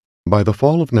 By the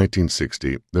fall of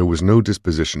 1960, there was no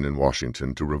disposition in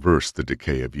Washington to reverse the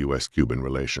decay of U.S.-Cuban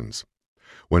relations.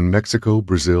 When Mexico,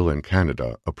 Brazil, and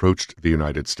Canada approached the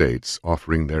United States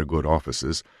offering their good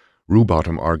offices,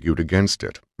 Rubottom argued against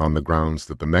it on the grounds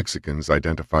that the Mexicans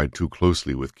identified too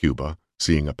closely with Cuba,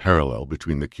 seeing a parallel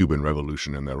between the Cuban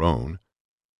Revolution and their own.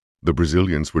 The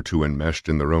Brazilians were too enmeshed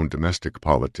in their own domestic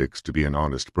politics to be an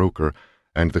honest broker,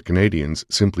 and the Canadians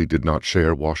simply did not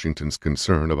share Washington's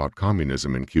concern about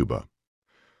communism in Cuba.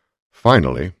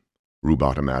 Finally,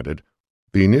 Rubottom added,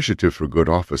 the initiative for good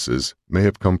offices may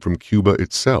have come from Cuba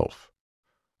itself,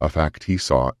 a fact he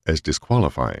saw as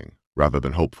disqualifying rather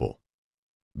than hopeful.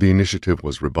 The initiative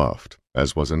was rebuffed,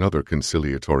 as was another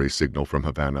conciliatory signal from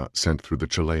Havana sent through the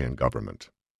Chilean government.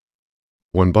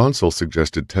 When Bonsall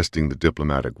suggested testing the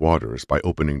diplomatic waters by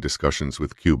opening discussions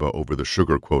with Cuba over the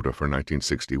sugar quota for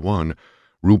 1961,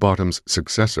 Rubottom's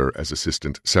successor as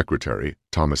Assistant Secretary,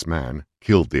 Thomas Mann,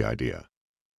 killed the idea.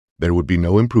 There would be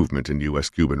no improvement in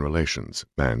U.S.-Cuban relations,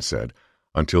 Mann said,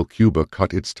 until Cuba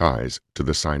cut its ties to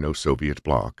the Sino-Soviet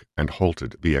bloc and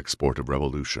halted the export of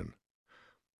revolution.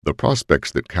 The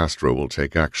prospects that Castro will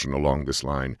take action along this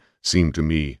line seem to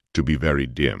me to be very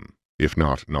dim, if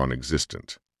not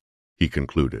non-existent. He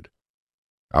concluded,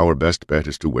 our best bet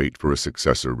is to wait for a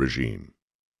successor regime.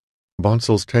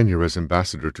 Bonsall's tenure as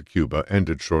ambassador to Cuba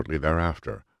ended shortly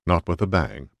thereafter, not with a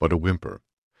bang, but a whimper.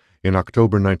 In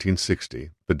October 1960,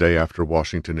 the day after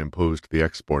Washington imposed the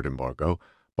export embargo,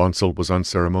 Bonsall was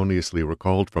unceremoniously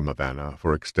recalled from Havana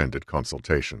for extended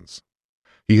consultations.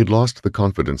 He had lost the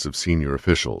confidence of senior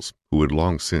officials, who had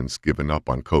long since given up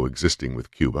on coexisting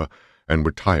with Cuba and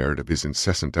were tired of his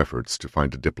incessant efforts to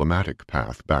find a diplomatic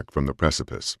path back from the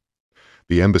precipice.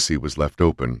 The embassy was left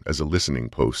open as a listening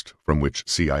post from which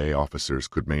CIA officers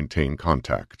could maintain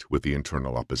contact with the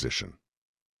internal opposition.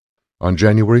 On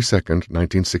January 2,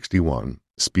 1961,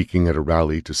 speaking at a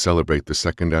rally to celebrate the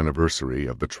second anniversary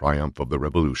of the triumph of the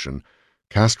revolution,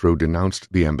 Castro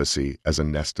denounced the embassy as a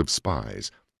nest of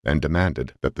spies and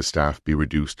demanded that the staff be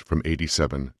reduced from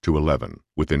 87 to 11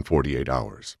 within 48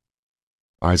 hours.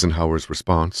 Eisenhower's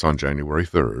response on January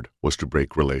 3rd was to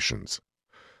break relations.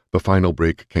 The final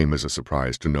break came as a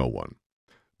surprise to no one.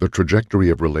 The trajectory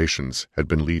of relations had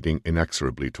been leading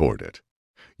inexorably toward it.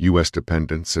 U.S.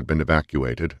 dependents had been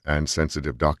evacuated and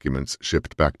sensitive documents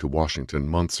shipped back to Washington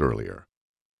months earlier.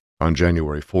 On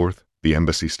January 4th, the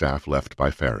embassy staff left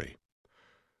by ferry.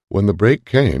 When the break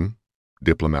came,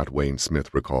 diplomat Wayne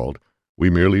Smith recalled, we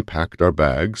merely packed our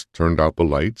bags, turned out the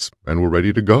lights, and were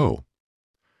ready to go.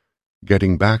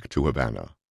 Getting back to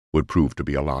Havana would prove to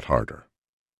be a lot harder.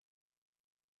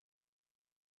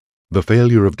 The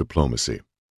failure of diplomacy.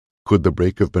 Could the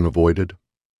break have been avoided?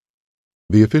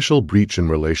 The official breach in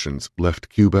relations left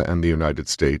Cuba and the United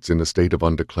States in a state of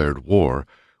undeclared war,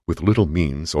 with little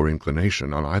means or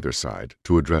inclination on either side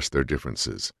to address their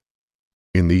differences.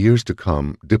 In the years to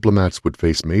come, diplomats would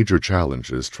face major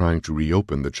challenges trying to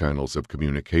reopen the channels of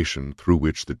communication through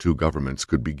which the two governments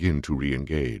could begin to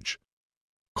re-engage.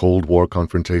 Cold War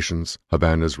confrontations,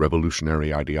 Havana's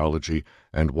revolutionary ideology,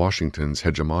 and Washington's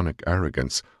hegemonic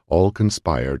arrogance all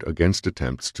conspired against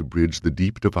attempts to bridge the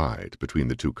deep divide between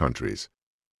the two countries.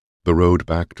 The road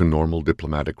back to normal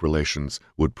diplomatic relations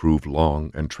would prove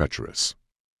long and treacherous.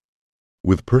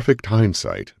 With perfect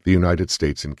hindsight, the United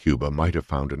States and Cuba might have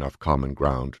found enough common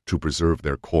ground to preserve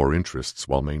their core interests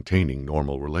while maintaining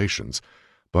normal relations,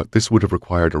 but this would have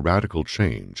required a radical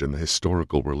change in the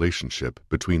historical relationship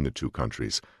between the two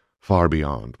countries, far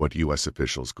beyond what U.S.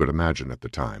 officials could imagine at the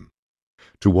time.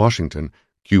 To Washington,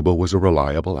 Cuba was a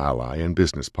reliable ally and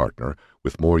business partner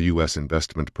with more U.S.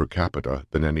 investment per capita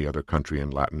than any other country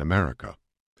in Latin America.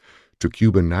 To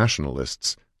Cuban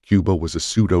nationalists, Cuba was a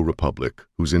pseudo-republic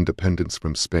whose independence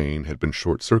from Spain had been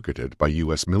short-circuited by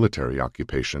U.S. military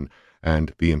occupation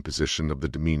and the imposition of the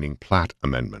demeaning Platt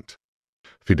Amendment.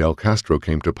 Fidel Castro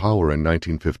came to power in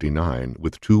 1959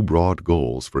 with two broad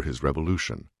goals for his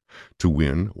revolution: to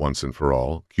win, once and for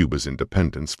all, Cuba's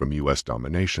independence from U.S.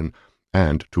 domination,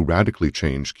 and to radically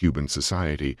change Cuban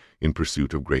society in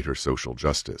pursuit of greater social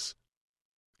justice.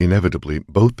 Inevitably,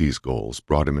 both these goals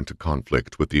brought him into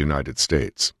conflict with the United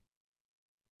States.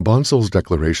 Bonsal's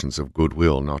declarations of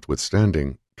goodwill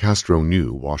notwithstanding, Castro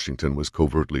knew Washington was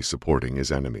covertly supporting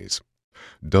his enemies.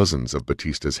 Dozens of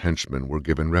Batista's henchmen were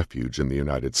given refuge in the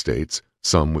United States,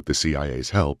 some with the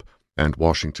CIA's help, and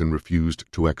Washington refused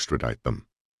to extradite them.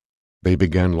 They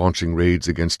began launching raids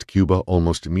against Cuba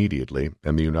almost immediately,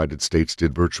 and the United States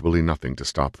did virtually nothing to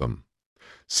stop them.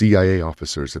 CIA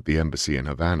officers at the embassy in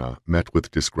Havana met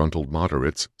with disgruntled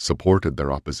moderates, supported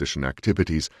their opposition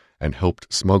activities, and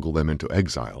helped smuggle them into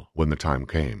exile when the time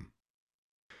came.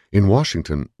 In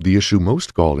Washington, the issue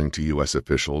most galling to U.S.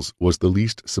 officials was the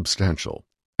least substantial: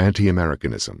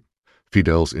 anti-Americanism,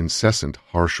 Fidel's incessant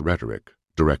harsh rhetoric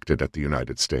directed at the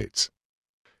United States.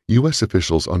 U.S.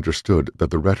 officials understood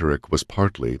that the rhetoric was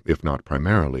partly, if not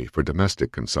primarily, for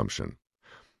domestic consumption.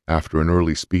 After an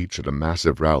early speech at a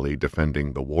massive rally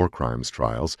defending the war crimes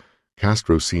trials,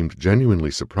 Castro seemed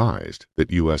genuinely surprised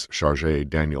that U.S. Chargé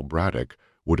Daniel Braddock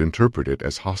would interpret it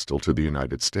as hostile to the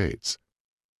United States.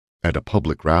 At a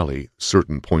public rally,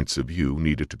 certain points of view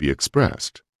needed to be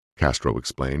expressed, Castro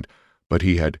explained, but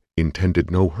he had intended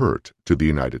no hurt to the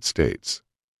United States.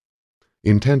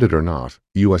 Intended or not,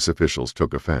 U.S. officials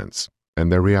took offense,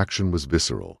 and their reaction was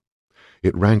visceral.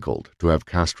 It rankled to have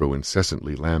Castro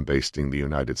incessantly lambasting the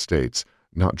United States,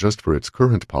 not just for its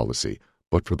current policy,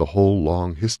 but for the whole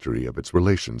long history of its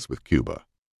relations with Cuba.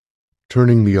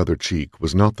 Turning the other cheek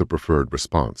was not the preferred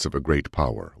response of a great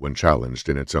power when challenged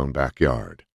in its own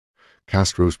backyard.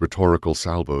 Castro's rhetorical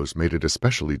salvos made it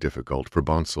especially difficult for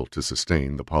Bonsall to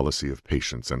sustain the policy of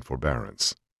patience and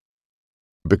forbearance.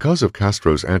 Because of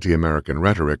Castro's anti-American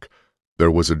rhetoric, there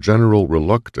was a general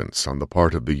reluctance on the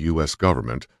part of the U.S.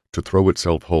 government to throw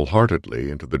itself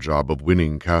wholeheartedly into the job of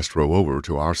winning Castro over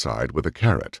to our side with a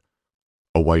carrot.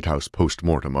 A White House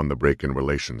post-mortem on the break in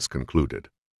relations concluded.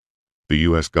 The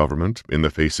U.S. government, in the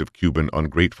face of Cuban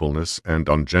ungratefulness and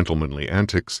ungentlemanly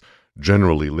antics,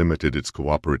 generally limited its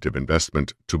cooperative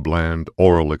investment to bland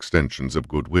oral extensions of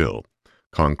goodwill.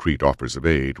 Concrete offers of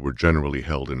aid were generally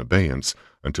held in abeyance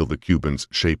until the Cubans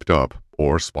shaped up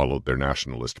or swallowed their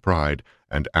nationalist pride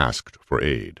and asked for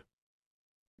aid.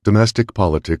 Domestic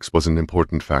politics was an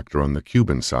important factor on the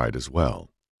Cuban side as well.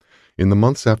 In the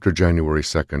months after January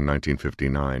 2,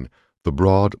 1959, the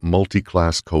broad,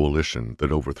 multi-class coalition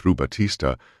that overthrew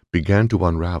Batista began to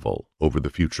unravel over the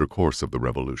future course of the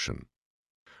revolution.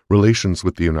 Relations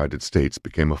with the United States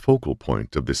became a focal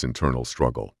point of this internal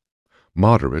struggle.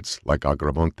 Moderates like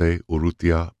Agramonte,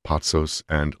 Urrutia, Pazos,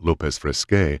 and López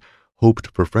Fresquet hoped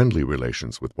for friendly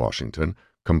relations with Washington,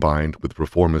 combined with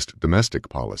reformist domestic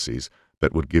policies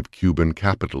that would give Cuban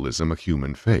capitalism a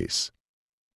human face.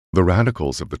 The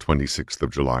radicals of the 26th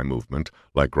of July movement,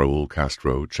 like Raúl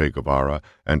Castro, Che Guevara,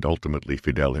 and ultimately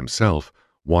Fidel himself,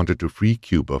 wanted to free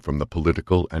Cuba from the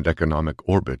political and economic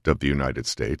orbit of the United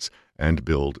States and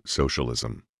build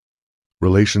socialism.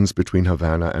 Relations between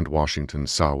Havana and Washington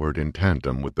soured in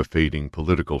tandem with the fading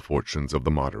political fortunes of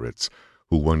the moderates,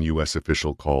 who one U.S.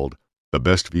 official called the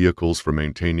best vehicles for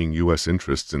maintaining U.S.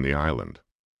 interests in the island.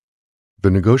 The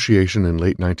negotiation in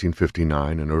late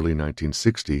 1959 and early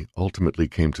 1960 ultimately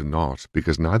came to naught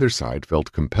because neither side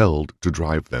felt compelled to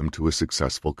drive them to a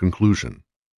successful conclusion.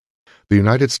 The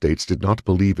United States did not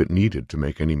believe it needed to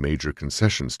make any major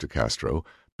concessions to Castro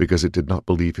because it did not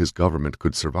believe his government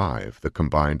could survive the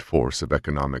combined force of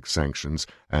economic sanctions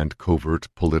and covert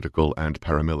political and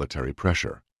paramilitary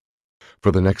pressure.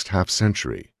 For the next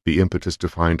half-century, the impetus to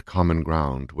find common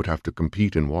ground would have to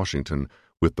compete in Washington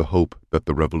with the hope that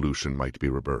the revolution might be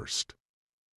reversed.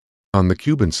 On the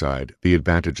Cuban side, the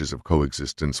advantages of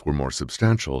coexistence were more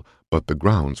substantial, but the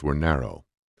grounds were narrow.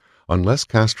 Unless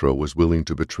Castro was willing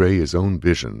to betray his own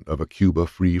vision of a Cuba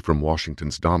free from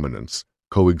Washington's dominance,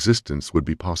 coexistence would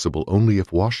be possible only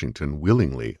if Washington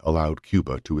willingly allowed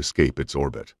Cuba to escape its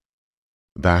orbit.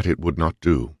 That it would not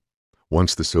do.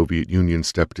 Once the Soviet Union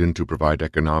stepped in to provide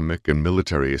economic and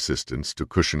military assistance to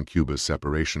cushion Cuba's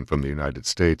separation from the United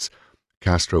States,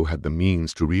 Castro had the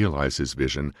means to realize his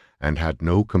vision and had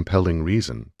no compelling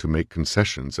reason to make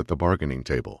concessions at the bargaining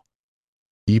table.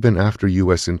 Even after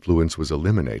U.S. influence was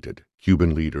eliminated,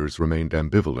 Cuban leaders remained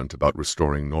ambivalent about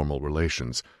restoring normal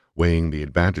relations, weighing the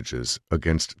advantages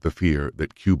against the fear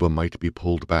that Cuba might be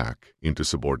pulled back into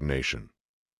subordination.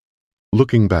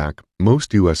 Looking back,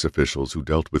 most U.S. officials who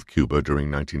dealt with Cuba during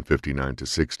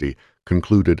 1959-60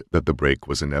 concluded that the break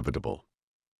was inevitable.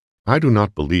 I do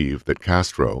not believe that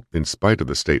Castro, in spite of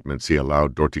the statements he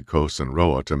allowed Dorticos and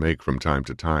Roa to make from time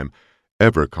to time,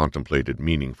 ever contemplated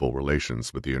meaningful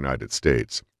relations with the United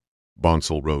States.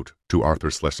 Bonsall wrote to Arthur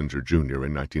Schlesinger Jr.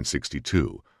 in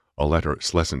 1962, a letter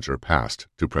Schlesinger passed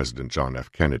to President John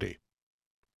F. Kennedy.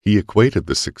 He equated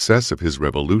the success of his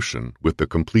revolution with the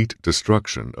complete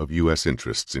destruction of U.S.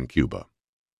 interests in Cuba.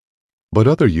 But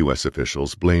other U.S.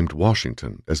 officials blamed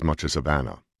Washington as much as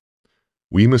Havana.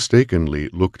 "We mistakenly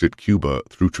looked at Cuba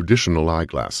through traditional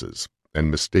eyeglasses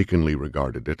and mistakenly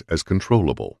regarded it as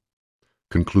controllable,"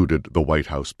 concluded the White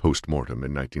House post-mortem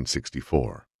in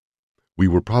 1964. "We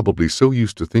were probably so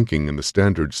used to thinking in the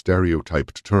standard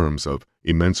stereotyped terms of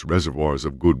immense reservoirs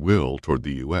of goodwill toward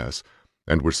the U.S.,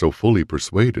 and were so fully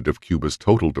persuaded of Cuba's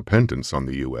total dependence on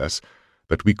the U.S.,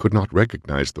 that we could not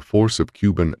recognize the force of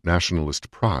Cuban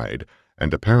nationalist pride,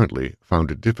 and apparently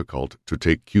found it difficult to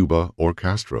take Cuba or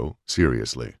Castro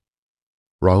seriously."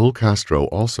 Raul Castro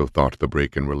also thought the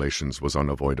break in relations was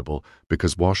unavoidable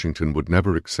because Washington would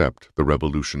never accept the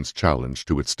revolution's challenge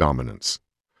to its dominance.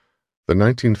 "The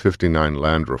 1959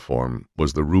 land reform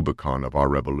was the Rubicon of our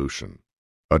revolution,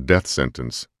 a death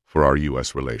sentence for our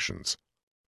U.S. relations,"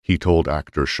 he told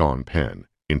actor Sean Penn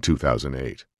in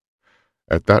 2008.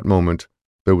 "At that moment,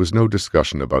 there was no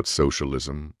discussion about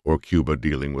socialism or Cuba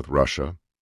dealing with Russia,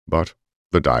 but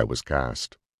the die was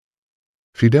cast."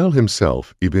 Fidel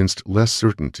himself evinced less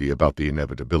certainty about the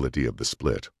inevitability of the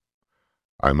split.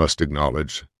 "I must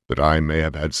acknowledge that I may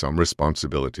have had some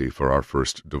responsibility for our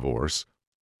first divorce,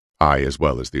 I as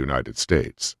well as the United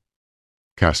States,"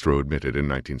 Castro admitted in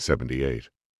 1978.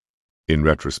 "In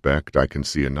retrospect, I can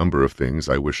see a number of things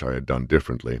I wish I had done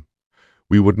differently.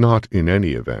 We would not, in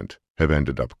any event, have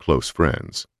ended up close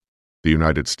friends. The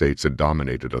United States had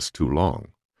dominated us too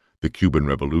long. The Cuban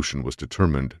Revolution was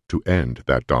determined to end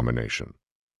that domination.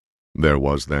 There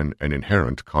was then an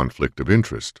inherent conflict of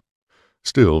interest.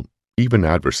 Still, even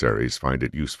adversaries find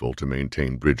it useful to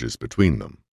maintain bridges between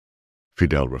them."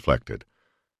 Fidel reflected.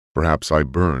 "Perhaps I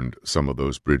burned some of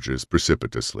those bridges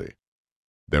precipitously.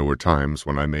 There were times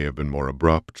when I may have been more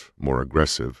abrupt, more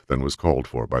aggressive than was called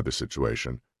for by the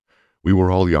situation. We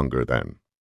were all younger then.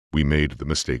 We made the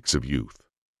mistakes of youth."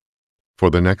 For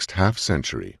the next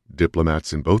half-century,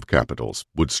 diplomats in both capitals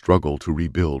would struggle to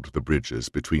rebuild the bridges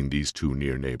between these two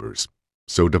near neighbors,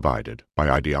 so divided by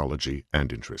ideology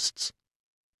and interests.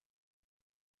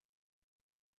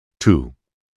 2.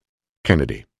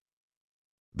 Kennedy.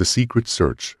 The secret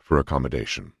search for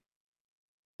accommodation.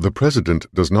 The President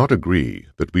does not agree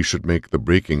that we should make the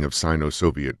breaking of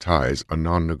Sino-Soviet ties a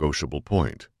non-negotiable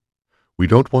point. We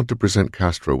don't want to present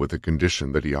Castro with a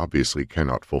condition that he obviously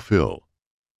cannot fulfill.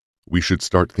 We should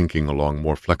start thinking along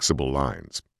more flexible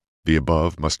lines. The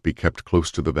above must be kept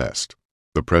close to the vest.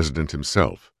 The President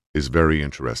himself is very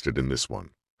interested in this one.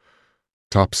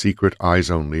 Top secret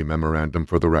eyes-only memorandum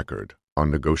for the record on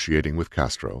negotiating with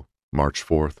Castro, March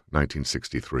 4,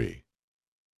 1963.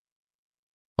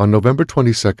 On November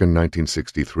 22,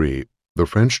 1963, the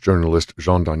French journalist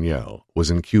Jean Daniel was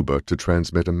in Cuba to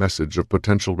transmit a message of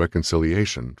potential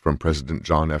reconciliation from President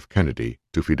John F. Kennedy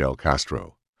to Fidel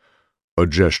Castro. A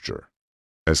gesture,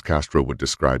 as Castro would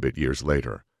describe it years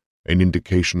later, an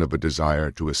indication of a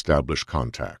desire to establish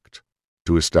contact,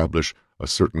 to establish a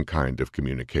certain kind of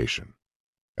communication.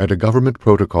 At a government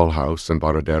protocol house in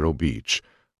Varadero Beach,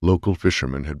 local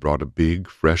fishermen had brought a big,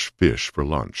 fresh fish for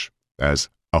lunch, as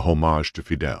a homage to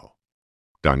Fidel,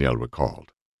 Daniel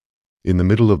recalled. In the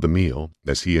middle of the meal,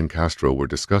 as he and Castro were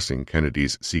discussing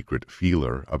Kennedy's secret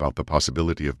feeler about the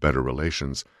possibility of better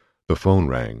relations, the phone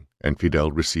rang, and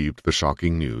Fidel received the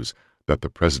shocking news that the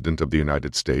President of the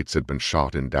United States had been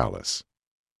shot in Dallas.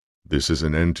 "This is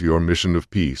an end to your mission of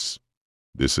peace.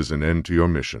 This is an end to your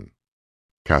mission,"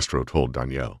 Castro told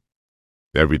Daniel.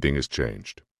 "Everything has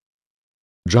changed."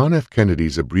 John F.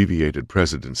 Kennedy's abbreviated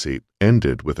presidency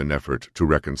ended with an effort to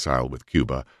reconcile with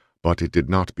Cuba, but it did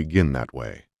not begin that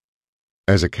way.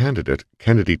 As a candidate,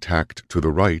 Kennedy tacked to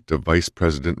the right of Vice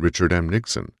President Richard M.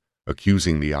 Nixon,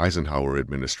 accusing the Eisenhower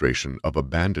administration of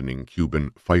abandoning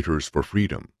Cuban fighters for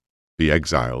freedom, the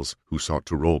exiles who sought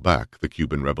to roll back the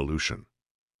Cuban Revolution.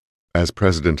 As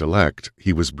president-elect,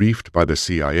 he was briefed by the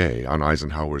CIA on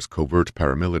Eisenhower's covert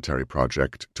paramilitary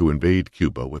project to invade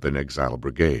Cuba with an exile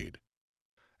brigade.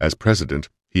 As president,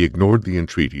 he ignored the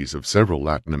entreaties of several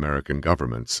Latin American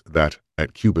governments that,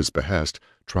 at Cuba's behest,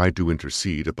 tried to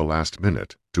intercede at the last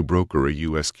minute to broker a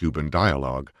U.S.-Cuban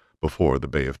dialogue before the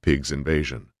Bay of Pigs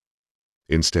invasion.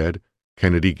 Instead,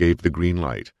 Kennedy gave the green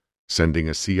light, sending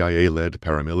a CIA-led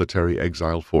paramilitary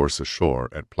exile force ashore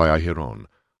at Playa Girón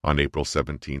on April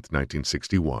 17,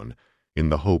 1961, in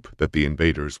the hope that the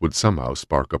invaders would somehow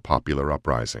spark a popular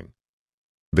uprising.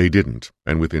 They didn't,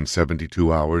 and within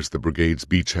 72 hours the brigade's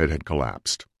beachhead had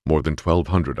collapsed. More than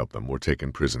 1,200 of them were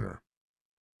taken prisoner.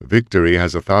 "Victory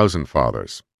has 1,000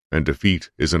 fathers," and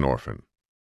defeat is an orphan,"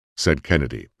 said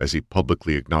Kennedy as he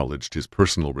publicly acknowledged his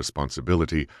personal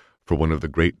responsibility for one of the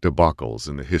great debacles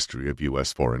in the history of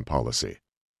U.S. foreign policy.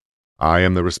 "I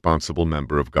am the responsible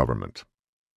member of government."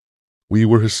 "We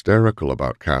were hysterical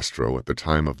about Castro at the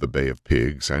time of the Bay of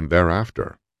Pigs and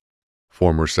thereafter,"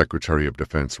 former Secretary of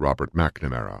Defense Robert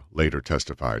McNamara later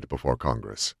testified before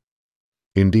Congress.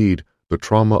 Indeed, the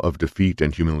trauma of defeat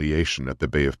and humiliation at the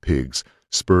Bay of Pigs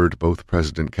spurred both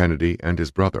President Kennedy and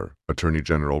his brother, Attorney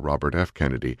General Robert F.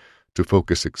 Kennedy, to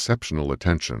focus exceptional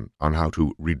attention on how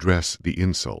to redress the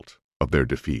insult of their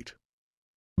defeat.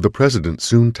 The president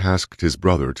soon tasked his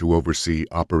brother to oversee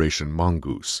Operation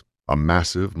Mongoose, a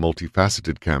massive,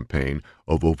 multifaceted campaign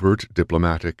of overt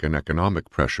diplomatic and economic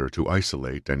pressure to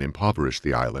isolate and impoverish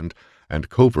the island, and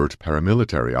covert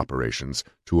paramilitary operations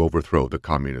to overthrow the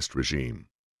communist regime.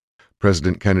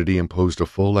 President Kennedy imposed a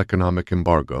full economic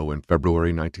embargo in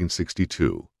February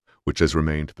 1962, which has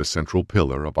remained the central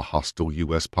pillar of a hostile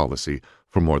U.S. policy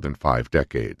for more than 5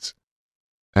 decades.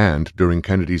 And during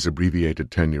Kennedy's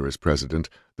abbreviated tenure as president,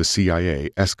 the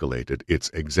CIA escalated its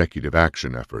executive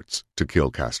action efforts to kill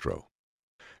Castro.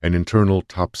 An internal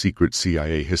top-secret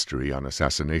CIA history on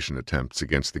assassination attempts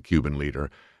against the Cuban leader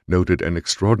noted an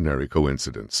extraordinary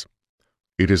coincidence.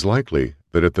 It is likely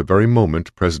that at the very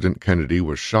moment President Kennedy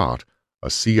was shot, a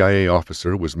CIA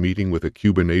officer was meeting with a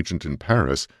Cuban agent in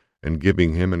Paris and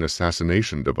giving him an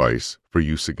assassination device for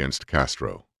use against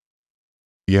Castro.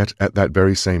 Yet at that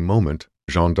very same moment,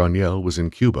 Jean Daniel was in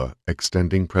Cuba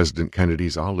extending President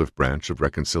Kennedy's olive branch of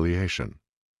reconciliation.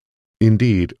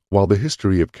 Indeed, while the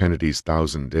history of Kennedy's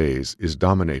 1,000 days is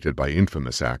dominated by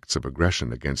infamous acts of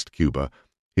aggression against Cuba,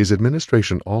 his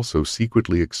administration also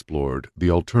secretly explored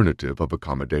the alternative of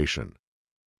accommodation.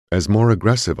 As more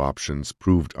aggressive options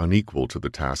proved unequal to the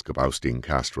task of ousting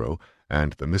Castro,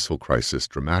 and the missile crisis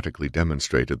dramatically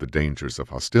demonstrated the dangers of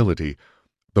hostility,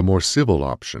 the more civil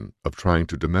option of trying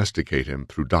to domesticate him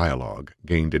through dialogue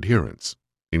gained adherents,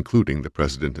 including the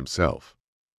president himself.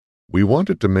 "We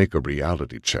wanted to make a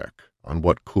reality check on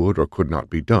what could or could not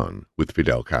be done with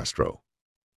Fidel Castro,"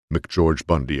 McGeorge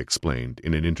Bundy explained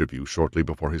in an interview shortly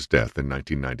before his death in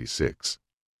 1996.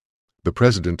 The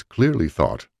president clearly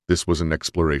thought this was an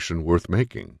exploration worth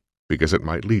making, because it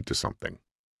might lead to something.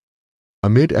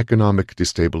 Amid economic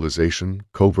destabilization,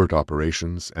 covert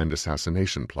operations, and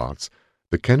assassination plots,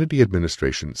 the Kennedy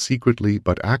administration secretly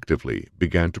but actively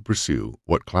began to pursue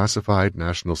what classified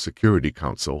National Security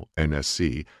Council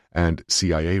 (NSC) and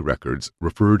CIA records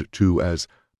referred to as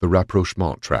the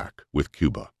rapprochement track with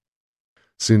Cuba.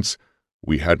 Since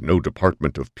 "we had no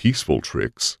department of peaceful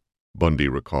tricks," Bundy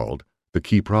recalled, the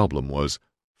key problem was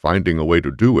finding a way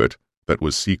to do it that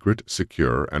was secret,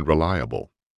 secure, and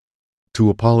reliable. To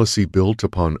a policy built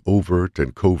upon overt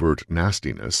and covert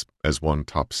nastiness, as one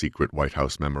top-secret White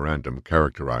House memorandum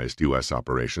characterized U.S.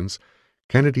 operations,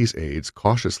 Kennedy's aides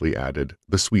cautiously added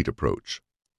the sweet approach,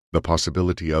 the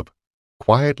possibility of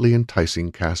quietly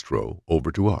enticing Castro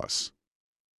over to us.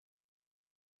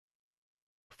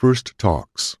 First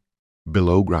Talks.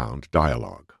 Below-ground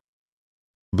dialogue.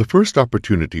 The first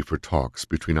opportunity for talks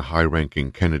between a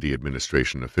high-ranking Kennedy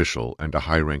administration official and a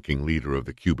high-ranking leader of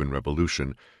the Cuban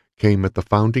Revolution came at the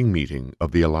founding meeting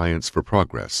of the Alliance for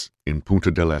Progress in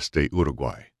Punta del Este,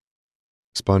 Uruguay.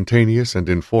 Spontaneous and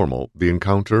informal, the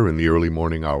encounter in the early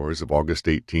morning hours of August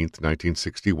 18,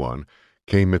 1961,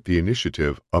 came at the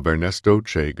initiative of Ernesto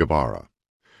Che Guevara.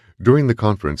 During the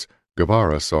conference,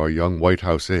 Guevara saw a young White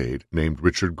House aide named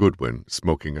Richard Goodwin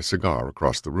smoking a cigar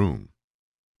across the room.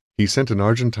 He sent an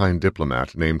Argentine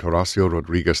diplomat named Horacio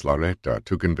Rodriguez Larreta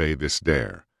to convey this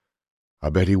dare.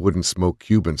 "I bet he wouldn't smoke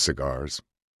Cuban cigars."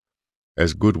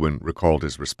 As Goodwin recalled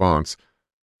his response,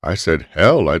 "I said,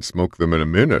 hell, I'd smoke them in a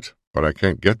minute, but I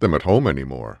can't get them at home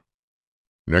anymore."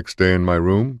 Next day in my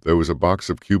room, there was a box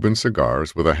of Cuban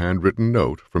cigars with a handwritten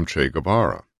note from Che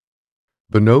Guevara.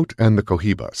 The note and the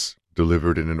cohibas,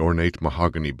 delivered in an ornate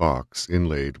mahogany box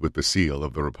inlaid with the seal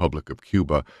of the Republic of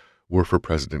Cuba, were for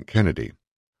President Kennedy.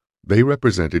 They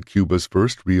represented Cuba's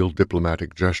first real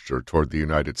diplomatic gesture toward the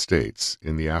United States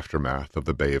in the aftermath of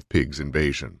the Bay of Pigs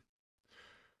invasion.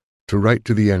 "To write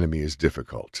to the enemy is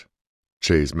difficult,"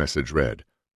 Che's message read.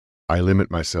 "I limit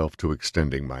myself to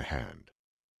extending my hand."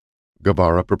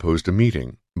 Guevara proposed a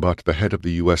meeting, but the head of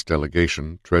the U.S.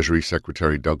 delegation, Treasury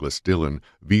Secretary Douglas Dillon,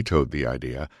 vetoed the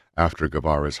idea after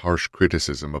Guevara's harsh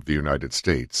criticism of the United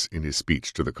States in his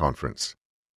speech to the conference.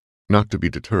 Not to be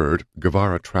deterred,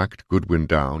 Guevara tracked Goodwin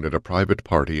down at a private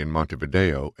party in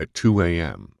Montevideo at 2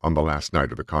 a.m. on the last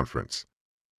night of the conference.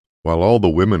 While all the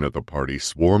women at the party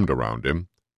swarmed around him,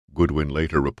 Goodwin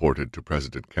later reported to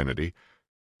President Kennedy,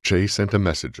 Che sent a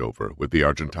message over with the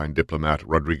Argentine diplomat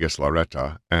Rodrigues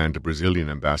Larreta and Brazilian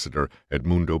ambassador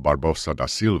Edmundo Barbosa da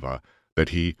Silva that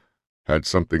he had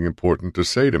something important to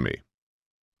say to me.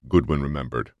 Goodwin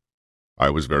remembered.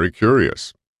 I was very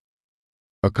curious.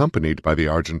 Accompanied by the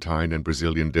Argentine and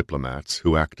Brazilian diplomats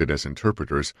who acted as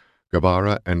interpreters,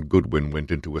 Guevara and Goodwin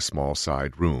went into a small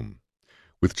side room.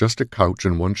 With just a couch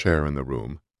and one chair in the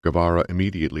room, Guevara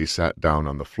immediately sat down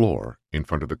on the floor in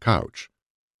front of the couch.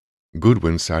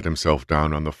 Goodwin sat himself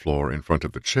down on the floor in front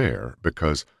of the chair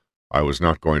because I was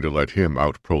not going to let him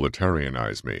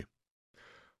out-proletarianize me.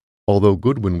 Although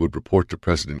Goodwin would report to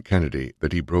President Kennedy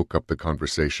that he broke up the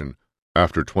conversation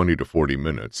after 20 to 40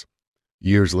 minutes,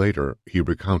 years later he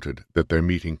recounted that their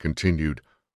meeting continued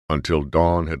until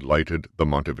dawn had lighted the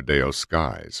Montevideo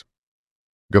skies.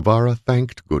 Guevara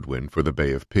thanked Goodwin for the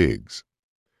Bay of Pigs.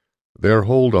 Their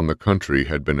hold on the country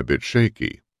had been a bit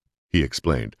shaky, he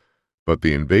explained, but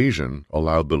the invasion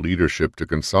allowed the leadership to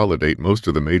consolidate most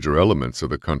of the major elements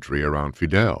of the country around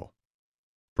Fidel.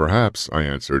 Perhaps, I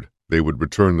answered, they would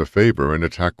return the favor and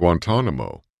attack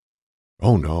Guantanamo.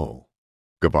 Oh no,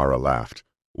 Guevara laughed.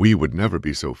 We would never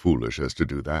be so foolish as to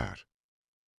do that.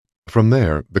 From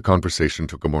there, the conversation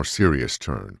took a more serious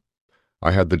turn.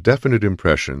 I had the definite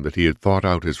impression that he had thought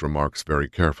out his remarks very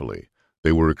carefully.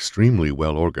 They were extremely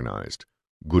well organized,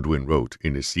 Goodwin wrote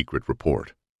in his secret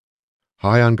report.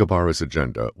 High on Guevara's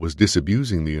agenda was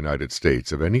disabusing the United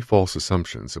States of any false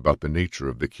assumptions about the nature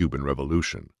of the Cuban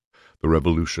Revolution. The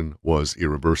revolution was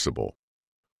irreversible.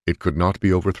 It could not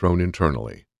be overthrown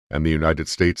internally, and the United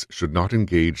States should not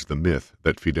engage the myth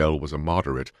that Fidel was a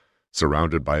moderate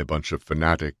surrounded by a bunch of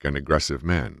fanatic and aggressive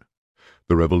men.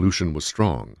 The revolution was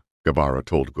strong, Guevara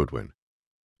told Goodwin.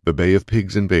 The Bay of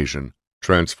Pigs invasion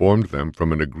transformed them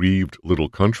from an aggrieved little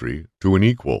country to an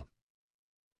equal.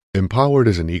 Empowered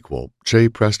as an equal, Che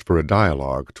pressed for a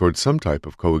dialogue toward some type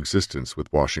of coexistence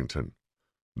with Washington.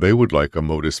 They would like a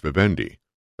modus vivendi,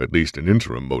 at least an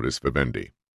interim modus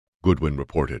vivendi, Goodwin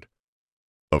reported.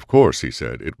 Of course, he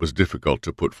said, it was difficult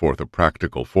to put forth a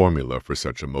practical formula for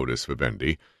such a modus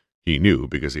vivendi. He knew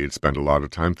because he had spent a lot of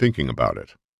time thinking about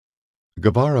it.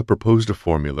 Guevara proposed a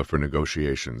formula for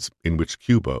negotiations in which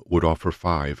Cuba would offer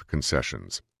 5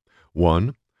 concessions.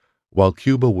 1. While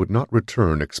Cuba would not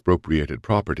return expropriated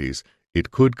properties,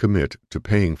 it could commit to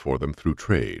paying for them through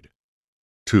trade.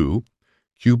 2.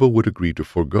 Cuba would agree to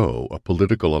forego a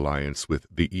political alliance with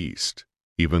the East,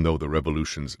 even though the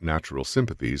revolution's natural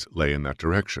sympathies lay in that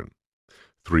direction.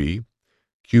 3.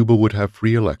 Cuba would have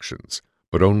free elections,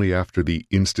 but only after the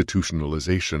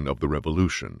institutionalization of the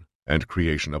revolution and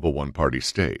creation of a one-party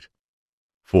state.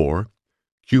 4.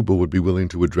 Cuba would be willing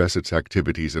to address its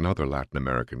activities in other Latin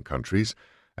American countries.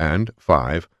 And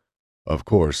 5. Of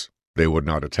course, they would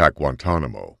not attack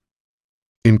Guantanamo.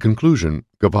 In conclusion,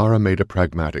 Guevara made a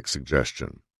pragmatic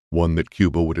suggestion, one that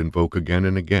Cuba would invoke again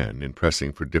and again in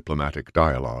pressing for diplomatic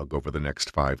dialogue over the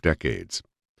next 5 decades.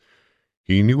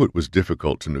 He knew it was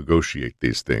difficult to negotiate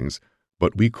these things,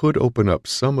 but we could open up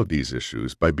some of these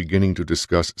issues by beginning to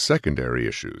discuss secondary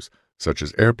issues, such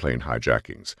as airplane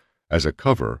hijackings, as a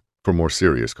cover for more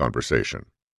serious conversation.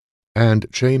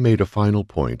 And Che made a final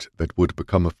point that would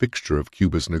become a fixture of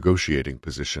Cuba's negotiating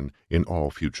position in all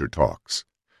future talks.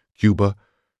 Cuba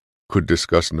could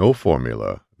discuss no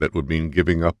formula that would mean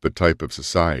giving up the type of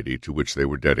society to which they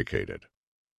were dedicated.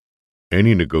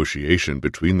 Any negotiation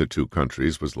between the two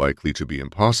countries was likely to be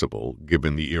impossible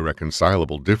given the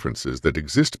irreconcilable differences that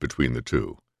exist between the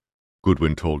two,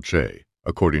 Goodwin told Che,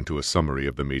 according to a summary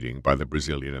of the meeting by the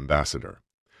Brazilian ambassador.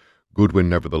 Goodwin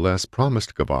nevertheless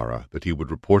promised Guevara that he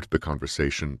would report the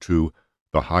conversation to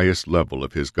the highest level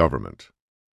of his government.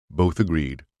 Both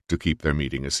agreed to keep their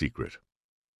meeting a secret.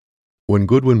 When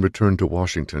Goodwin returned to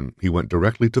Washington, he went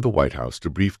directly to the White House to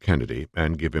brief Kennedy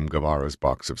and give him Guevara's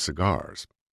box of cigars.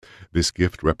 This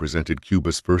gift represented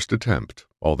Cuba's first attempt,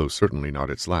 although certainly not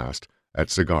its last, at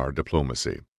cigar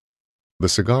diplomacy. The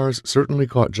cigars certainly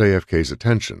caught JFK's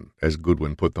attention as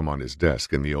Goodwin put them on his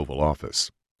desk in the Oval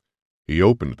Office. He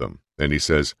opened them, and he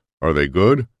says, "Are they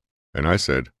good?" And I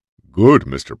said, "Good,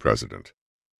 Mr. President."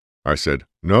 I said,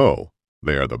 "No,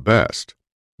 they are the best,"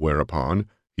 whereupon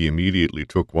he immediately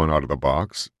took one out of the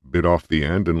box, bit off the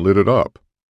end, and lit it up.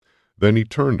 Then he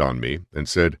turned on me and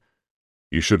said,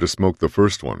 "You should have smoked the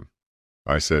first one."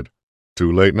 I said,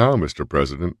 "Too late now, Mr.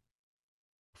 President."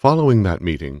 Following that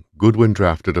meeting, Goodwin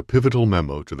drafted a pivotal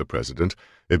memo to the President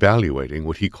evaluating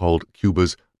what he called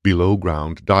Cuba's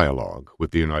below-ground dialogue with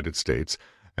the United States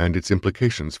and its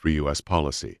implications for U.S.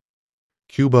 policy.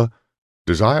 Cuba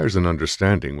desires an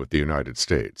understanding with the United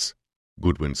States,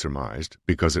 Goodwin surmised,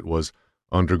 because it was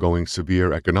undergoing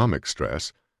severe economic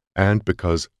stress and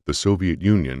because the Soviet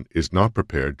Union is not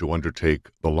prepared to undertake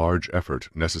the large effort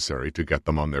necessary to get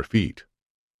them on their feet.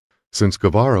 Since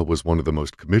Guevara was one of the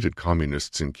most committed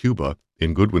communists in Cuba,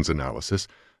 in Goodwin's analysis,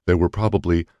 there were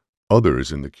probably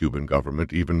others in the Cuban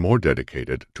government even more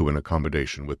dedicated to an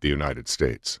accommodation with the United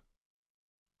States.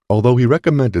 Although he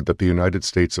recommended that the United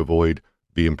States avoid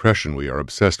the impression we are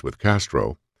obsessed with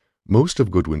Castro, most of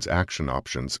Goodwin's action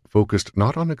options focused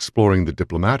not on exploring the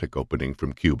diplomatic opening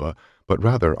from Cuba, but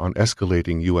rather on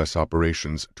escalating U.S.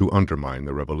 operations to undermine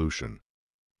the revolution.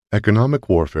 Economic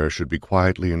warfare should be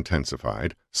quietly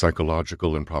intensified,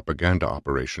 psychological and propaganda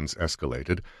operations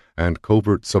escalated, and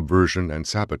covert subversion and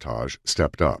sabotage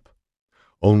stepped up.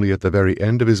 Only at the very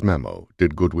end of his memo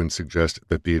did Goodwin suggest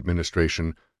that the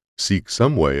administration seek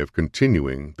some way of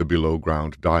continuing the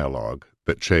below-ground dialogue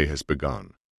that Che has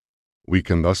begun. We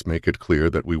can thus make it clear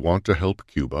that we want to help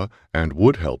Cuba and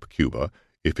would help Cuba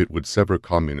if it would sever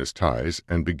communist ties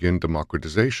and begin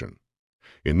democratization.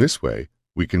 In this way,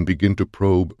 we can begin to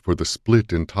probe for the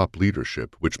split in top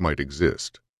leadership which might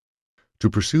exist. To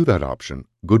pursue that option,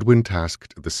 Goodwin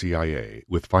tasked the CIA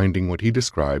with finding what he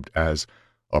described as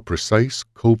a precise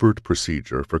covert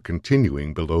procedure for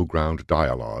continuing below-ground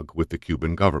dialogue with the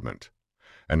Cuban government,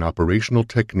 an operational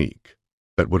technique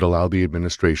that would allow the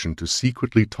administration to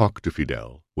secretly talk to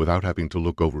Fidel without having to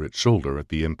look over its shoulder at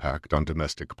the impact on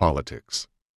domestic politics.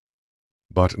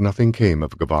 But nothing came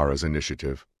of Guevara's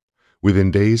initiative.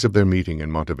 Within days of their meeting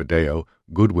in Montevideo,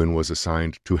 Goodwin was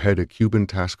assigned to head a Cuban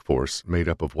task force made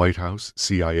up of White House,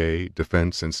 CIA,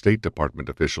 Defense, and State Department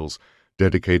officials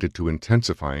dedicated to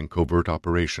intensifying covert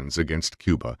operations against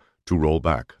Cuba to roll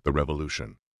back the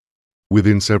revolution.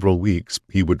 Within several weeks,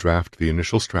 he would draft the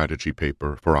initial strategy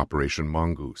paper for Operation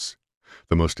Mongoose,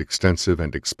 the most extensive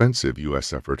and expensive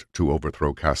U.S. effort to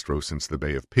overthrow Castro since the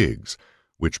Bay of Pigs,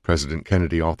 which President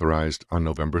Kennedy authorized on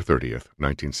November 30,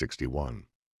 1961.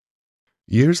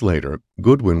 Years later,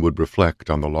 Goodwin would reflect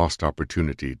on the lost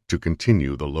opportunity to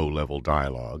continue the low-level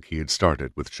dialogue he had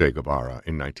started with Che Guevara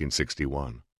in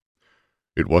 1961.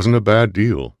 "It wasn't a bad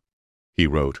deal," he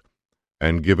wrote,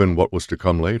 "and given what was to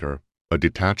come later, a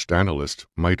detached analyst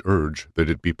might urge that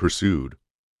it be pursued.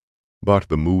 But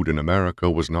the mood in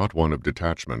America was not one of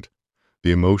detachment.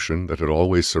 The emotion that had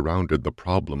always surrounded the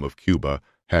problem of Cuba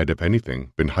had, if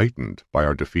anything, been heightened by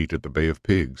our defeat at the Bay of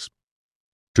Pigs.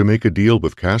 To make a deal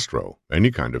with Castro, any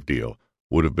kind of deal,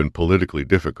 would have been politically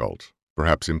difficult,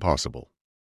 perhaps impossible."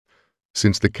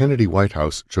 Since the Kennedy White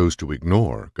House chose to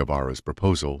ignore Guevara's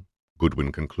proposal,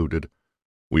 Goodwin concluded,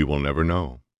 "We will never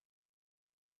know."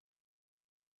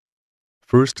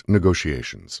 First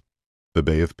negotiations. The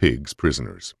Bay of Pigs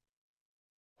prisoners.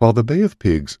 While the Bay of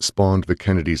Pigs spawned the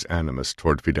Kennedys' animus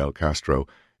toward Fidel Castro,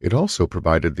 it also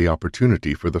provided the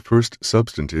opportunity for the first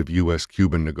substantive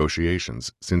U.S.-Cuban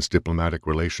negotiations since diplomatic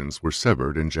relations were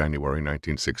severed in January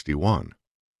 1961.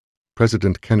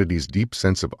 President Kennedy's deep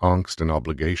sense of angst and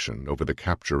obligation over the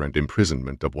capture and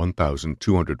imprisonment of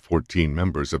 1,214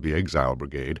 members of the Exile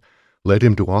Brigade led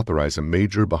him to authorize a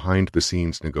major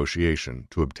behind-the-scenes negotiation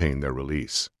to obtain their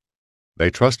release. "They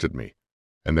trusted me,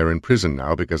 and they're in prison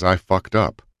now because I fucked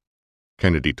up,"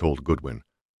 Kennedy told Goodwin.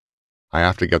 "I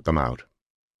have to get them out."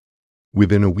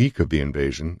 Within a week of the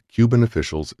invasion, Cuban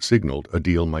officials signaled a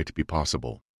deal might be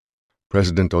possible.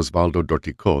 President Osvaldo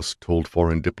Dorticos told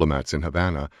foreign diplomats in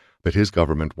Havana that his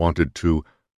government wanted to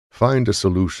find a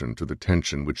solution to the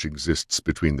tension which exists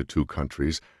between the two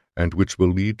countries and which will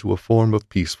lead to a form of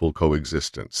peaceful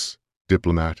coexistence,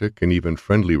 diplomatic and even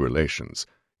friendly relations,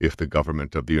 if the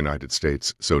government of the United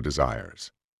States so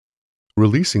desires.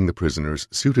 Releasing the prisoners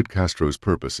suited Castro's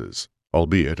purposes,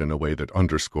 albeit in a way that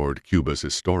underscored Cuba's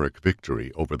historic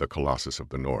victory over the Colossus of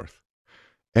the North.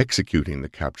 Executing the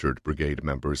captured brigade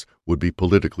members would be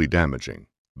politically damaging,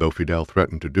 though Fidel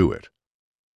threatened to do it.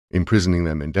 Imprisoning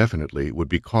them indefinitely would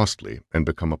be costly and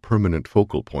become a permanent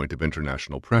focal point of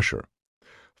international pressure.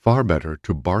 Far better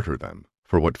to barter them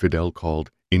for what Fidel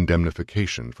called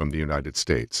indemnification from the United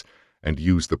States and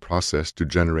use the process to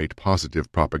generate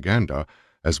positive propaganda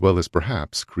as well as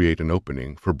perhaps create an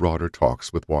opening for broader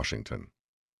talks with Washington.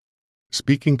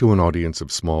 Speaking to an audience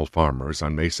of small farmers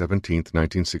on May 17,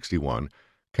 1961,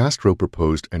 Castro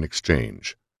proposed an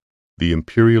exchange: the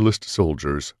imperialist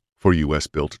soldiers for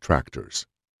U.S.-built tractors.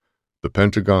 "The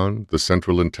Pentagon, the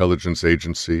Central Intelligence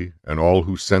Agency, and all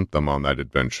who sent them on that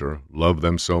adventure love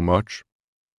them so much?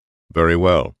 Very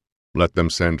well, let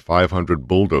them send 500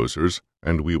 bulldozers,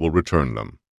 and we will return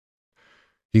them."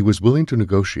 He was willing to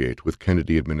negotiate with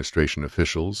Kennedy administration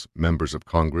officials, members of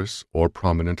Congress, or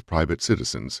prominent private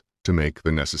citizens to make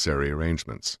the necessary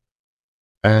arrangements.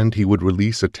 and he would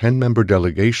release a 10-member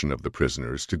delegation of the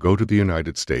prisoners to go to the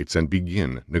United States and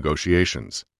begin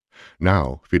negotiations.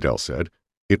 Now, Fidel said,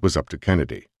 it was up to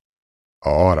Kennedy.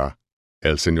 Ahora,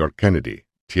 el señor Kennedy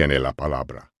tiene la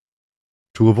palabra.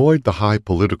 To avoid the high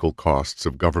political costs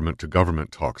of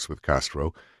government-to-government talks with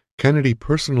Castro, Kennedy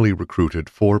personally recruited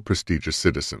 4 prestigious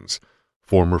citizens: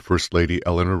 former First Lady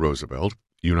Eleanor Roosevelt,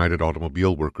 United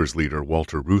Automobile Workers leader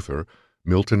Walter Reuther,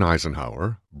 Milton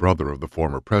Eisenhower, brother of the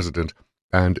former president,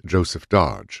 and Joseph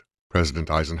Dodge,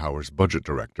 President Eisenhower's budget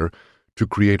director, to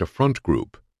create a front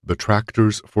group, the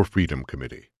Tractors for Freedom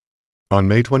Committee. On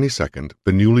May 22nd,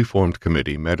 the newly formed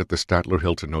committee met at the Statler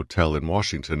Hilton Hotel in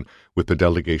Washington with the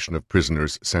delegation of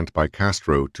prisoners sent by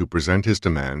Castro to present his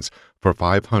demands for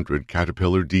 500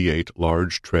 Caterpillar D8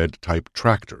 large tread-type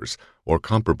tractors, or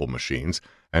comparable machines,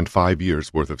 and 5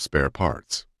 years' worth of spare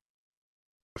parts.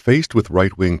 Faced with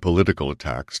right-wing political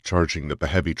attacks charging that the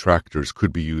heavy tractors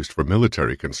could be used for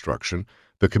military construction,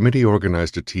 the committee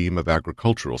organized a team of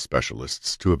agricultural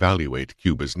specialists to evaluate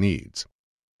Cuba's needs.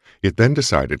 It then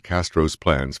decided Castro's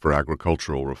plans for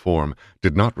agricultural reform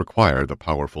did not require the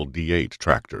powerful D8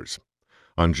 tractors.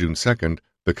 On June 2nd,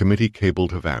 the committee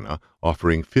cabled Havana,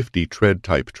 offering 50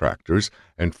 tread-type tractors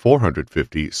and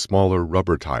 450 smaller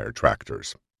rubber-tire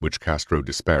tractors, which Castro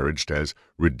disparaged as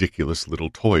ridiculous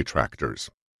little toy tractors.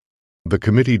 The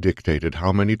committee dictated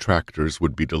how many tractors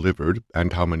would be delivered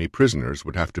and how many prisoners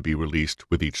would have to be released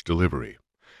with each delivery,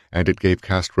 and it gave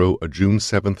Castro a June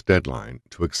 7th deadline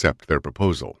to accept their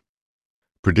proposal.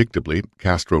 Predictably,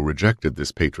 Castro rejected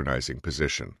this patronizing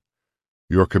position.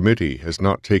 Your committee has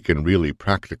not taken really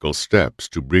practical steps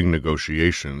to bring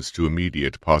negotiations to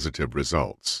immediate positive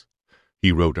results,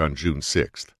 he wrote on June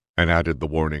 6th, and added the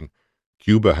warning,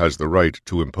 Cuba has the right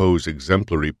to impose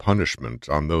exemplary punishment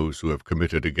on those who have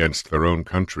committed against their own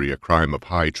country a crime of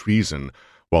high treason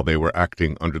while they were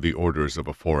acting under the orders of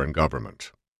a foreign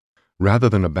government. Rather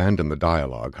than abandon the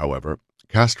dialogue, however,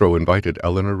 Castro invited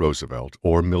Eleanor Roosevelt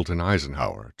or Milton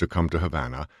Eisenhower to come to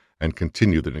Havana and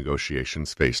continue the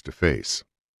negotiations face-to-face.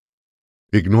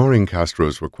 Ignoring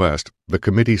Castro's request, the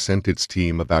committee sent its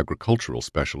team of agricultural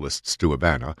specialists to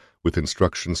Havana with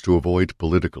instructions to avoid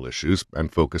political issues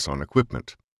and focus on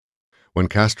equipment. When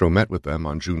Castro met with them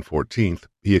on June 14th,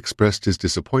 he expressed his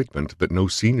disappointment that no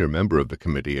senior member of the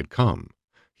committee had come.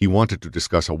 He wanted to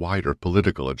discuss a wider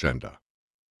political agenda.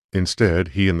 Instead,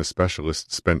 he and the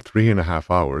specialists spent 3.5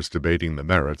 hours debating the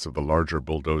merits of the larger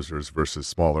bulldozers versus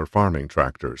smaller farming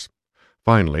tractors.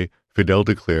 Finally, Fidel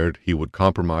declared he would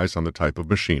compromise on the type of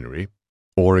machinery,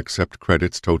 or accept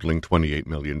credits totaling $28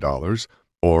 million,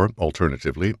 or,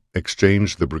 alternatively,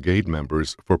 exchange the brigade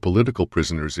members for political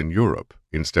prisoners in Europe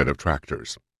instead of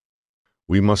tractors.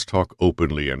 We must talk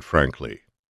openly and frankly,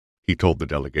 he told the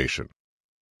delegation.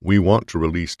 We want to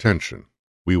release tension.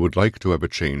 We would like to have a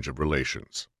change of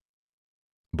relations.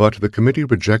 But the committee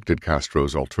rejected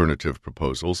Castro's alternative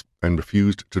proposals and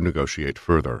refused to negotiate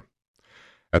further.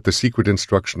 At the secret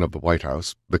instruction of the White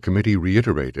House, the committee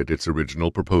reiterated its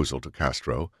original proposal to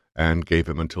Castro and gave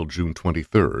him until June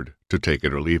 23rd to take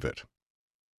it or leave it.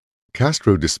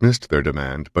 Castro dismissed their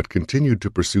demand but continued to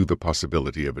pursue the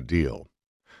possibility of a deal.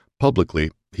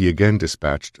 Publicly, he again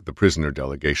dispatched the prisoner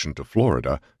delegation to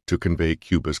Florida to convey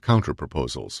Cuba's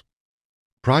counterproposals.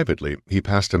 Privately, he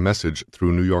passed a message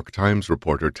through New York Times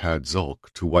reporter Tad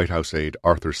Zulk to White House aide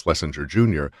Arthur Schlesinger,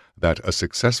 Jr. that a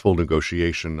successful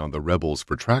negotiation on the Rebels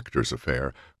for Tractors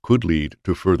affair could lead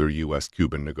to further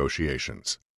U.S.-Cuban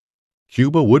negotiations.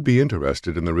 Cuba would be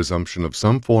interested in the resumption of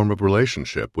some form of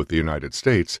relationship with the United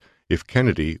States if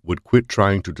Kennedy would quit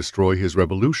trying to destroy his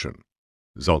revolution,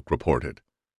 Zulk reported.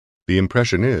 The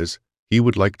impression is he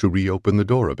would like to reopen the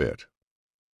door a bit.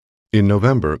 In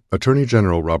November, Attorney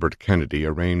General Robert Kennedy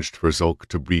arranged for Zulk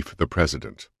to brief the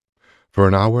president. For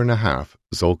an hour and a half,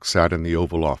 Zulk sat in the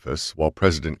Oval Office while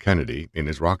President Kennedy, in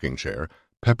his rocking chair,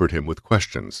 peppered him with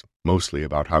questions, mostly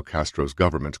about how Castro's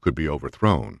government could be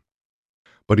overthrown.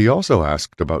 But he also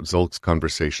asked about Zulk's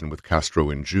conversation with Castro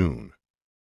in June.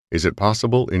 Is it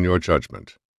possible, in your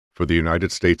judgment, for the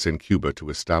United States and Cuba to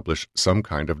establish some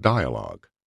kind of dialogue?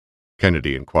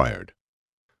 Kennedy inquired.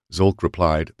 Zulk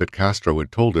replied that Castro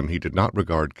had told him he did not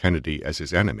regard Kennedy as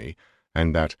his enemy,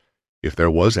 and that, if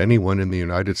there was anyone in the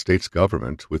United States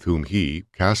government with whom he,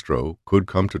 Castro, could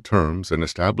come to terms and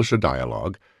establish a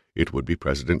dialogue, it would be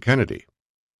President Kennedy.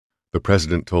 The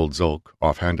president told Zulk,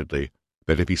 offhandedly,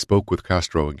 that if he spoke with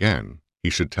Castro again, he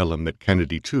should tell him that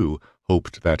Kennedy, too,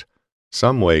 hoped that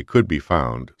some way could be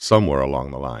found, somewhere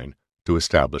along the line, to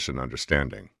establish an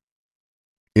understanding.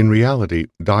 In reality,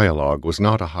 dialogue was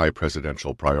not a high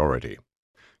presidential priority.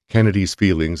 Kennedy's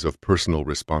feelings of personal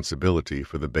responsibility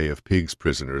for the Bay of Pigs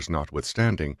prisoners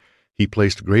notwithstanding, he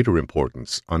placed greater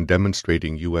importance on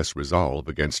demonstrating U.S. resolve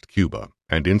against Cuba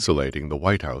and insulating the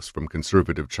White House from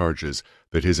conservative charges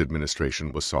that his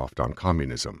administration was soft on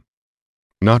communism.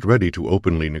 Not ready to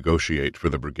openly negotiate for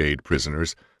the brigade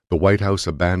prisoners, the White House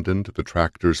abandoned the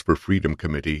Tractors for Freedom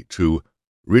Committee to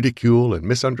ridicule and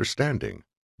misunderstanding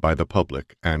by the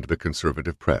public and the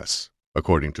conservative press,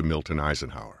 according to Milton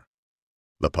Eisenhower.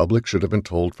 The public should have been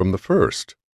told from the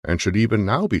first, and should even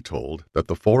now be told, that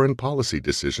the foreign policy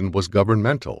decision was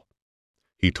governmental.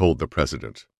 He told the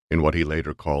president, in what he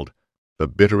later called the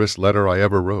bitterest letter I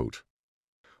ever wrote.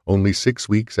 Only 6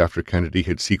 weeks after Kennedy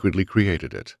had secretly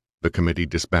created it, the committee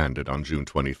disbanded on June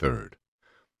 23rd.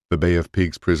 The Bay of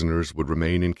Pigs prisoners would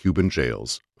remain in Cuban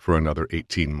jails for another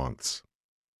 18 months.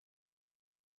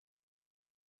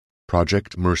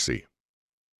 Project Mercy.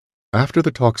 After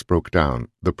the talks broke down,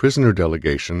 the prisoner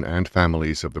delegation and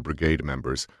families of the brigade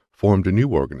members formed a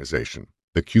new organization,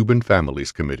 the Cuban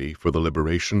Families Committee for the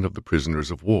Liberation of the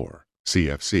Prisoners of War,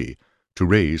 CFC, to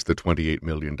raise the $28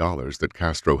 million that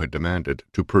Castro had demanded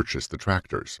to purchase the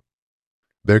tractors.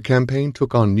 Their campaign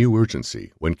took on new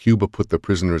urgency when Cuba put the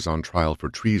prisoners on trial for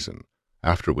treason,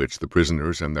 after which the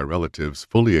prisoners and their relatives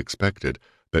fully expected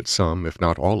that some, if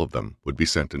not all of them, would be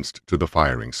sentenced to the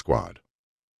firing squad.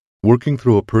 Working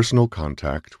through a personal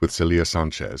contact with Celia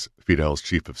Sanchez, Fidel's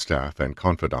chief of staff and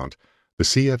confidant, the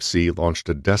CFC launched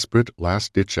a desperate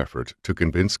last-ditch effort to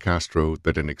convince Castro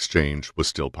that an exchange was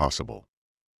still possible.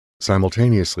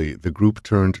 Simultaneously, the group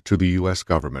turned to the U.S.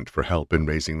 government for help in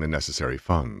raising the necessary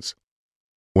funds.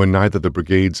 When neither the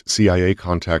brigade's CIA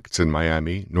contacts in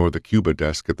Miami nor the Cuba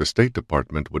desk at the State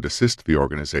Department would assist the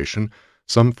organization,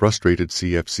 some frustrated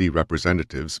CFC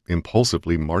representatives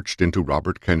impulsively marched into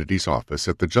Robert Kennedy's office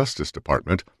at the Justice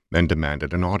Department and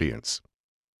demanded an audience.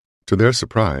 To their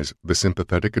surprise, the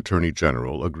sympathetic Attorney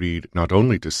General agreed not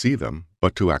only to see them,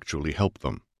 but to actually help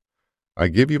them. "I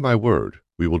give you my word,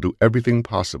 we will do everything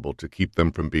possible to keep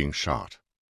them from being shot,"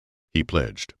 he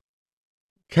pledged.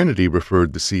 Kennedy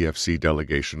referred the CFC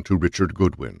delegation to Richard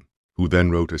Goodwin, who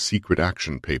then wrote a secret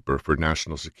action paper for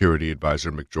National Security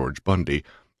Advisor McGeorge Bundy,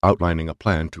 outlining a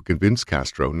plan to convince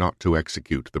Castro not to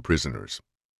execute the prisoners.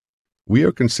 "We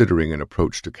are considering an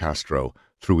approach to Castro,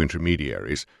 through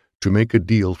intermediaries, to make a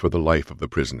deal for the life of the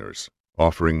prisoners,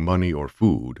 offering money or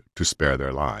food to spare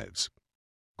their lives,"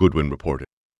 Goodwin reported.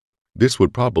 "This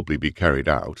would probably be carried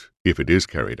out, if it is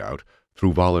carried out,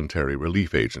 through voluntary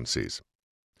relief agencies."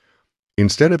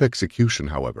 Instead of execution,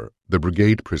 however, the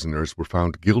brigade prisoners were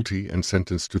found guilty and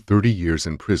sentenced to 30 years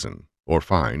in prison, or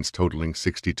fines totaling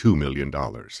 $62 million.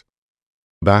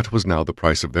 That was now the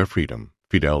price of their freedom,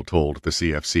 Fidel told the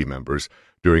CFC members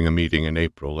during a meeting in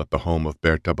April at the home of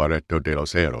Berta Barreto de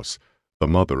los Heros, the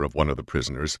mother of one of the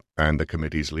prisoners and the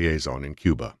committee's liaison in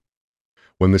Cuba.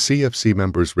 When the CFC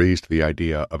members raised the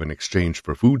idea of an exchange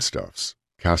for foodstuffs,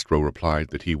 Castro replied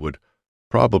that he would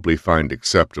probably find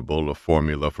acceptable a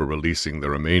formula for releasing the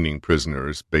remaining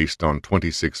prisoners based on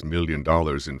 $26 million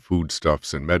in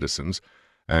foodstuffs and medicines,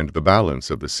 and the balance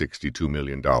of the $62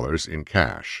 million in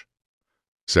cash.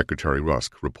 Secretary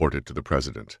Rusk reported to the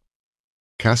president.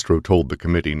 Castro told the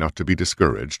committee not to be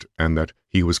discouraged and that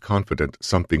he was confident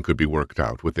something could be worked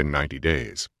out within 90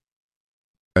 days.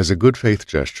 As a good faith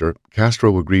gesture,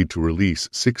 Castro agreed to release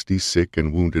 60 sick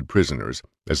and wounded prisoners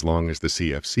as long as the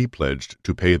CFC pledged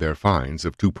to pay their fines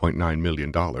of $2.9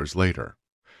 million later.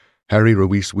 Harry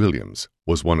Ruiz Williams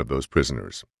was one of those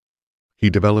prisoners. He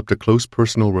developed a close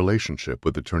personal relationship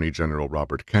with Attorney General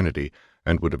Robert Kennedy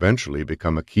and would eventually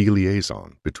become a key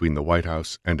liaison between the White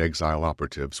House and exile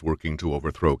operatives working to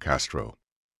overthrow Castro.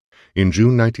 In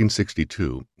June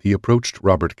 1962, he approached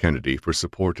Robert Kennedy for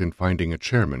support in finding a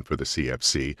chairman for the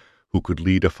CFC who could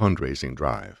lead a fundraising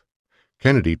drive.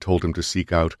 Kennedy told him to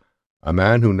seek out a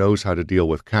man who knows how to deal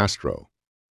with Castro,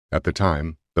 at the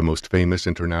time the most famous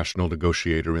international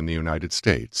negotiator in the United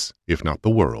States, if not the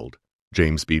world,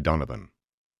 James B. Donovan.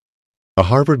 A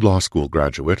Harvard Law School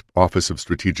graduate, Office of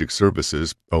Strategic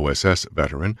Services, OSS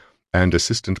veteran, and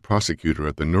assistant prosecutor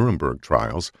at the Nuremberg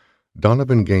trials,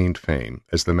 Donovan gained fame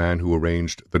as the man who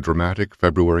arranged the dramatic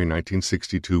February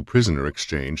 1962 prisoner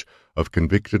exchange of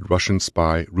convicted Russian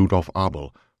spy Rudolf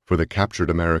Abel for the captured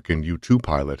American U-2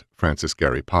 pilot Francis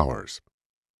Gary Powers.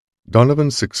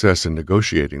 Donovan's success in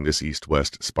negotiating this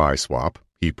East-West spy swap,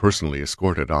 he personally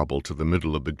escorted Abel to the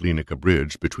middle of the Glienicke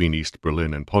Bridge between East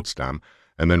Berlin and Potsdam,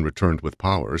 and then returned with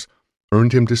Powers,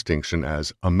 earned him distinction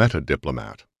as a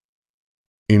meta-diplomat.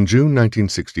 In June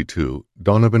 1962,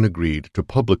 Donovan agreed to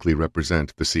publicly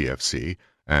represent the CFC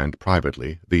and,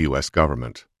 privately, the U.S.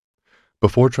 government.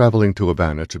 Before traveling to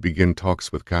Havana to begin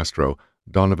talks with Castro,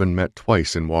 Donovan met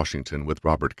twice in Washington with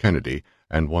Robert Kennedy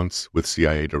and once with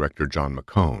CIA Director John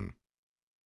McCone.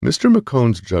 Mr.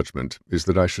 McCone's judgment is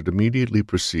that I should immediately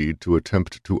proceed to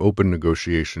attempt to open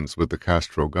negotiations with the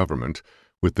Castro government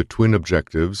with the twin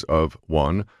objectives of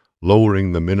 1.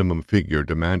 Lowering the minimum figure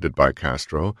demanded by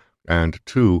Castro, and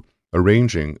 2.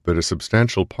 Arranging that a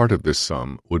substantial part of this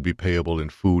sum would be payable in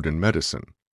food and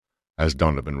medicine, as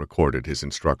Donovan recorded his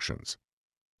instructions.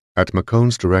 At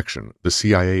McCone's direction, the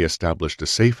CIA established a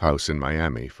safe house in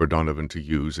Miami for Donovan to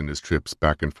use in his trips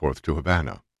back and forth to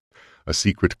Havana. A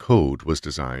secret code was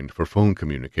designed for phone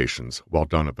communications while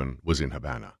Donovan was in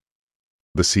Havana.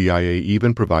 The CIA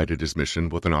even provided his mission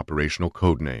with an operational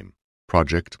code name,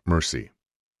 Project Mercy.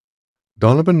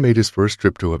 Donovan made his first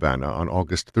trip to Havana on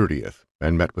August 30th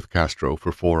and met with Castro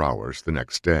for 4 hours the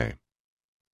next day.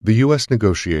 The U.S.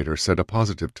 negotiator set a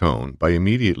positive tone by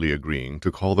immediately agreeing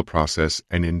to call the process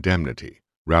an indemnity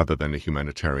rather than a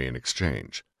humanitarian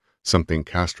exchange, something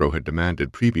Castro had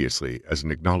demanded previously as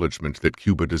an acknowledgment that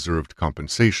Cuba deserved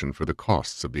compensation for the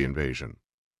costs of the invasion.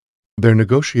 Their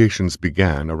negotiations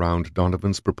began around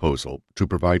Donovan's proposal to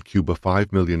provide Cuba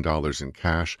 $5 million in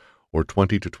cash or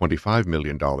 $20 to $25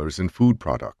 million in food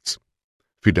products.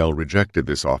 Fidel rejected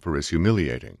this offer as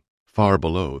humiliating, far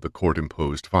below the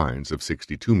court-imposed fines of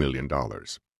 $62 million.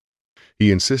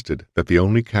 He insisted that the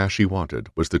only cash he wanted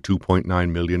was the $2.9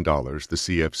 million the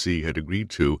CFC had agreed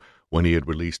to when he had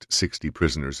released 60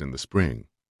 prisoners in the spring.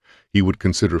 He would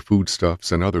consider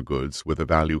foodstuffs and other goods with a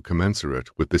value commensurate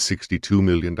with the $62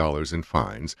 million in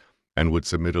fines and would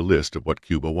submit a list of what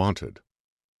Cuba wanted.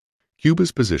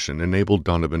 Cuba's position enabled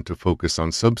Donovan to focus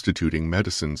on substituting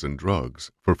medicines and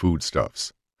drugs for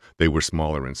foodstuffs. They were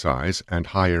smaller in size and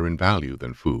higher in value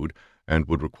than food and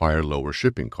would require lower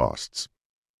shipping costs.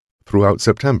 Throughout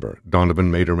September,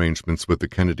 Donovan made arrangements with the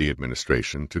Kennedy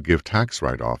administration to give tax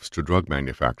write-offs to drug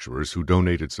manufacturers who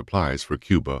donated supplies for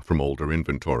Cuba from older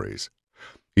inventories.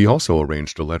 He also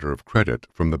arranged a letter of credit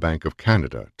from the Bank of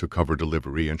Canada to cover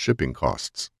delivery and shipping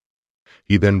costs.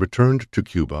 He then returned to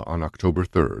Cuba on October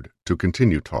 3rd to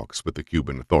continue talks with the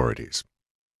Cuban authorities.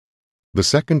 The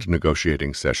second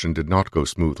negotiating session did not go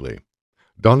smoothly.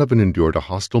 Donovan endured a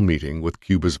hostile meeting with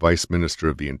Cuba's Vice Minister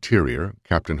of the Interior,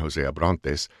 Captain Jose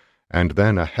Abrantes, and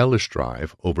then a hellish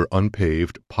drive over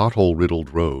unpaved,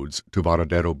 pothole-riddled roads to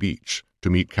Varadero Beach to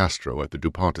meet Castro at the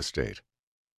DuPont estate.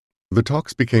 The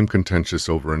talks became contentious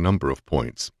over a number of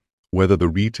points: whether the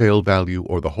retail value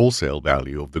or the wholesale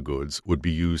value of the goods would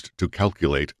be used to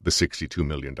calculate the $62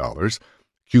 million,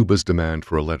 Cuba's demand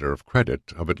for a letter of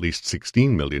credit of at least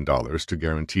 $16 million to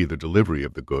guarantee the delivery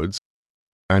of the goods,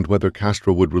 and whether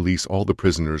Castro would release all the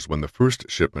prisoners when the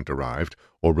first shipment arrived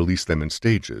or release them in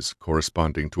stages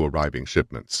corresponding to arriving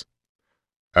shipments.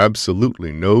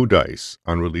 Absolutely no dice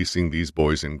on releasing these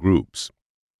boys in groups.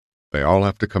 They all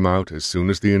have to come out as soon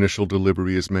as the initial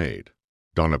delivery is made,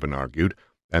 Donovan argued,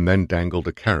 and then dangled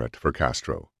a carrot for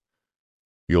Castro.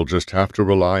 You'll just have to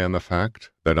rely on the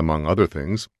fact that, among other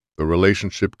things, the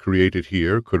relationship created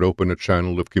here could open a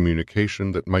channel of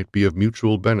communication that might be of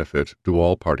mutual benefit to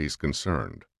all parties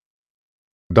concerned.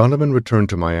 Donovan returned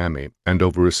to Miami and,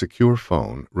 over a secure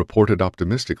phone, reported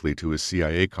optimistically to his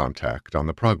CIA contact on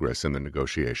the progress in the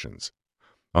negotiations.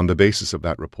 On the basis of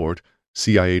that report,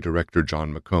 CIA Director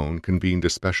John McCone convened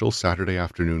a special Saturday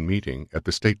afternoon meeting at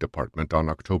the State Department on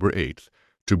October 8th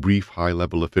to brief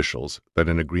high-level officials that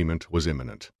an agreement was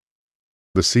imminent.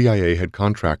 The CIA had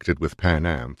contracted with Pan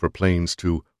Am for planes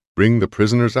to bring the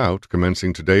prisoners out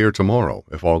commencing today or tomorrow,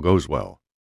 if all goes well,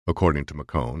 according to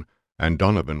McCone, and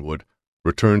Donovan would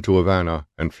return to Havana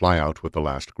and fly out with the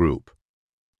last group.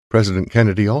 President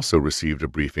Kennedy also received a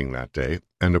briefing that day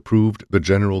and approved the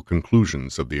general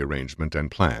conclusions of the arrangement and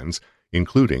plans,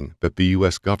 including that the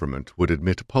U.S. government would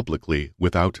admit publicly,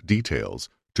 without details,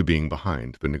 to being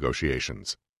behind the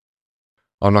negotiations.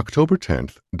 On October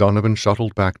 10th, Donovan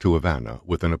shuttled back to Havana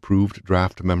with an approved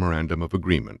draft memorandum of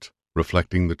agreement,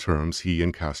 reflecting the terms he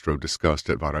and Castro discussed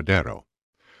at Varadero.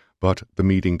 But the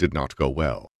meeting did not go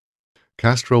well.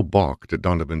 Castro balked at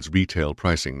Donovan's retail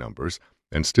pricing numbers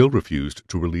and still refused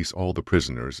to release all the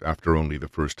prisoners after only the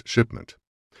first shipment.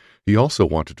 He also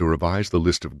wanted to revise the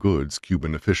list of goods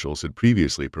Cuban officials had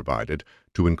previously provided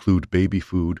to include baby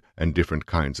food and different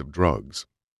kinds of drugs.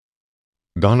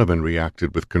 Donovan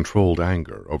reacted with controlled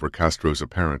anger over Castro's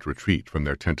apparent retreat from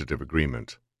their tentative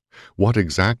agreement. What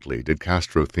exactly did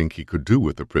Castro think he could do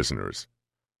with the prisoners?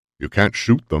 "You can't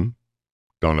shoot them,"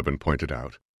 Donovan pointed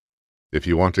out. "If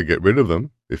you want to get rid of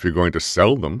them, if you're going to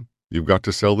sell them, you've got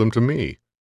to sell them to me.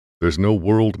 There's no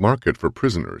world market for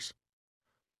prisoners."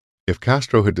 If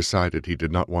Castro had decided he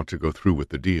did not want to go through with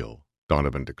the deal,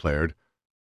 Donovan declared.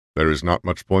 "There is not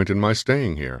much point in my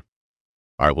staying here.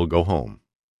 I will go home."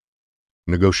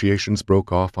 Negotiations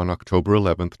broke off on October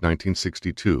 11,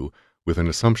 1962, with an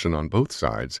assumption on both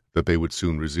sides that they would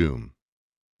soon resume.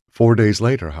 4 days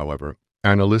later, however,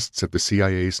 analysts at the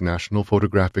CIA's National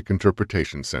Photographic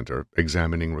Interpretation Center,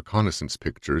 examining reconnaissance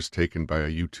pictures taken by a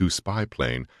U-2 spy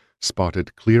plane,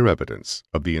 spotted clear evidence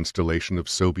of the installation of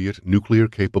Soviet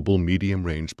nuclear-capable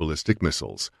medium-range ballistic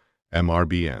missiles,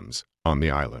 MRBMs, on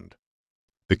the island.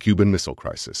 The Cuban Missile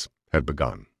Crisis had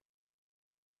begun.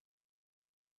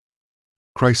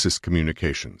 Crisis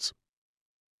Communications.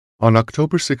 On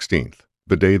October 16th,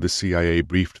 the day the CIA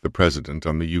briefed the president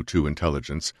on the U-2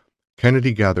 intelligence,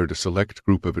 Kennedy gathered a select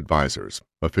group of advisers,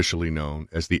 officially known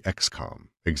as the ExComm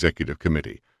Executive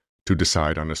Committee, to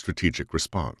decide on a strategic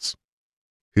response.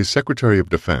 His Secretary of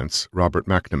Defense, Robert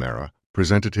McNamara,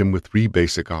 presented him with 3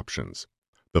 basic options: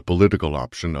 the political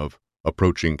option of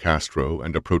approaching Castro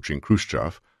and approaching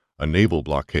Khrushchev, a naval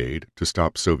blockade to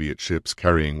stop Soviet ships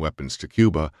carrying weapons to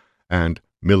Cuba, and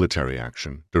military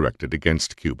action directed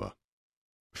against Cuba.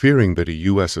 Fearing that a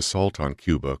U.S. assault on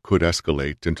Cuba could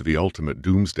escalate into the ultimate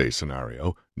doomsday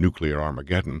scenario, nuclear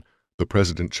Armageddon, the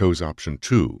president chose option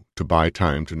 2 to buy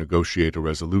time to negotiate a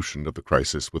resolution of the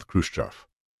crisis with Khrushchev.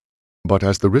 But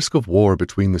as the risk of war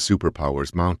between the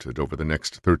superpowers mounted over the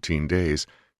next 13 days,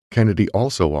 Kennedy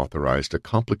also authorized a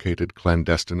complicated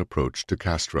clandestine approach to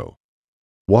Castro.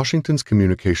 Washington's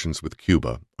communications with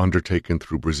Cuba, undertaken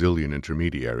through Brazilian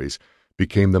intermediaries,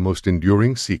 became the most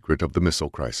enduring secret of the missile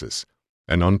crisis,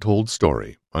 an untold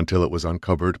story until it was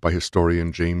uncovered by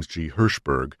historian James G.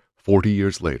 Hirschberg 40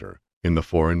 years later in the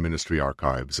Foreign Ministry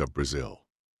archives of Brazil.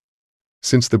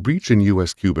 Since the breach in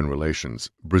U.S.-Cuban relations,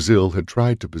 Brazil had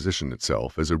tried to position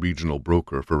itself as a regional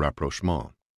broker for rapprochement.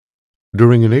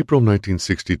 During an April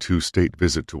 1962 state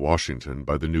visit to Washington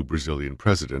by the new Brazilian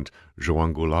president,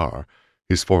 João Goulart,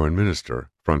 his foreign minister,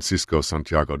 Francisco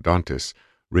Santiago Dantas,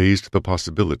 raised the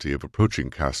possibility of approaching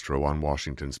Castro on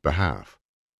Washington's behalf.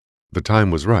 The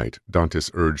time was right, Dantas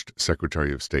urged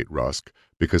Secretary of State Rusk,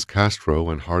 because Castro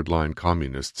and hardline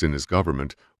communists in his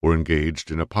government were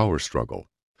engaged in a power struggle.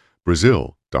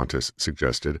 Brazil, Dantas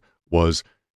suggested, was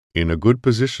in a good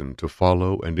position to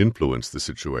follow and influence the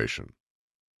situation.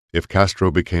 If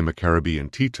Castro became a Caribbean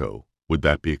Tito, would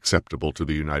that be acceptable to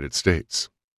the United States?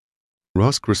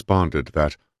 Rusk responded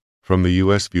that, from the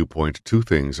U.S. viewpoint, 2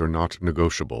 things are not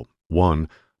negotiable. 1,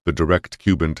 the direct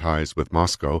Cuban ties with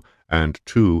Moscow, and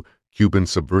 2, Cuban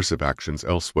subversive actions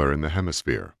elsewhere in the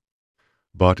hemisphere.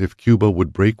 But if Cuba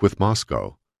would break with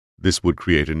Moscow, this would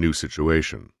create a new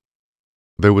situation.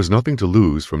 There was nothing to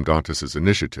lose from Dantas's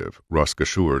initiative, Rusk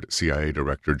assured CIA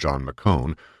Director John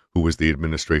McCone, who was the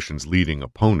administration's leading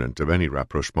opponent of any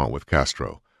rapprochement with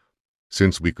Castro.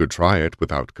 Since we could try it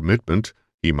without commitment,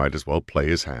 he might as well play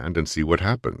his hand and see what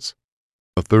happens.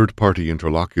 A third-party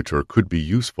interlocutor could be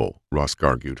useful, Rusk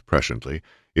argued presciently,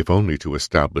 if only to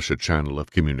establish a channel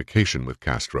of communication with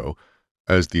Castro,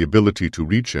 as the ability to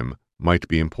reach him might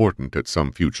be important at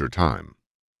some future time.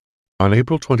 On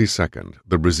April 22nd,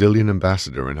 the Brazilian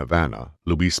ambassador in Havana,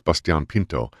 Luis Bastian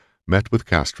Pinto, met with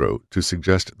Castro to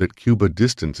suggest that Cuba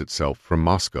distance itself from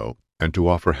Moscow and to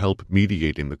offer help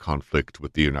mediating the conflict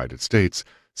with the United States,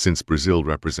 since Brazil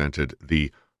represented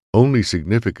the only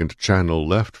significant channel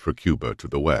left for Cuba to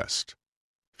the west.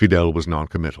 Fidel was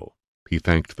noncommittal. He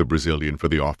thanked the Brazilian for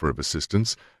the offer of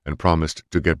assistance and promised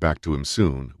to get back to him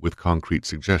soon with concrete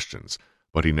suggestions,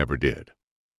 but he never did.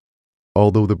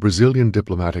 Although the Brazilian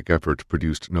diplomatic effort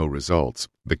produced no results,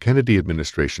 the Kennedy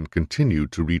administration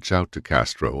continued to reach out to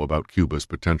Castro about Cuba's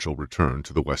potential return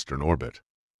to the Western orbit.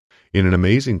 In an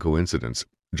amazing coincidence,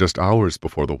 just hours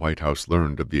before the White House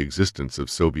learned of the existence of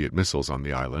Soviet missiles on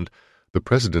the island, the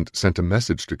president sent a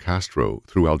message to Castro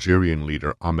through Algerian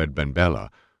leader Ahmed Ben Bella,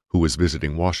 who was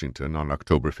visiting Washington on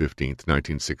October 15,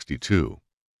 1962.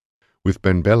 With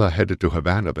Ben Bella headed to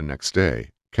Havana the next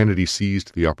day, Kennedy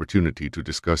seized the opportunity to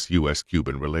discuss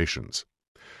U.S.-Cuban relations.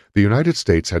 The United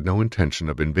States had no intention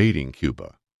of invading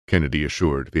Cuba, Kennedy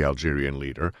assured the Algerian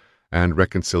leader, and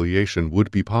reconciliation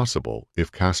would be possible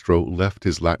if Castro left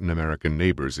his Latin American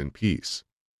neighbors in peace.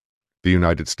 The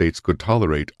United States could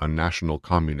tolerate a national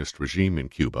communist regime in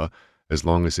Cuba as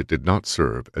long as it did not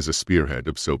serve as a spearhead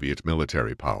of Soviet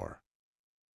military power.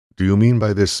 "Do you mean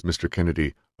by this, Mr.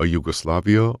 Kennedy, a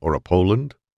Yugoslavia or a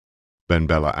Poland?" Ben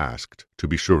Bella asked, to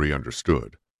be sure he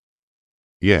understood.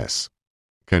 "Yes,"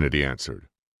 Kennedy answered.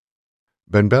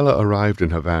 Ben Bella arrived in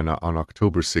Havana on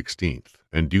October 16th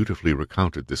and dutifully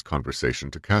recounted this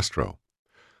conversation to Castro.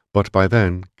 But by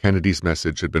then, Kennedy's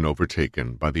message had been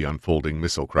overtaken by the unfolding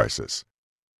missile crisis.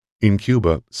 In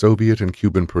Cuba, Soviet and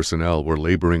Cuban personnel were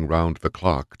laboring round the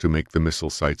clock to make the missile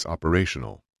sites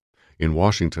operational. In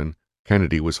Washington,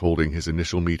 Kennedy was holding his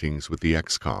initial meetings with the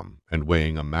XCOM and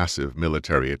weighing a massive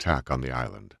military attack on the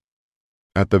island.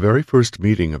 At the very first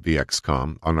meeting of the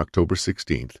XCOM on October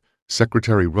 16th,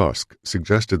 Secretary Rusk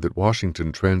suggested that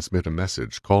Washington transmit a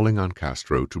message calling on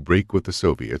Castro to break with the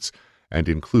Soviets and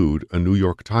include a New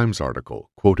York Times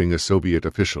article quoting a Soviet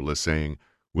official as saying,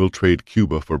 "We'll trade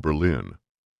Cuba for Berlin."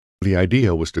 The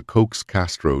idea was to coax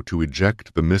Castro to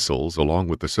eject the missiles along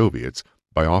with the Soviets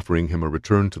by offering him a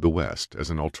return to the West as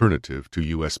an alternative to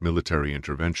U.S. military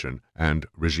intervention and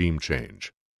regime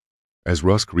change. As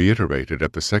Rusk reiterated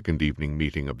at the second evening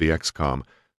meeting of the XCOM,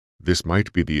 this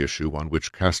might be the issue on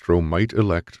which Castro might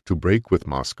elect to break with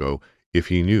Moscow if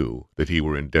he knew that he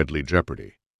were in deadly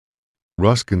jeopardy.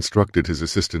 Rusk instructed his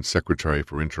Assistant Secretary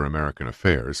for Inter-American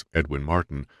Affairs, Edwin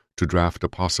Martin, to draft a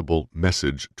possible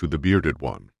message to the Bearded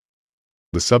One.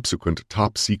 The subsequent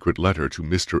top-secret letter to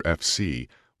Mr. F.C.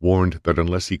 warned that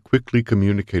unless he quickly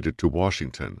communicated to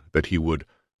Washington that he would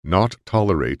not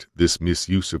tolerate this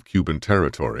misuse of Cuban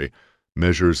territory,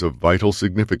 measures of vital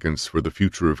significance for the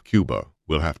future of Cuba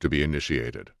will have to be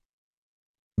initiated.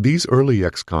 These early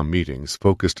XCOM meetings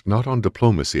focused not on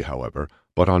diplomacy, however,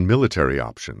 but on military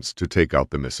options to take out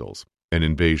the missiles, an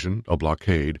invasion, a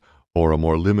blockade, or a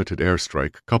more limited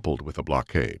airstrike coupled with a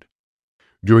blockade.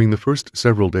 During the first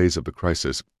several days of the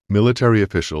crisis, military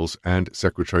officials and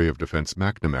Secretary of Defense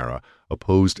McNamara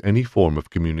opposed any form of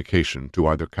communication to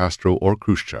either Castro or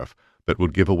Khrushchev that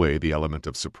would give away the element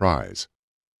of surprise.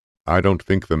 "I don't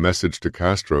think the message to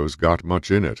Castro's got much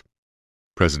in it,"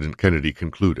 President Kennedy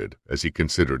concluded as he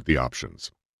considered the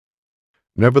options.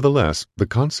 Nevertheless, the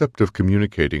concept of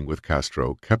communicating with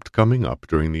Castro kept coming up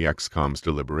during the XCOM's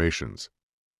deliberations.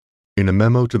 In a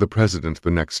memo to the President the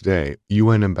next day,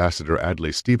 UN Ambassador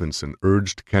Adlai Stevenson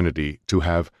urged Kennedy to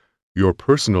have your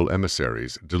personal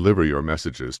emissaries deliver your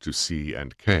messages to C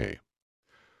and K.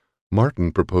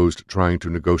 Martin proposed trying to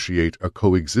negotiate a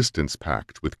coexistence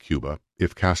pact with Cuba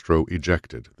if Castro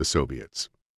ejected the Soviets.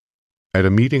 At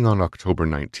a meeting on October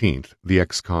 19th, the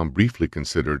XCOM briefly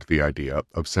considered the idea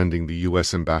of sending the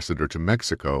U.S. ambassador to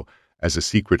Mexico as a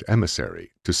secret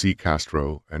emissary to see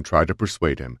Castro and try to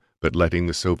persuade him that letting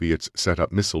the Soviets set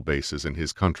up missile bases in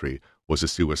his country was a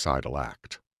suicidal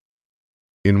act.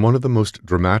 In one of the most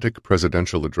dramatic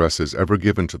presidential addresses ever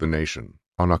given to the nation,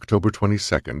 on October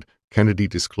 22nd, Kennedy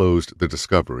disclosed the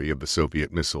discovery of the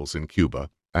Soviet missiles in Cuba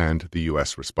and the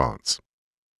U.S. response.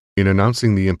 In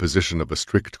announcing the imposition of a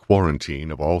strict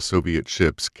quarantine of all Soviet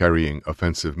ships carrying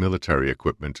offensive military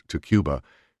equipment to Cuba,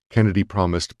 Kennedy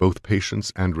promised both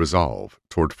patience and resolve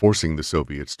toward forcing the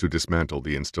Soviets to dismantle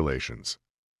the installations.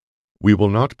 "We will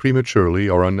not prematurely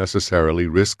or unnecessarily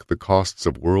risk the costs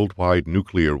of worldwide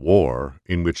nuclear war,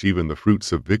 in which even the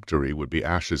fruits of victory would be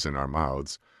ashes in our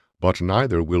mouths, but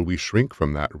neither will we shrink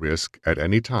from that risk at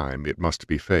any time it must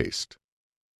be faced."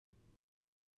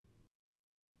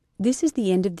 This is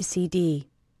the end of the CD.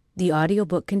 The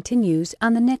audiobook continues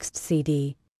on the next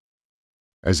CD.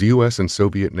 As U.S. and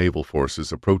Soviet naval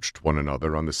forces approached one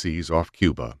another on the seas off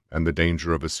Cuba, and the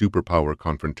danger of a superpower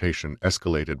confrontation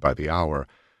escalated by the hour,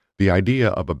 the idea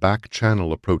of a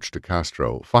back-channel approach to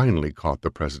Castro finally caught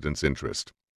the president's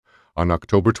interest. On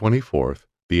October 24th,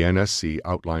 the NSC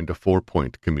outlined a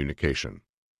 4-point communication.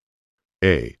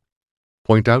 A.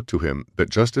 Point out to him that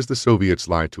just as the Soviets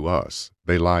lied to us,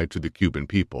 they lied to the Cuban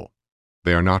people.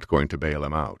 They are not going to bail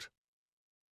him out.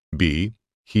 B.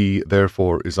 He,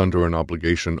 therefore, is under an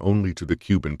obligation only to the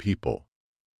Cuban people.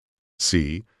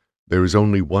 C. There is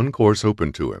only one course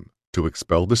open to him, to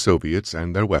expel the Soviets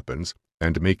and their weapons,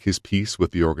 and make his peace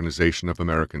with the Organization of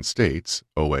American States,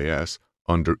 OAS,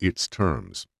 under its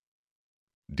terms.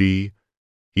 D.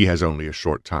 He has only a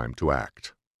short time to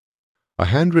act. A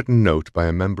handwritten note by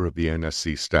a member of the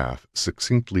NSC staff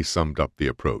succinctly summed up the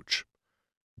approach.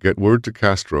 Get word to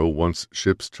Castro once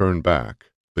ships turn back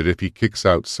that if he kicks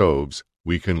out Sovs,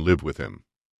 we can live with him.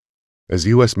 As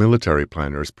U.S. military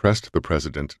planners pressed the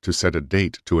president to set a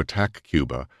date to attack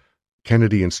Cuba,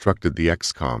 Kennedy instructed the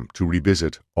XCOM to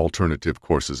revisit alternative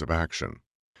courses of action.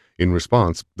 In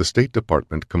response, the State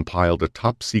Department compiled a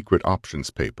top-secret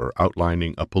options paper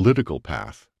outlining a political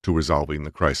path to resolving the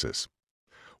crisis.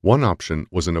 One option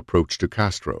was an approach to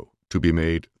Castro, to be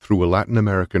made through a Latin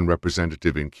American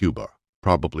representative in Cuba,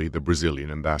 probably the Brazilian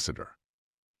ambassador.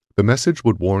 The message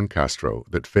would warn Castro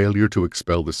that failure to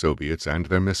expel the Soviets and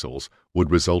their missiles would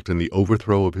result in the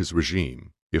overthrow of his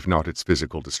regime, if not its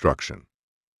physical destruction.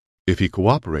 If he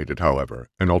cooperated, however,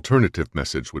 an alternative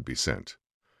message would be sent.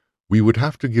 We would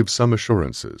have to give some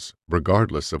assurances,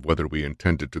 regardless of whether we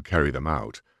intended to carry them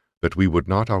out, that we would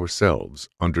not ourselves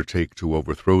undertake to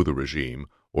overthrow the regime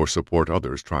or support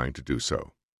others trying to do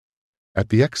so. At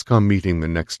the ExCom meeting the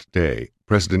next day,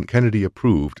 President Kennedy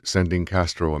approved sending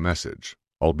Castro a message,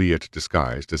 albeit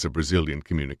disguised as a Brazilian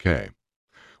communiqué.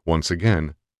 Once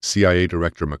again, CIA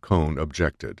Director McCone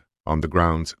objected, on the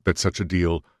grounds that such a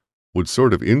deal would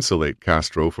sort of insulate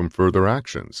Castro from further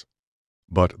actions.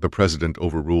 But the president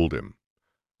overruled him.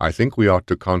 "I think we ought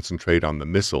to concentrate on the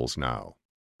missiles now,"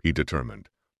 he determined.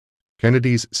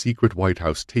 Kennedy's secret White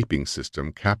House taping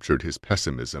system captured his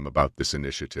pessimism about this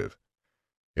initiative.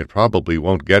 "It probably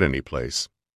won't get any place,"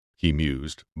 he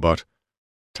mused, "but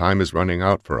time is running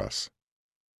out for us."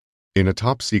 In a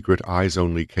top-secret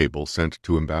eyes-only cable sent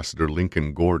to Ambassador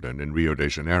Lincoln Gordon in Rio de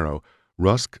Janeiro,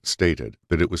 Rusk stated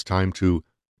that it was time to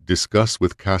discuss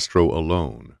with Castro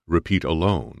alone, repeat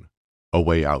alone, a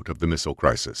way out of the missile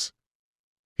crisis.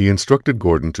 He instructed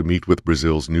Gordon to meet with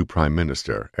Brazil's new Prime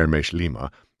Minister, Hermes Lima,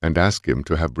 and ask him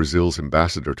to have Brazil's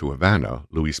ambassador to Havana,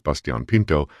 Luis Bastián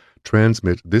Pinto,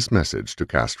 transmit this message to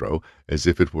Castro as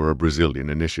if it were a Brazilian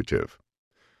initiative.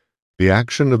 The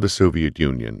action of the Soviet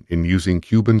Union in using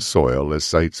Cuban soil as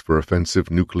sites for offensive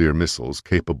nuclear missiles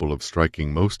capable of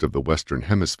striking most of the Western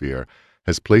Hemisphere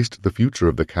has placed the future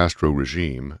of the Castro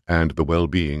regime and the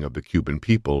well-being of the Cuban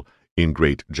people in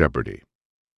great jeopardy.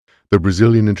 The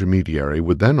Brazilian intermediary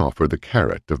would then offer the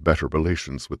carrot of better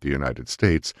relations with the United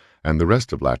States and the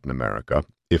rest of Latin America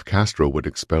if Castro would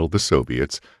expel the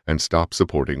Soviets and stop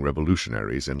supporting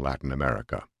revolutionaries in Latin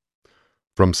America.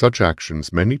 From such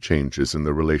actions, many changes in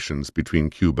the relations between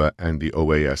Cuba and the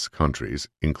OAS countries,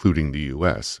 including the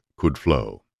U.S., could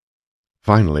flow.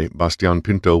 Finally, Bastián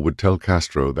Pinto would tell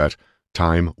Castro that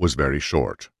time was very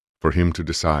short for him to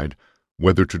decide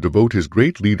whether to devote his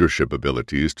great leadership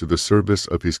abilities to the service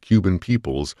of his Cuban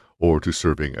peoples or to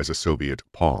serving as a Soviet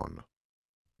pawn.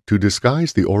 To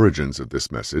disguise the origins of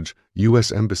this message,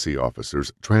 U.S. embassy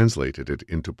officers translated it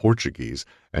into Portuguese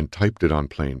and typed it on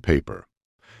plain paper.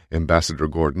 Ambassador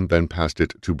Gordon then passed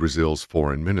it to Brazil's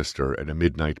foreign minister at a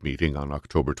midnight meeting on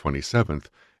October 27th,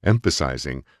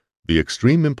 emphasizing the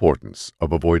extreme importance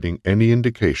of avoiding any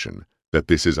indication that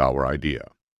this is our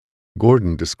idea.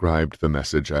 Gordon described the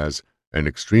message as an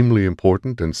extremely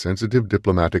important and sensitive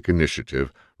diplomatic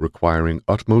initiative requiring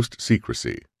utmost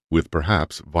secrecy, with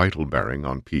perhaps vital bearing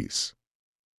on peace.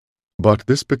 But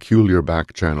this peculiar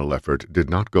back-channel effort did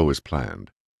not go as planned.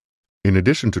 In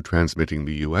addition to transmitting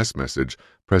the U.S. message,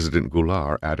 President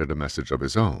Goulart added a message of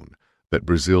his own, that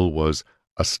Brazil was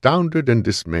astounded and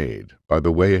dismayed by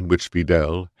the way in which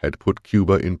Fidel had put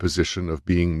Cuba in position of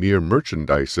being mere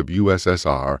merchandise of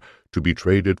USSR to be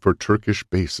traded for Turkish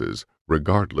bases,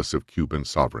 regardless of Cuban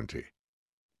sovereignty.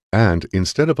 And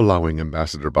instead of allowing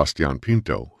Ambassador Bastián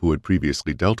Pinto, who had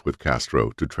previously dealt with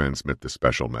Castro, to transmit the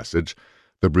special message,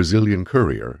 the Brazilian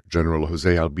courier, General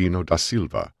José Albino da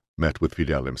Silva, met with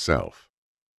Fidel himself.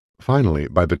 Finally,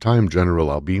 by the time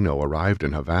General Albino arrived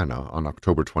in Havana on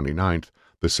October 29th,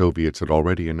 the Soviets had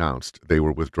already announced they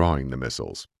were withdrawing the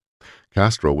missiles.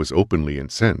 Castro was openly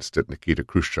incensed at Nikita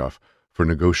Khrushchev for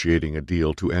negotiating a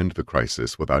deal to end the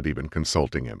crisis without even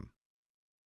consulting him.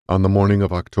 On the morning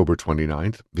of October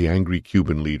 29th, the angry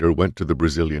Cuban leader went to the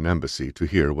Brazilian embassy to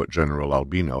hear what General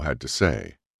Albino had to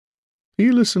say.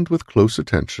 "He listened with close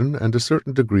attention and a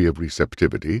certain degree of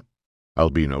receptivity,"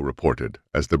 Albino reported,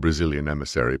 as the Brazilian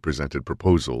emissary presented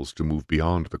proposals to move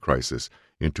beyond the crisis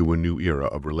into a new era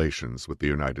of relations with the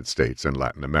United States and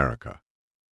Latin America.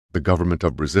 The government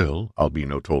of Brazil,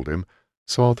 Albino told him,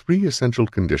 saw three essential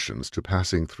conditions to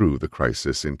passing through the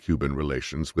crisis in Cuban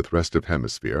relations with rest of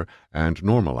hemisphere and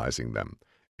normalizing them.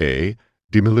 A.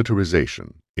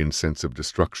 Demilitarization, in sense of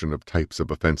destruction of types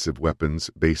of offensive weapons,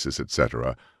 bases,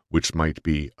 etc., which might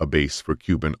be a base for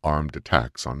Cuban armed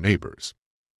attacks on neighbors.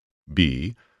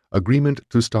 B. Agreement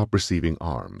to stop receiving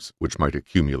arms, which might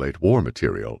accumulate war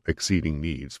material exceeding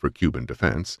needs for Cuban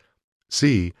defense.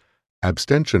 C.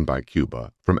 Abstention by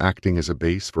Cuba from acting as a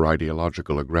base for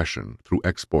ideological aggression through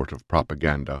export of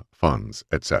propaganda, funds,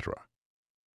 etc.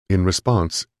 In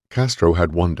response, Castro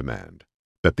had one demand,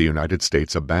 that the United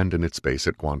States abandon its base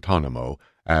at Guantanamo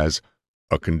as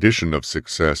a condition of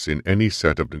success in any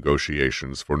set of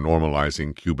negotiations for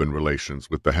normalizing Cuban relations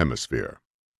with the hemisphere.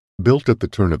 Built at the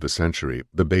turn of the century,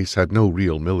 the base had no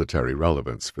real military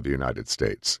relevance for the United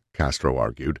States, Castro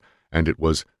argued, and it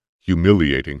was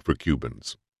humiliating for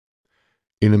Cubans.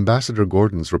 In Ambassador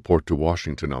Gordon's report to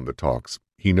Washington on the talks,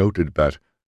 he noted that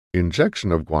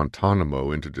injection of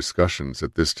Guantanamo into discussions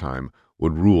at this time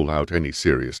would rule out any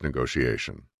serious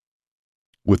negotiation.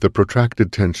 With the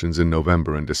protracted tensions in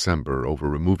November and December over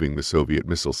removing the Soviet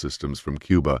missile systems from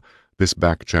Cuba, this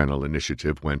back-channel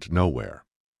initiative went nowhere.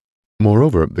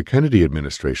 Moreover, the Kennedy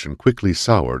administration quickly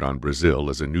soured on Brazil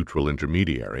as a neutral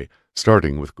intermediary,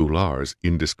 starting with Goulart's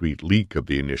indiscreet leak of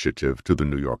the initiative to the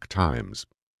New York Times.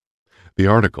 The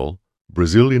article,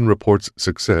 Brazilian Reports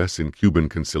Success in Cuban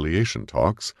Conciliation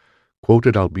Talks,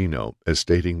 quoted Albino as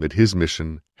stating that his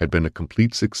mission had been a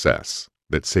complete success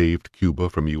that saved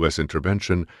Cuba from U.S.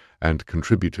 intervention and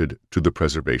contributed to the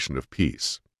preservation of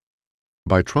peace.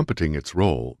 By trumpeting its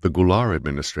role, the Goulart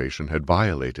administration had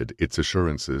violated its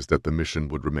assurances that the mission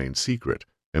would remain secret,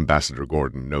 Ambassador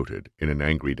Gordon noted in an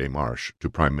angry démarche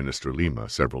to Prime Minister Lima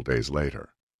several days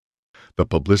later. The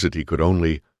publicity could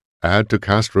only add to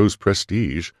Castro's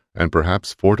prestige and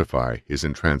perhaps fortify his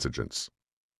intransigence.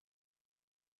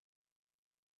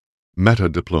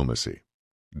 Meta-diplomacy.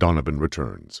 Donovan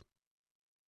returns.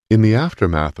 In the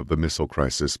aftermath of the missile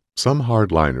crisis, some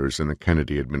hardliners in the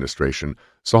Kennedy administration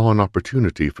saw an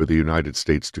opportunity for the United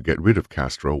States to get rid of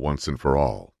Castro once and for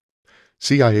all.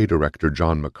 CIA Director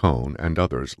John McCone and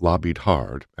others lobbied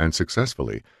hard, and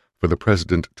successfully, for the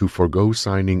president to forego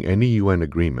signing any UN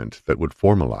agreement that would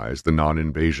formalize the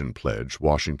non-invasion pledge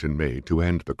Washington made to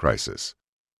end the crisis.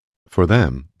 For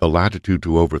them, the latitude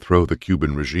to overthrow the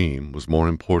Cuban regime was more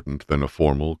important than a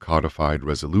formal, codified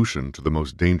resolution to the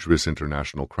most dangerous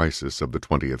international crisis of the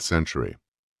 20th century.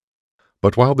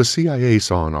 But while the CIA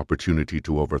saw an opportunity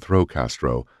to overthrow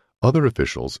Castro, other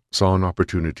officials saw an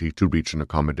opportunity to reach an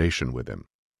accommodation with him.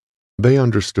 They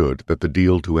understood that the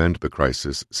deal to end the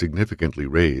crisis significantly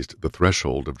raised the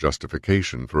threshold of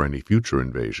justification for any future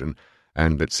invasion,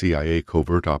 and that CIA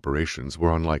covert operations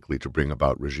were unlikely to bring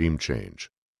about regime change.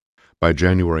 By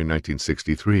January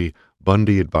 1963,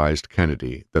 Bundy advised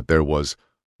Kennedy that there was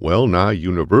well-nigh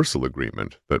universal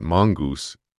agreement that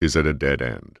Mongoose is at a dead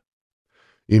end.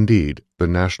 Indeed, the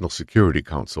National Security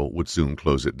Council would soon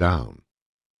close it down.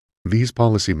 These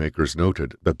policymakers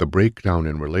noted that the breakdown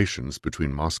in relations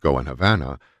between Moscow and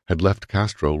Havana had left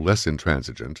Castro less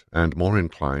intransigent and more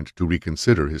inclined to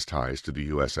reconsider his ties to the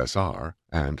USSR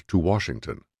and to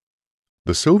Washington.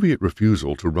 The Soviet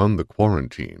refusal to run the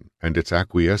quarantine and its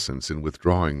acquiescence in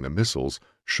withdrawing the missiles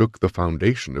shook the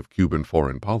foundation of Cuban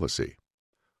foreign policy.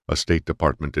 A State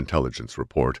Department intelligence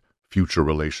report, Future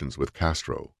Relations with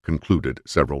Castro, concluded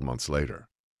several months later.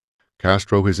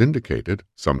 Castro has indicated,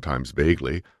 sometimes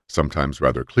vaguely, sometimes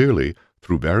rather clearly,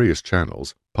 through various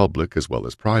channels, public as well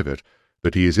as private,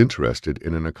 that he is interested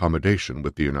in an accommodation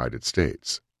with the United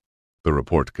States. The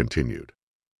report continued.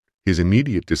 His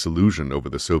immediate disillusion over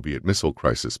the Soviet missile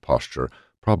crisis posture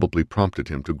probably prompted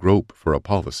him to grope for a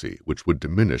policy which would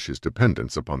diminish his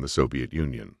dependence upon the Soviet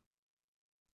Union.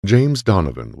 James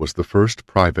Donovan was the first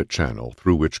private channel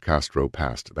through which Castro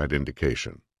passed that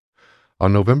indication.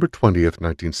 On November 20,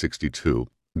 1962,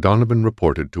 Donovan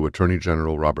reported to Attorney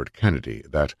General Robert Kennedy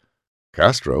that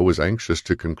Castro was anxious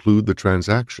to conclude the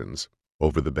transactions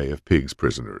over the Bay of Pigs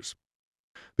prisoners.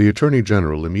 The Attorney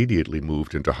General immediately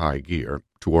moved into high gear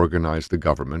to organize the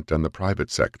government and the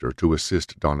private sector to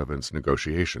assist Donovan's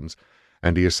negotiations,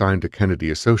 and he assigned a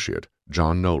Kennedy associate,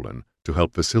 John Nolan, to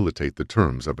help facilitate the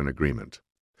terms of an agreement.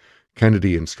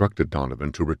 Kennedy instructed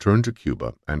Donovan to return to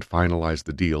Cuba and finalize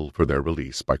the deal for their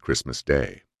release by Christmas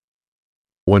Day.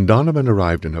 When Donovan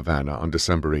arrived in Havana on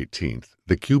December 18th,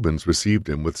 the Cubans received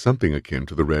him with something akin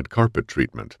to the red carpet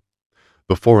treatment.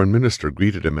 The foreign minister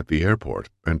greeted him at the airport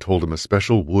and told him a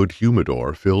special wood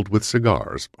humidor filled with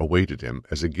cigars awaited him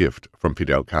as a gift from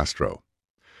Fidel Castro.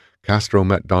 Castro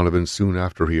met Donovan soon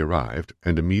after he arrived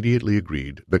and immediately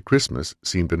agreed that Christmas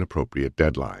seemed an appropriate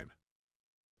deadline.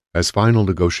 As final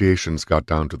negotiations got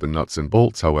down to the nuts and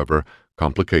bolts, however,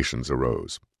 complications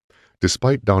arose.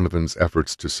 Despite Donovan's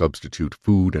efforts to substitute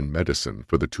food and medicine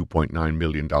for the $2.9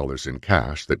 million in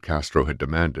cash that Castro had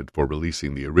demanded for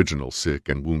releasing the original sick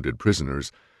and wounded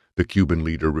prisoners, the Cuban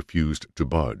leader refused to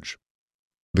budge.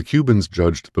 The Cubans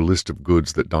judged the list of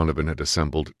goods that Donovan had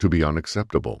assembled to be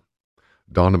unacceptable.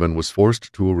 Donovan was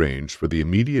forced to arrange for the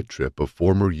immediate trip of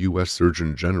former U.S.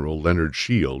 Surgeon General Leonard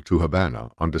Shield to Havana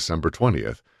on December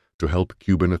 20th, to help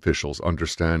Cuban officials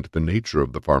understand the nature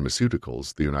of the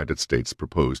pharmaceuticals the United States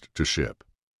proposed to ship.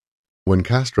 When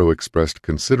Castro expressed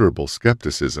considerable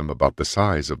skepticism about the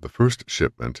size of the first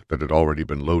shipment that had already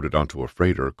been loaded onto a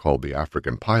freighter called the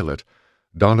African Pilot,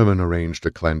 Donovan arranged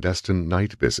a clandestine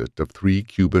night visit of 3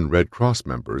 Cuban Red Cross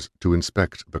members to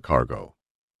inspect the cargo.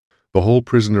 The whole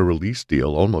prisoner release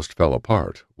deal almost fell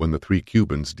apart when the 3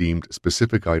 Cubans deemed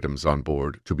specific items on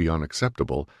board to be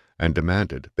unacceptable and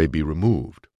demanded they be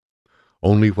removed.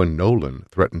 Only when Nolan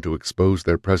threatened to expose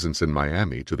their presence in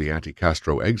Miami to the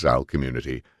anti-Castro exile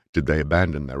community did they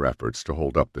abandon their efforts to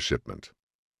hold up the shipment.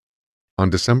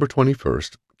 On December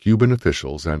 21st, Cuban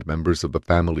officials and members of the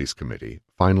Families Committee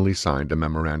finally signed a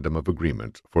memorandum of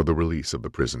agreement for the release of the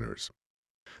prisoners.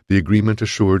 The agreement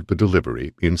assured the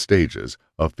delivery, in stages,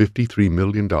 of $53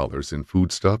 million in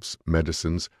foodstuffs,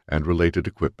 medicines, and related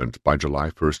equipment by July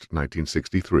 1,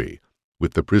 1963,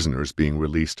 with the prisoners being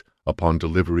released upon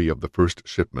delivery of the first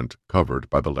shipment covered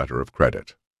by the letter of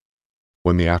credit.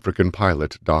 When the African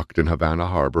pilot docked in Havana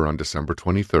Harbor on December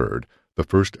 23rd, the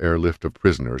first airlift of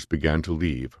prisoners began to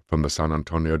leave from the San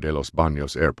Antonio de los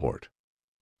Baños airport.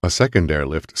 A second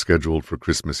airlift scheduled for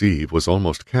Christmas Eve was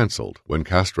almost canceled when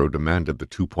Castro demanded the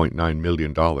 $2.9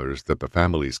 million that the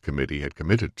Families Committee had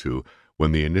committed to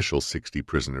when the initial 60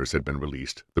 prisoners had been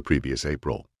released the previous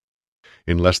April.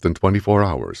 In less than 24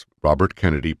 hours, Robert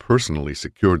Kennedy personally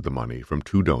secured the money from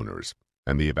 2 donors,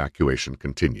 and the evacuation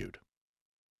continued.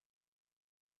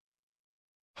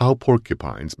 How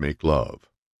Porcupines Make Love.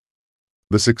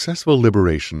 The successful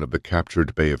liberation of the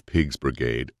captured Bay of Pigs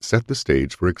Brigade set the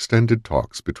stage for extended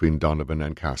talks between Donovan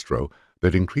and Castro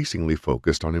that increasingly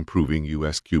focused on improving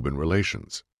U.S.-Cuban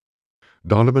relations.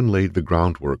 Donovan laid the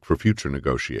groundwork for future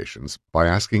negotiations by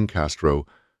asking Castro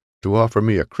to offer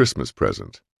me a Christmas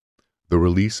present: the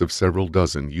release of several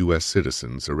dozen U.S.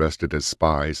 citizens arrested as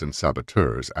spies and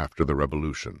saboteurs after the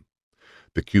revolution.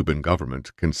 The Cuban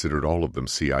government considered all of them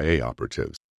CIA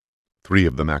operatives. 3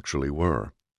 of them actually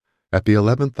were. At the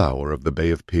 11th hour of the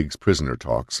Bay of Pigs prisoner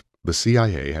talks, the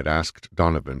CIA had asked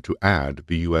Donovan to add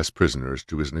the U.S. prisoners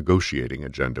to his negotiating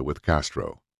agenda with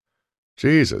Castro.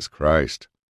 "Jesus Christ,"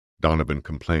 Donovan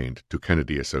complained to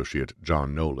Kennedy associate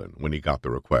John Nolan when he got the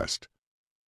request.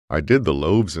 "I did the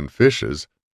loaves and fishes,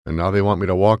 and now they want me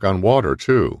to walk on water,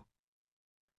 too."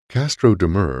 Castro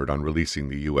demurred on releasing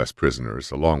the U.S. prisoners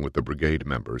along with the brigade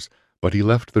members, but he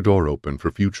left the door open for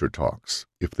future talks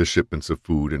if the shipments of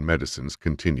food and medicines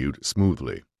continued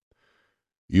smoothly.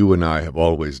 "You and I have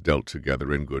always dealt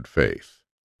together in good faith,"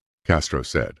 Castro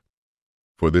said.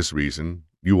 "For this reason,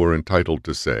 you are entitled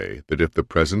to say that if the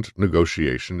present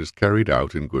negotiation is carried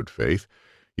out in good faith,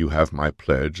 you have my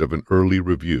pledge of an early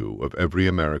review of every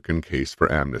American case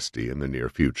for amnesty in the near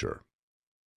future."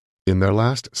 In their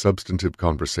last substantive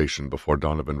conversation before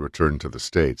Donovan returned to the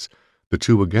States, the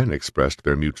 2 again expressed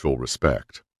their mutual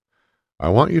respect. "I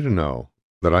want you to know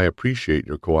that I appreciate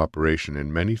your cooperation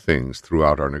in many things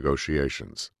throughout our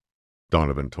negotiations,"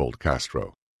 Donovan told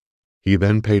Castro. He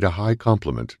then paid a high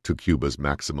compliment to Cuba's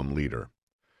maximum leader.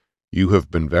 "You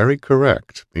have been very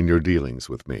correct in your dealings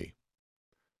with me."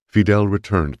 Fidel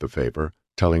returned the favor,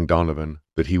 telling Donovan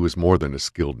that he was more than a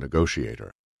skilled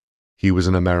negotiator. He was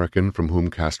an American from whom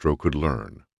Castro could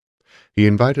learn. He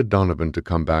invited Donovan to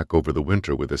come back over the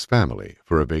winter with his family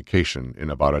for a vacation in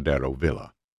a Varadero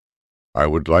villa. "I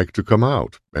would like to come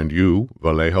out, and you,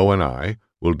 Vallejo, and I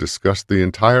will discuss the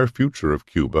entire future of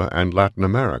Cuba and Latin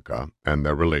America and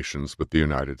their relations with the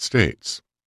United States."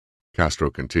 Castro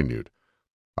continued,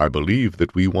 "I believe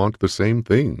that we want the same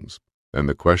things, and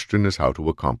the question is how to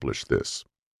accomplish this."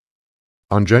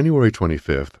 On January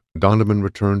 25th, Donovan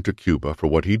returned to Cuba for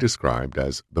what he described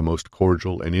as the most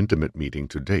cordial and intimate meeting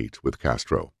to date with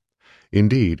Castro.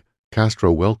 Indeed,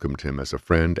 Castro welcomed him as a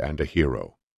friend and a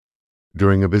hero.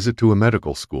 During a visit to a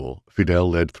medical school,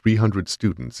 Fidel led 300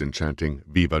 students in chanting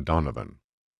 "Viva Donovan."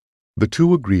 The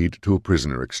 2 agreed to a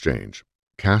prisoner exchange.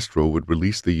 Castro would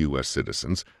release the U.S.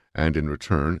 citizens, and in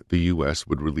return the U.S.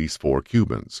 would release 4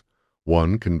 Cubans.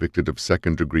 1 convicted of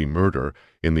second-degree murder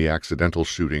in the accidental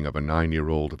shooting of a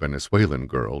 9-year-old Venezuelan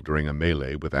girl during a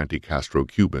melee with anti-Castro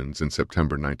Cubans in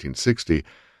September 1960,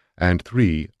 and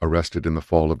 3 arrested in the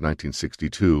fall of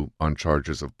 1962 on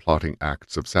charges of plotting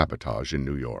acts of sabotage in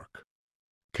New York.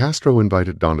 Castro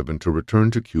invited Donovan to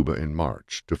return to Cuba in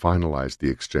March to finalize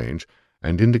the exchange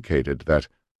and indicated that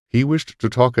he wished to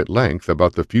talk at length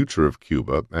about the future of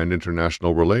Cuba and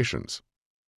international relations.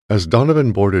 As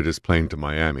Donovan boarded his plane to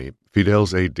Miami,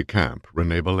 Fidel's aide-de-camp,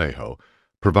 René Vallejo,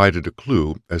 provided a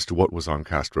clue as to what was on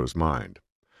Castro's mind.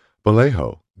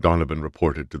 Vallejo, Donovan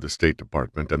reported to the State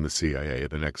Department and the CIA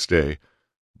the next day,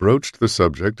 broached the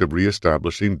subject of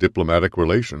reestablishing diplomatic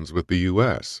relations with the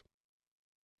U.S.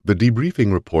 The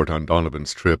debriefing report on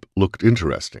Donovan's trip looked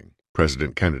interesting,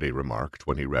 President Kennedy remarked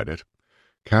when he read it.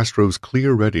 Castro's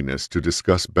clear readiness to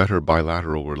discuss better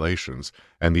bilateral relations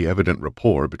and the evident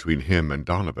rapport between him and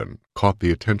Donovan caught the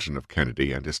attention of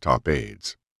Kennedy and his top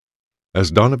aides.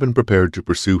 As Donovan prepared to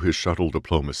pursue his shuttle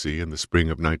diplomacy in the spring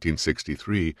of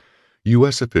 1963,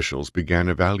 U.S. officials began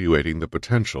evaluating the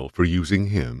potential for using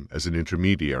him as an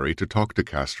intermediary to talk to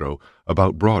Castro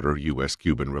about broader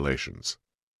U.S.-Cuban relations.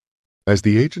 As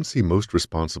the agency most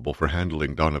responsible for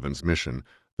handling Donovan's mission,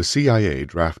 the CIA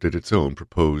drafted its own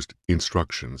proposed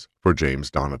instructions for James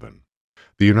Donovan.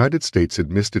 The United States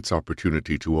had missed its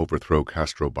opportunity to overthrow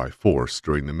Castro by force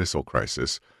during the missile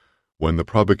crisis, when the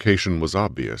provocation was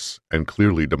obvious and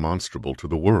clearly demonstrable to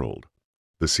the world,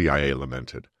 the CIA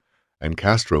lamented, and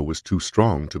Castro was too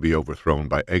strong to be overthrown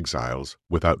by exiles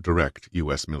without direct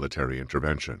U.S. military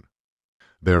intervention.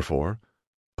 Therefore,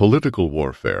 political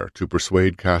warfare to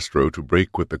persuade Castro to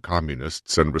break with the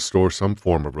Communists and restore some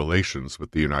form of relations with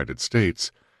the United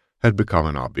States had become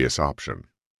an obvious option.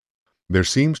 There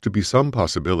seems to be some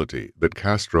possibility that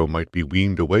Castro might be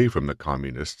weaned away from the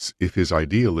Communists if his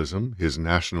idealism, his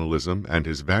nationalism, and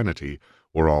his vanity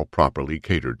were all properly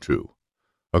catered to,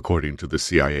 according to the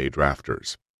CIA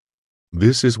drafters.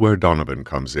 This is where Donovan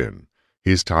comes in.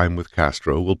 His time with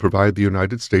Castro will provide the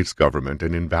United States government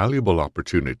an invaluable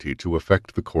opportunity to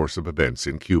affect the course of events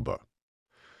in Cuba.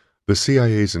 The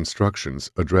CIA's instructions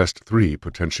addressed three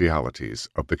potentialities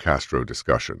of the Castro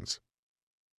discussions.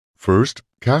 First,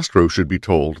 Castro should be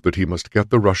told that he must get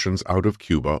the Russians out of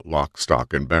Cuba lock,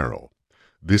 stock, and barrel.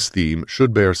 This theme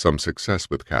should bear some success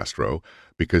with Castro,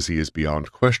 because he is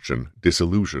beyond question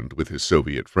disillusioned with his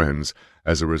Soviet friends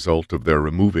as a result of their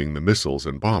removing the missiles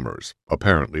and bombers,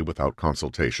 apparently without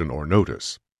consultation or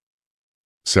notice.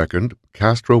 Second,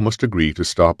 Castro must agree to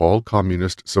stop all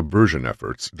communist subversion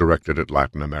efforts directed at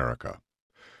Latin America.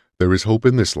 There is hope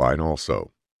in this line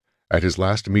also. At his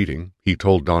last meeting, he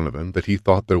told Donovan that he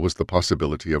thought there was the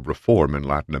possibility of reform in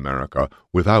Latin America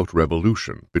without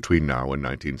revolution between now and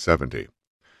 1970.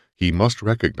 He must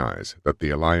recognize that the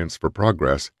Alliance for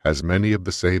Progress has many of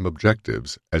the same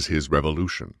objectives as his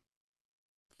revolution.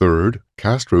 Third,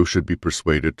 Castro should be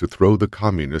persuaded to throw the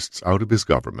communists out of his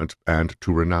government and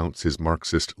to renounce his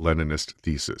Marxist-Leninist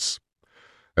thesis.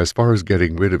 As far as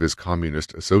getting rid of his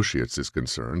communist associates is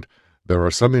concerned, there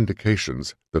are some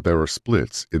indications that there are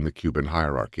splits in the Cuban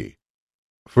hierarchy.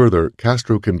 Further,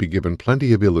 Castro can be given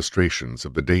plenty of illustrations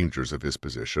of the dangers of his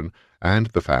position and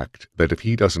the fact that if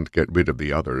he doesn't get rid of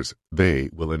the others, they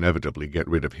will inevitably get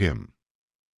rid of him.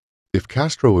 If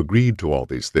Castro agreed to all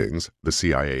these things, the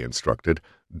CIA instructed,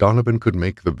 Donovan could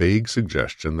make the vague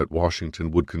suggestion that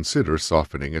Washington would consider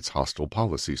softening its hostile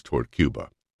policies toward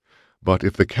Cuba. But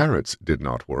if the carrots did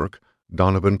not work,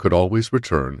 Donovan could always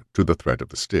return to the threat of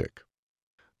the stick.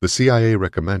 The CIA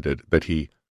recommended that he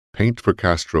paint for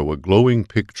Castro a glowing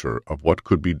picture of what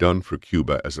could be done for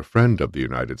Cuba as a friend of the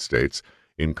United States,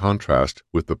 in contrast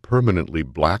with the permanently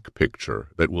black picture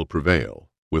that will prevail,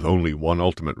 with only one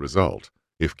ultimate result,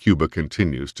 if Cuba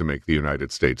continues to make the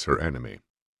United States her enemy.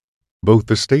 Both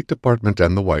the State Department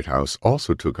and the White House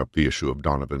also took up the issue of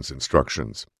Donovan's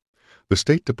instructions. The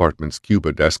State Department's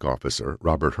Cuba desk officer,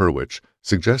 Robert Hurwitz,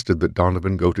 suggested that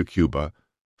Donovan go to Cuba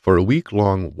for a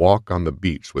week-long walk on the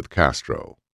beach with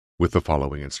Castro, with the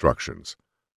following instructions.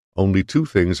 Only two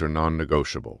things are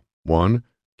non-negotiable. 1.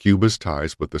 Cuba's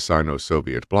ties with the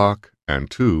Sino-Soviet bloc,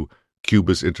 and 2.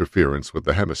 Cuba's interference with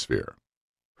the hemisphere.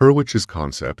 Hurwitz's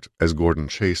concept, as Gordon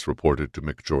Chase reported to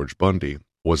McGeorge Bundy,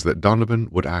 was that Donovan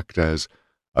would act as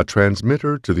a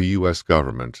transmitter to the U.S.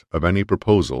 government of any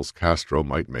proposals Castro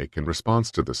might make in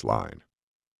response to this line.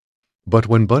 But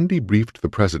when Bundy briefed the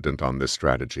president on this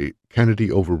strategy,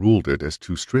 Kennedy overruled it as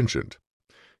too stringent.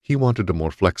 He wanted a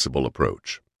more flexible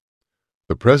approach.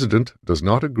 The president does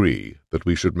not agree that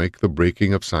we should make the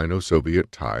breaking of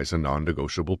Sino-Soviet ties a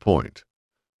non-negotiable point,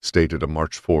 stated a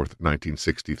March 4,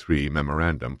 1963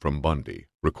 memorandum from Bundy,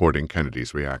 recording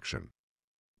Kennedy's reaction.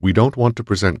 We don't want to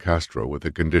present Castro with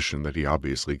a condition that he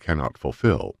obviously cannot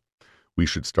fulfill. We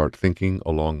should start thinking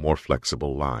along more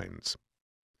flexible lines.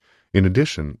 In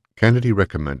addition, Kennedy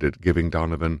recommended giving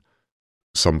Donovan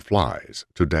some flies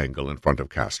to dangle in front of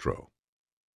Castro.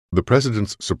 The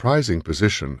president's surprising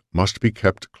position must be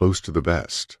kept close to the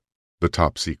vest, the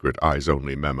top-secret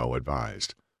eyes-only memo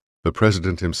advised. The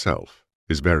president himself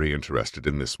is very interested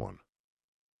in this one.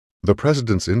 The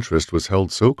president's interest was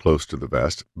held so close to the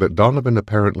vest that Donovan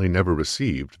apparently never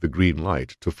received the green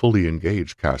light to fully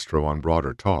engage Castro on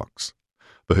broader talks.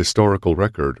 The historical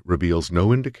record reveals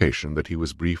no indication that he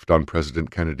was briefed on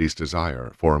President Kennedy's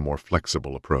desire for a more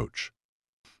flexible approach.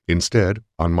 Instead,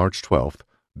 on March 12th,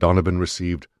 Donovan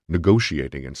received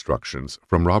negotiating instructions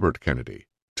from Robert Kennedy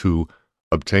to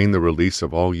obtain the release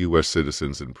of all U.S.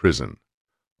 citizens in prison,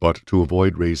 but to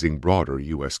avoid raising broader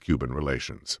U.S.-Cuban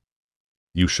relations.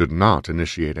 You should not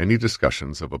initiate any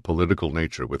discussions of a political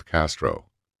nature with Castro,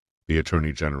 the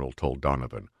Attorney General told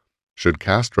Donovan. Should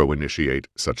Castro initiate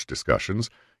such discussions,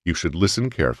 you should listen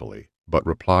carefully, but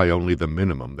reply only the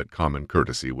minimum that common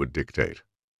courtesy would dictate.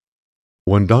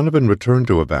 When Donovan returned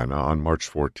to Havana on March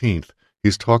 14th,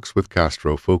 his talks with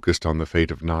Castro focused on the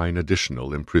fate of 9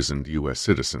 additional imprisoned U.S.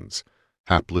 citizens,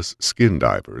 hapless skin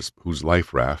divers whose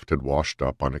life raft had washed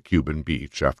up on a Cuban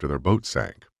beach after their boat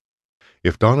sank.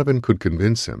 If Donovan could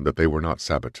convince him that they were not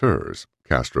saboteurs,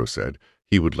 Castro said,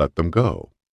 he would let them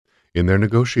go. In their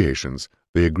negotiations,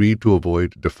 they agreed to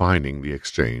avoid defining the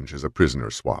exchange as a prisoner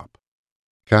swap.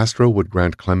 Castro would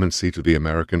grant clemency to the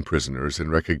American prisoners in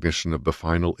recognition of the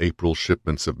final April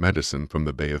shipments of medicine from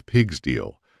the Bay of Pigs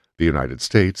deal. The United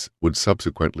States would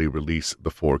subsequently release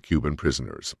the 4 Cuban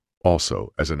prisoners,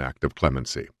 also as an act of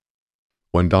clemency.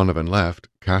 When Donovan left,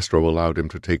 Castro allowed him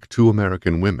to take 2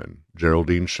 American women,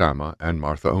 Geraldine Shama and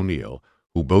Martha O'Neill,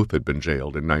 who both had been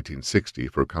jailed in 1960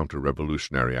 for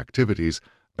counter-revolutionary activities,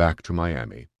 back to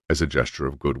Miami as a gesture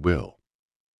of goodwill.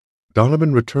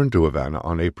 Donovan returned to Havana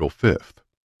on April 5th.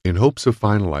 In hopes of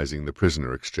finalizing the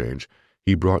prisoner exchange,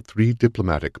 he brought 3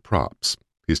 diplomatic props,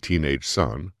 his teenage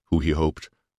son, who he hoped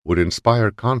would inspire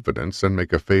confidence and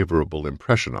make a favorable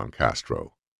impression on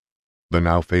Castro, the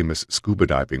now famous scuba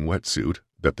diving wetsuit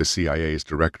that the CIA's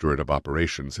Directorate of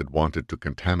Operations had wanted to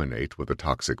contaminate with a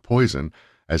toxic poison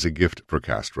as a gift for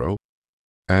Castro,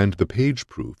 and the page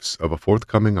proofs of a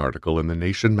forthcoming article in The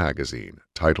Nation magazine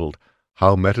titled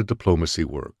How Meta-Diplomacy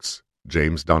Works,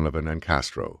 James Donovan and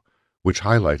Castro, which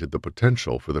highlighted the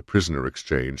potential for the prisoner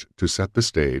exchange to set the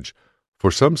stage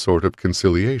for some sort of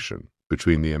conciliation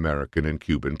between the American and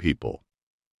Cuban people.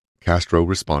 Castro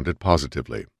responded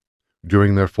positively.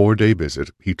 During their 4-day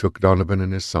visit, he took Donovan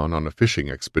and his son on a fishing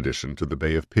expedition to the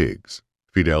Bay of Pigs.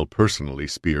 Fidel personally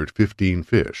speared 15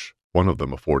 fish, one of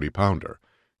them a 40-pounder,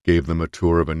 gave them a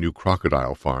tour of a new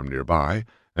crocodile farm nearby,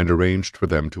 and arranged for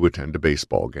them to attend a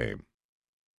baseball game.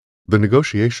 The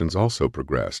negotiations also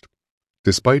progressed.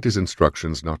 Despite his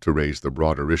instructions not to raise the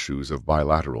broader issues of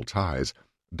bilateral ties,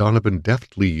 Donovan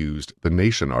deftly used the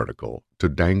Nation article to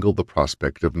dangle the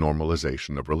prospect of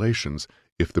normalization of relations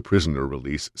if the prisoner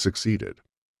release succeeded.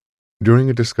 During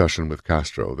a discussion with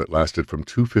Castro that lasted from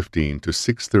 2:15 to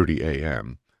 6:30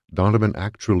 a.m., Donovan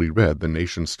actually read the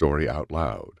Nation story out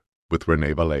loud, with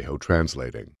René Vallejo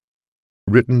translating.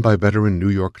 Written by veteran New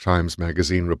York Times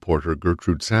Magazine reporter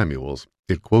Gertrude Samuels,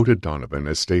 it quoted Donovan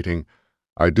as stating,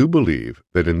 "I do believe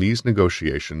that in these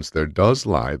negotiations there does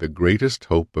lie the greatest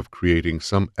hope of creating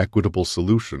some equitable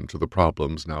solution to the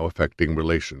problems now affecting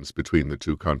relations between the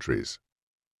 2 countries."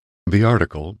 The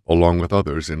article, along with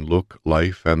others in Look,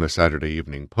 Life, and the Saturday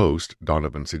Evening Post,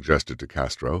 Donovan suggested to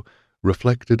Castro,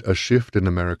 reflected a shift in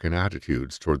American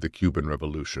attitudes toward the Cuban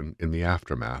Revolution in the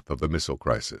aftermath of the missile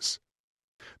crisis.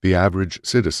 The average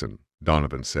citizen,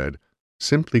 Donovan said,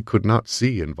 simply could not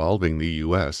see involving the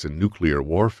U.S. in nuclear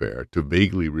warfare to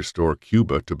vaguely restore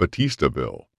Cuba to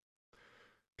Batistoville.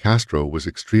 Castro was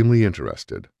extremely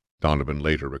interested, Donovan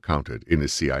later recounted in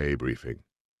his CIA briefing.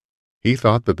 He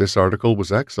thought that this article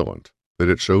was excellent, that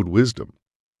it showed wisdom.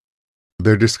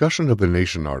 Their discussion of the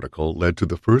Nation article led to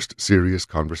the first serious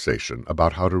conversation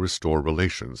about how to restore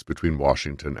relations between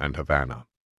Washington and Havana.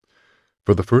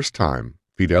 For the first time,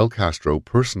 Fidel Castro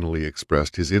personally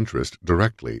expressed his interest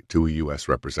directly to a U.S.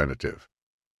 representative.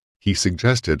 He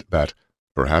suggested that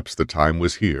perhaps the time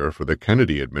was here for the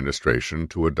Kennedy administration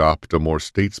to adopt a more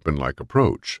statesmanlike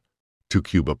approach to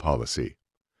Cuba policy.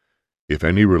 If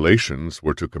any relations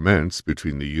were to commence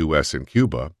between the U.S. and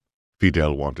Cuba,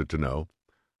 Fidel wanted to know,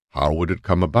 how would it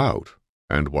come about,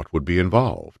 and what would be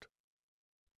involved?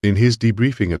 In his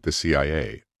debriefing at the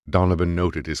CIA, Donovan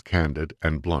noted his candid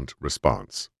and blunt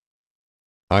response.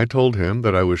 I told him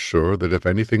that I was sure that if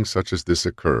anything such as this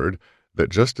occurred, that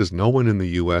just as no one in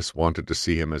the U.S. wanted to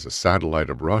see him as a satellite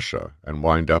of Russia and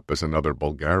wind up as another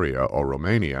Bulgaria or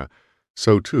Romania,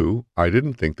 so too I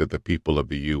didn't think that the people of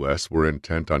the U.S. were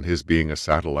intent on his being a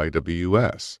satellite of the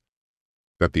U.S.,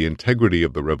 that the integrity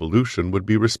of the revolution would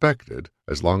be respected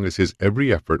as long as his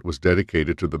every effort was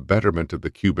dedicated to the betterment of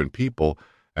the Cuban people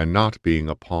and not being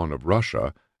a pawn of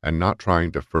Russia and not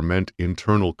trying to ferment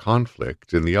internal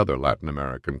conflict in the other Latin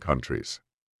American countries.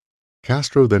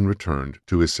 Castro then returned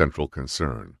to his central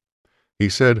concern. He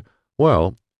said,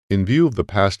 well, in view of the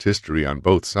past history on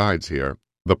both sides here,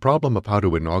 the problem of how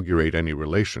to inaugurate any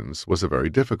relations was a very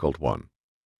difficult one.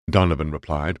 Donovan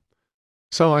replied.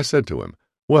 So I said to him,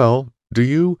 well,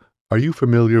 are you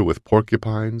familiar with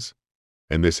porcupines?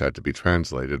 And this had to be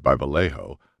translated by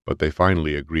Vallejo, but they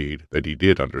finally agreed that he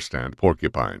did understand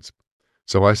porcupines.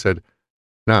 So I said,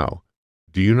 now,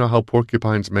 do you know how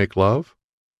porcupines make love?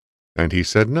 And he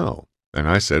said no. And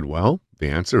I said, well, the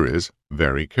answer is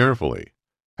very carefully.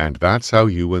 And that's how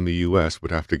you and the U.S.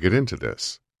 would have to get into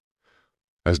this.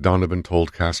 As Donovan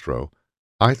told Castro,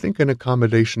 I think an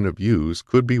accommodation of views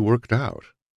could be worked out.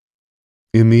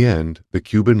 In the end, the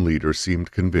Cuban leader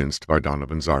seemed convinced by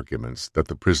Donovan's arguments that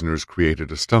the prisoners created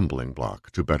a stumbling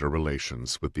block to better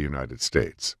relations with the United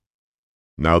States.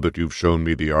 "Now that you've shown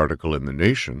me the article in The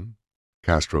Nation,"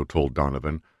 Castro told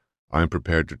Donovan, "I'm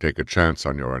prepared to take a chance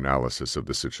on your analysis of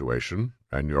the situation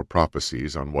and your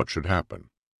prophecies on what should happen."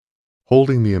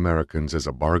 Holding the Americans as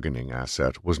a bargaining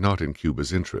asset was not in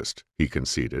Cuba's interest, he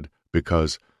conceded,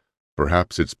 because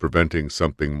perhaps it's preventing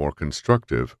something more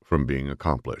constructive from being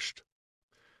accomplished.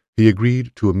 He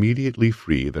agreed to immediately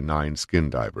free the 9 skin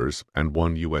divers and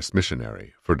 1 U.S.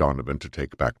 missionary for Donovan to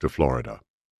take back to Florida.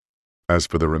 As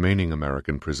for the remaining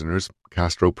American prisoners,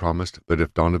 Castro promised that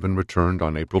if Donovan returned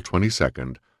on April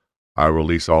 22nd, "I'll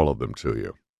release all of them to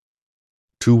you."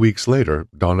 2 weeks later,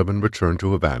 Donovan returned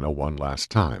to Havana one last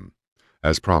time.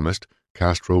 As promised,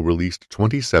 Castro released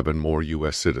 27 more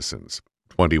U.S. citizens.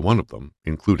 21 of them,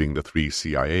 including the 3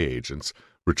 CIA agents,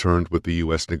 returned with the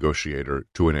U.S. negotiator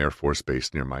to an Air Force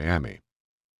base near Miami.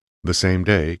 The same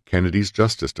day, Kennedy's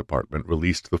Justice Department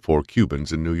released the 4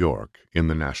 Cubans in New York in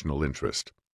the national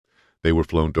interest. They were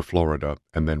flown to Florida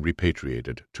and then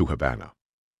repatriated to Havana.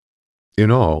 In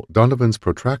all, Donovan's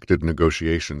protracted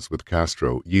negotiations with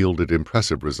Castro yielded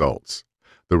impressive results: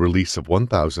 the release of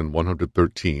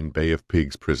 1,113 Bay of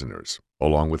Pigs prisoners,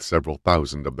 along with several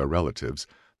thousand of their relatives,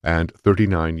 and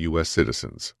 39 U.S.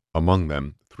 citizens, among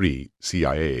them 3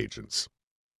 CIA agents.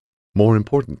 More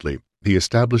importantly, he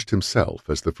established himself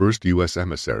as the first U.S.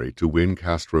 emissary to win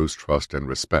Castro's trust and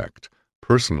respect,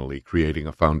 personally creating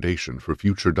a foundation for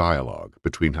future dialogue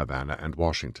between Havana and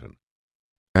Washington.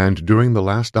 And during the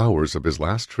last hours of his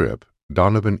last trip,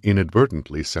 Donovan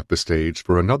inadvertently set the stage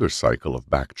for another cycle of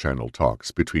back-channel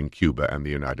talks between Cuba and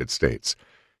the United States.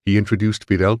 He introduced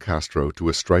Fidel Castro to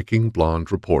a striking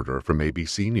blonde reporter from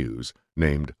ABC News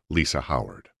named Lisa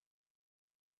Howard.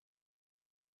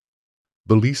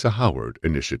 The Lisa Howard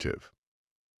Initiative.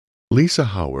 Lisa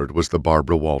Howard was the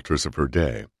Barbara Walters of her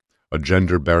day, a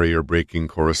gender barrier-breaking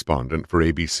correspondent for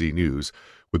ABC News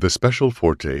with a special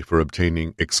forte for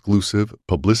obtaining exclusive,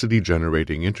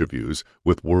 publicity-generating interviews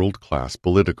with world-class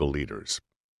political leaders.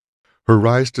 Her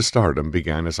rise to stardom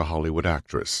began as a Hollywood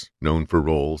actress, known for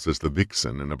roles as the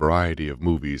vixen in a variety of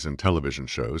movies and television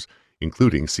shows,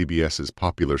 including CBS's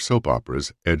popular soap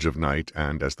operas Edge of Night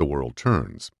and As the World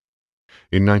Turns.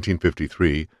 In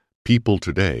 1953, People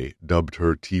Today dubbed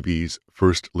her TV's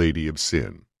First Lady of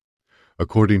Sin.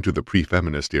 According to the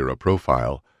pre-feminist era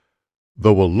profile,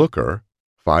 though a looker,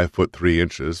 5 foot 3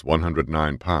 inches,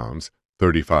 109 pounds,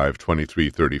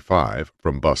 35-23-35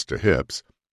 from bust to hips,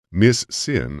 Miss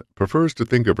Sin prefers to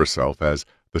think of herself as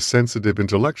the sensitive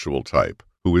intellectual type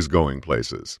who is going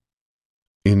places.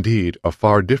 Indeed, a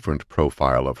far different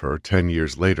profile of her 10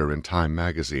 years later in Time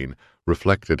magazine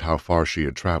reflected how far she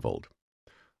had traveled.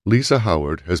 Lisa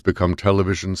Howard has become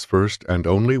television's first and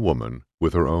only woman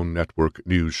with her own network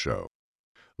news show.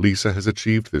 Lisa has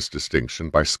achieved this distinction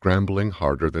by scrambling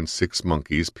harder than 6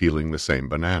 monkeys peeling the same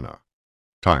banana.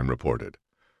 Time reported.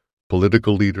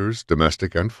 Political leaders,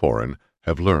 domestic and foreign,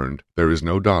 have learned there is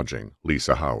no dodging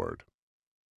Lisa Howard.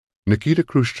 Nikita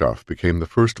Khrushchev became the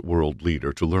first world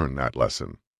leader to learn that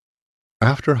lesson.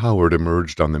 After Howard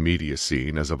emerged on the media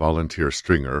scene as a volunteer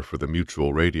stringer for the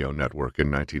Mutual Radio Network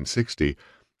in 1960,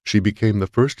 she became the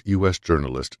first U.S.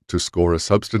 journalist to score a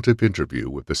substantive interview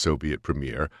with the Soviet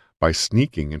premier by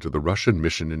sneaking into the Russian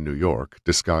mission in New York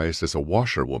disguised as a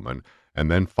washerwoman and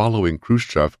then following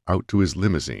Khrushchev out to his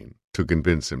limousine to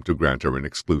convince him to grant her an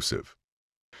exclusive.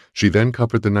 She then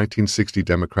covered the 1960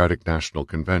 Democratic National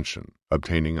Convention,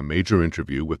 obtaining a major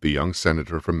interview with the young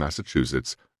senator from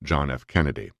Massachusetts, John F.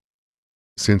 Kennedy.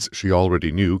 Since she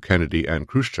already knew Kennedy and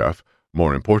Khrushchev,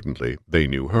 more importantly, they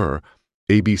knew her,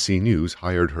 ABC News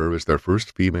hired her as their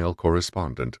first female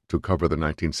correspondent to cover the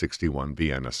 1961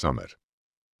 Vienna summit.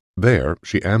 There,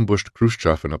 she ambushed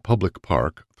Khrushchev in a public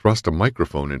park, thrust a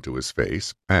microphone into his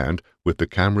face, and, with the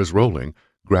cameras rolling,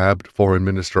 grabbed Foreign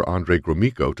Minister Andrei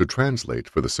Gromyko to translate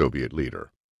for the Soviet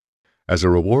leader. As a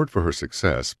reward for her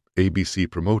success,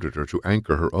 ABC promoted her to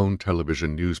anchor her own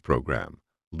television news program,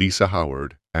 Lisa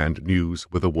Howard and News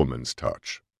with a Woman's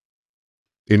Touch.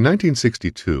 In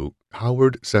 1962,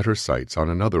 Howard set her sights on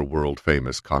another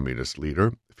world-famous communist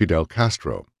leader, Fidel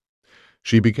Castro.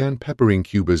 She began peppering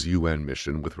Cuba's UN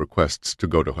mission with requests to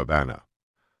go to Havana.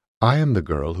 "I am the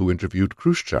girl who interviewed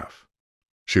Khrushchev,"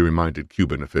 she reminded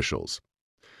Cuban officials.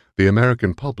 "The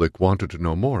American public wanted to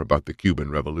know more about the Cuban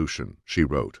Revolution," she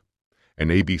wrote. An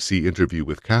ABC interview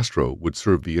with Castro would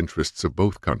serve the interests of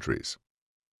both countries.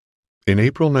 In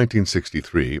April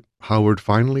 1963, Howard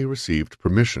finally received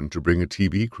permission to bring a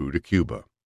TV crew to Cuba.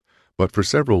 But for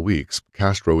several weeks,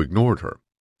 Castro ignored her.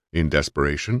 In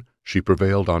desperation, she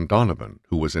prevailed on Donovan,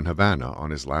 who was in Havana on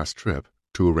his last trip,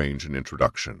 to arrange an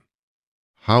introduction.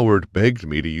 Howard begged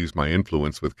me to use my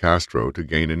influence with Castro to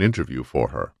gain an interview for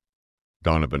her,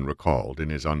 Donovan recalled in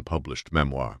his unpublished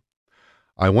memoir.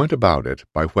 I went about it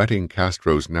by whetting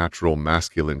Castro's natural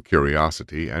masculine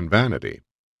curiosity and vanity.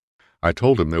 I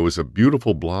told him there was a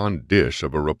beautiful blonde dish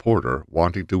of a reporter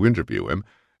wanting to interview him,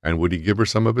 and would he give her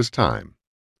some of his time?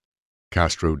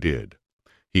 Castro did.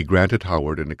 He granted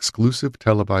Howard an exclusive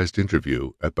televised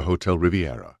interview at the Hotel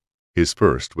Riviera, his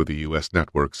first with a U.S.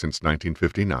 network since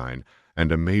 1959,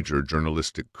 and a major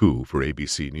journalistic coup for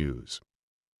ABC News.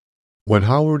 When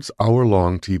Howard's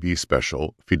hour-long TV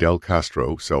special, Fidel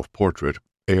Castro Self-Portrait,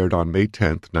 aired on May 10,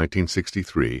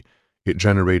 1963, it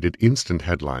generated instant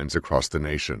headlines across the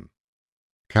nation.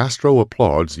 Castro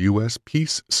applauds U.S.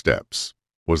 peace steps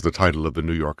was the title of the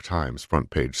New York Times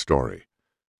front-page story.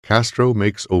 Castro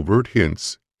makes overt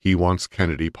hints he wants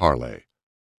Kennedy parley,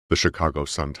 the Chicago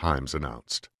Sun-Times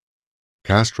announced.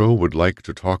 Castro would like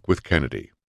to talk with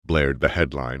Kennedy, blared the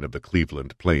headline of the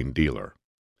Cleveland Plain Dealer.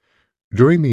 During the